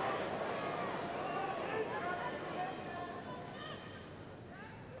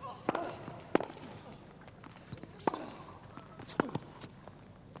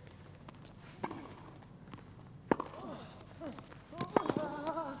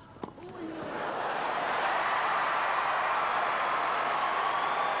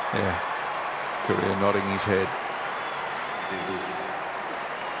 Yeah, Courier nodding his head.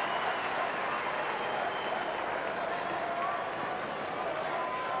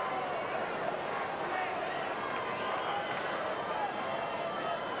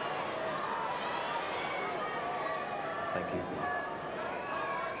 Thank you.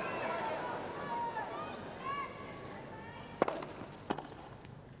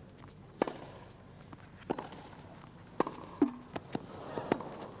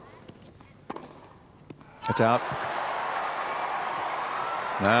 It's out.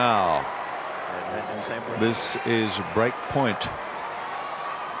 Now, this is break point.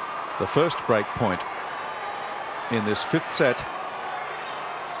 The first break point in this 5th set.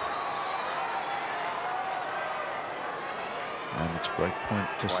 And it's break point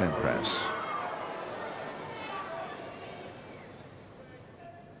to Sampras.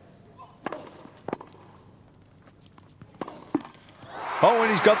 Oh,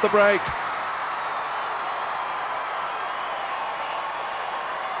 and he's got the break.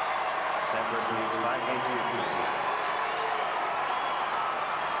 Sampras leads 5 games to 3.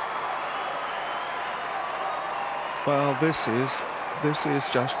 Well, this is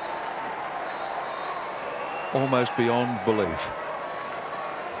just almost beyond belief.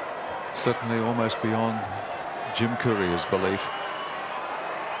 Certainly almost beyond Jim Courier's belief.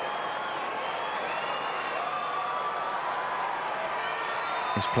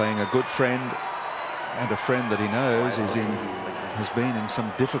 He's playing a good friend, and a friend that he knows has been in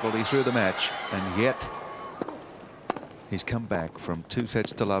some difficulty through the match, and yet he's come back from 2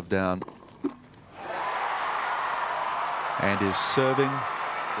 sets to love down and is serving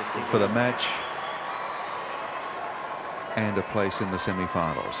for the match and a place in the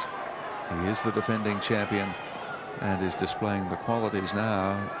semi-finals. He is the defending champion and is displaying the qualities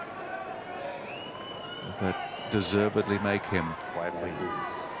now that deservedly make him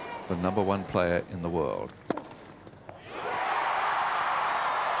the #1 player in the world.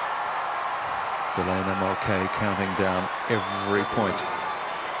 Delana Mulcahy counting down every point.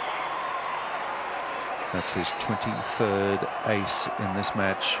 That's his 23rd ace in this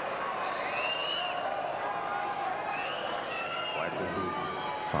match.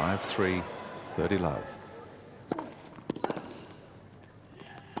 5-3, 30 love.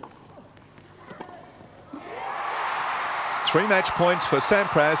 Three match points for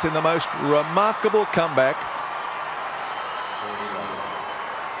Sampras in the most remarkable comeback.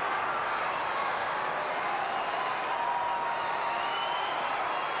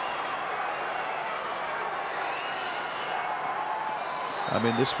 I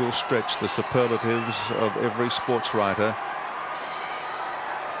mean, this will stretch the superlatives of every sports writer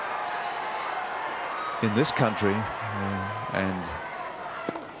in this country, and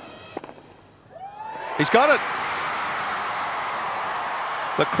he's got it.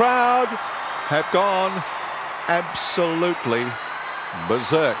 The crowd have gone absolutely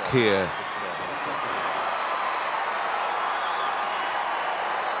berserk here